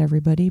not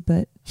everybody,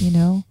 but you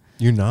know.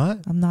 You're not?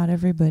 I'm not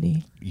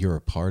everybody. You're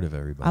a part of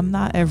everybody. I'm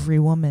not every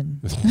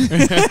woman. All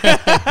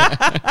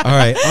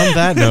right. On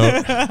that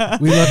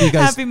note, we love you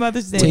guys. Happy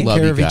Mother's Day. Take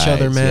care of each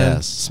other, man.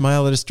 Yes.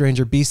 Smile at a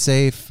stranger. Be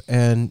safe.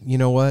 And you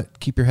know what?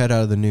 Keep your head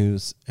out of the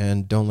news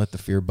and don't let the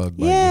fear bug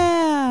bite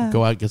Yeah.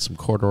 Go out and get some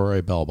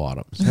corduroy bell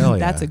bottoms. Hell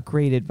yeah. That's a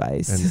great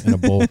advice. And a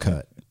bowl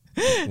cut.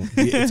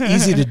 It's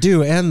easy to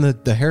do. And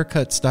the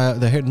haircut style,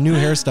 new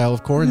hairstyle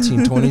of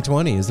quarantine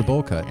 2020 is the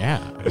bowl cut. Yeah.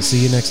 We'll see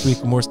you next week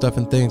with more stuff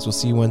and things. We'll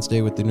see you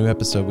Wednesday with the new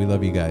episode. We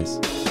love you guys.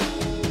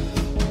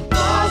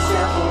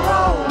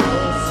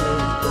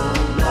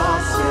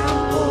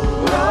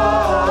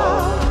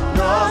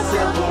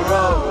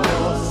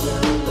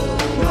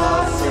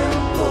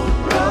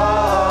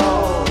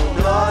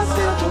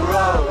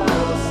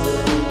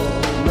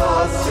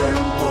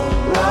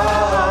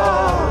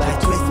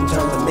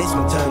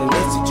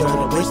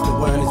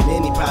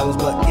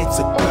 But it's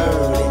a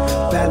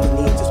burden.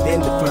 Family needs has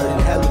been deferred,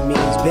 and hella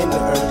means been the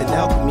earth, and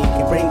alchemy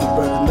can bring the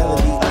birth, the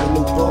melody of a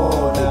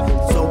newborn.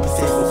 So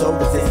persistent, so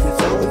resistant,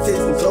 so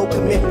insistent, so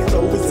commitment,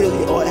 so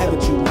resilient, or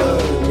haven't you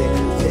learned it?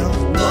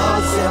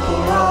 No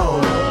simple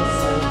road.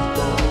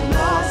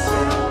 No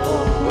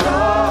simple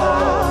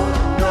road.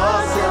 No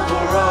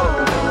simple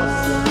road.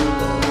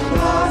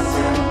 No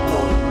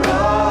simple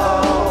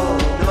road.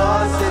 No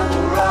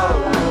simple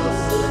road.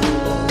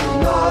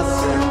 No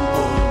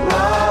simple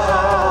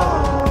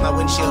road. My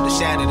windshield is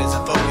shattered as I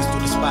focus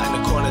through the spot in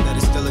the corner that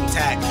is still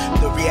intact.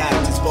 The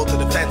react is both a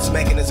defense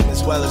mechanism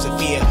as well as a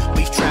fear.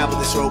 We've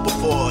traveled this road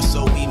before,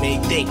 so we may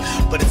think,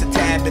 but it's a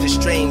tad bit of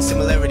strange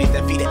similarities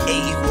that feed an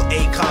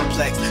A=A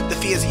complex. The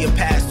fears of your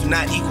past do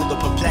not equal the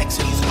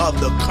perplexities of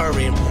the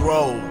current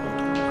road.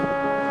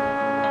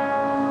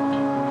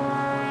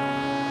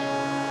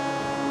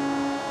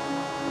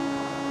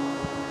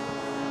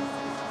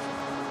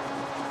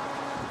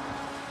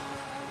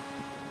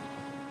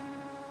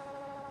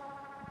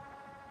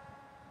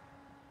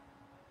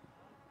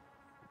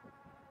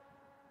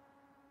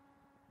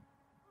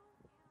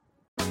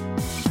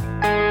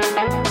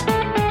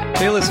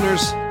 Hey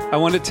listeners, I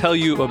want to tell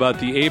you about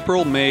the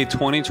April-May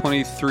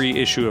 2023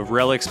 issue of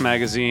Relics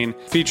magazine.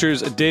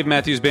 Features a Dave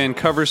Matthews Band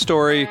cover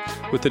story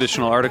with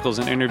additional articles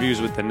and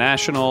interviews with The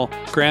National,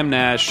 Graham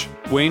Nash,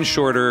 Wayne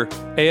Shorter,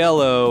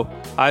 ALO,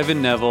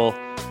 Ivan Neville,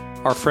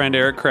 our friend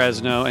Eric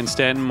Krasno and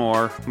Stanton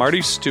Moore,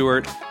 Marty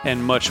Stewart,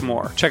 and much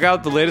more. Check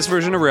out the latest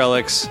version of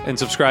Relics and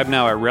subscribe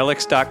now at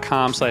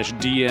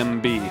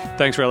relics.com/DMB.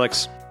 Thanks,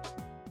 Relics.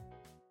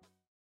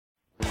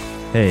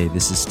 Hey,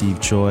 this is Steve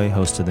Choi,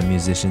 host of the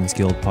Musicians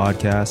Guild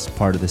podcast,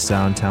 part of the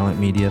Sound Talent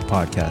Media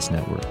podcast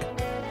network.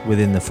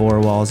 Within the four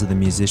walls of the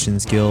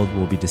Musicians Guild,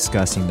 we'll be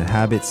discussing the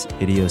habits,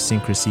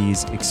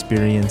 idiosyncrasies,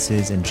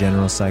 experiences, and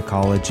general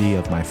psychology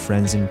of my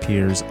friends and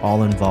peers,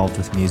 all involved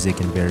with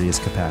music in various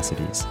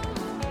capacities.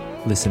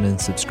 Listen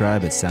and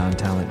subscribe at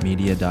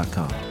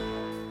soundtalentmedia.com.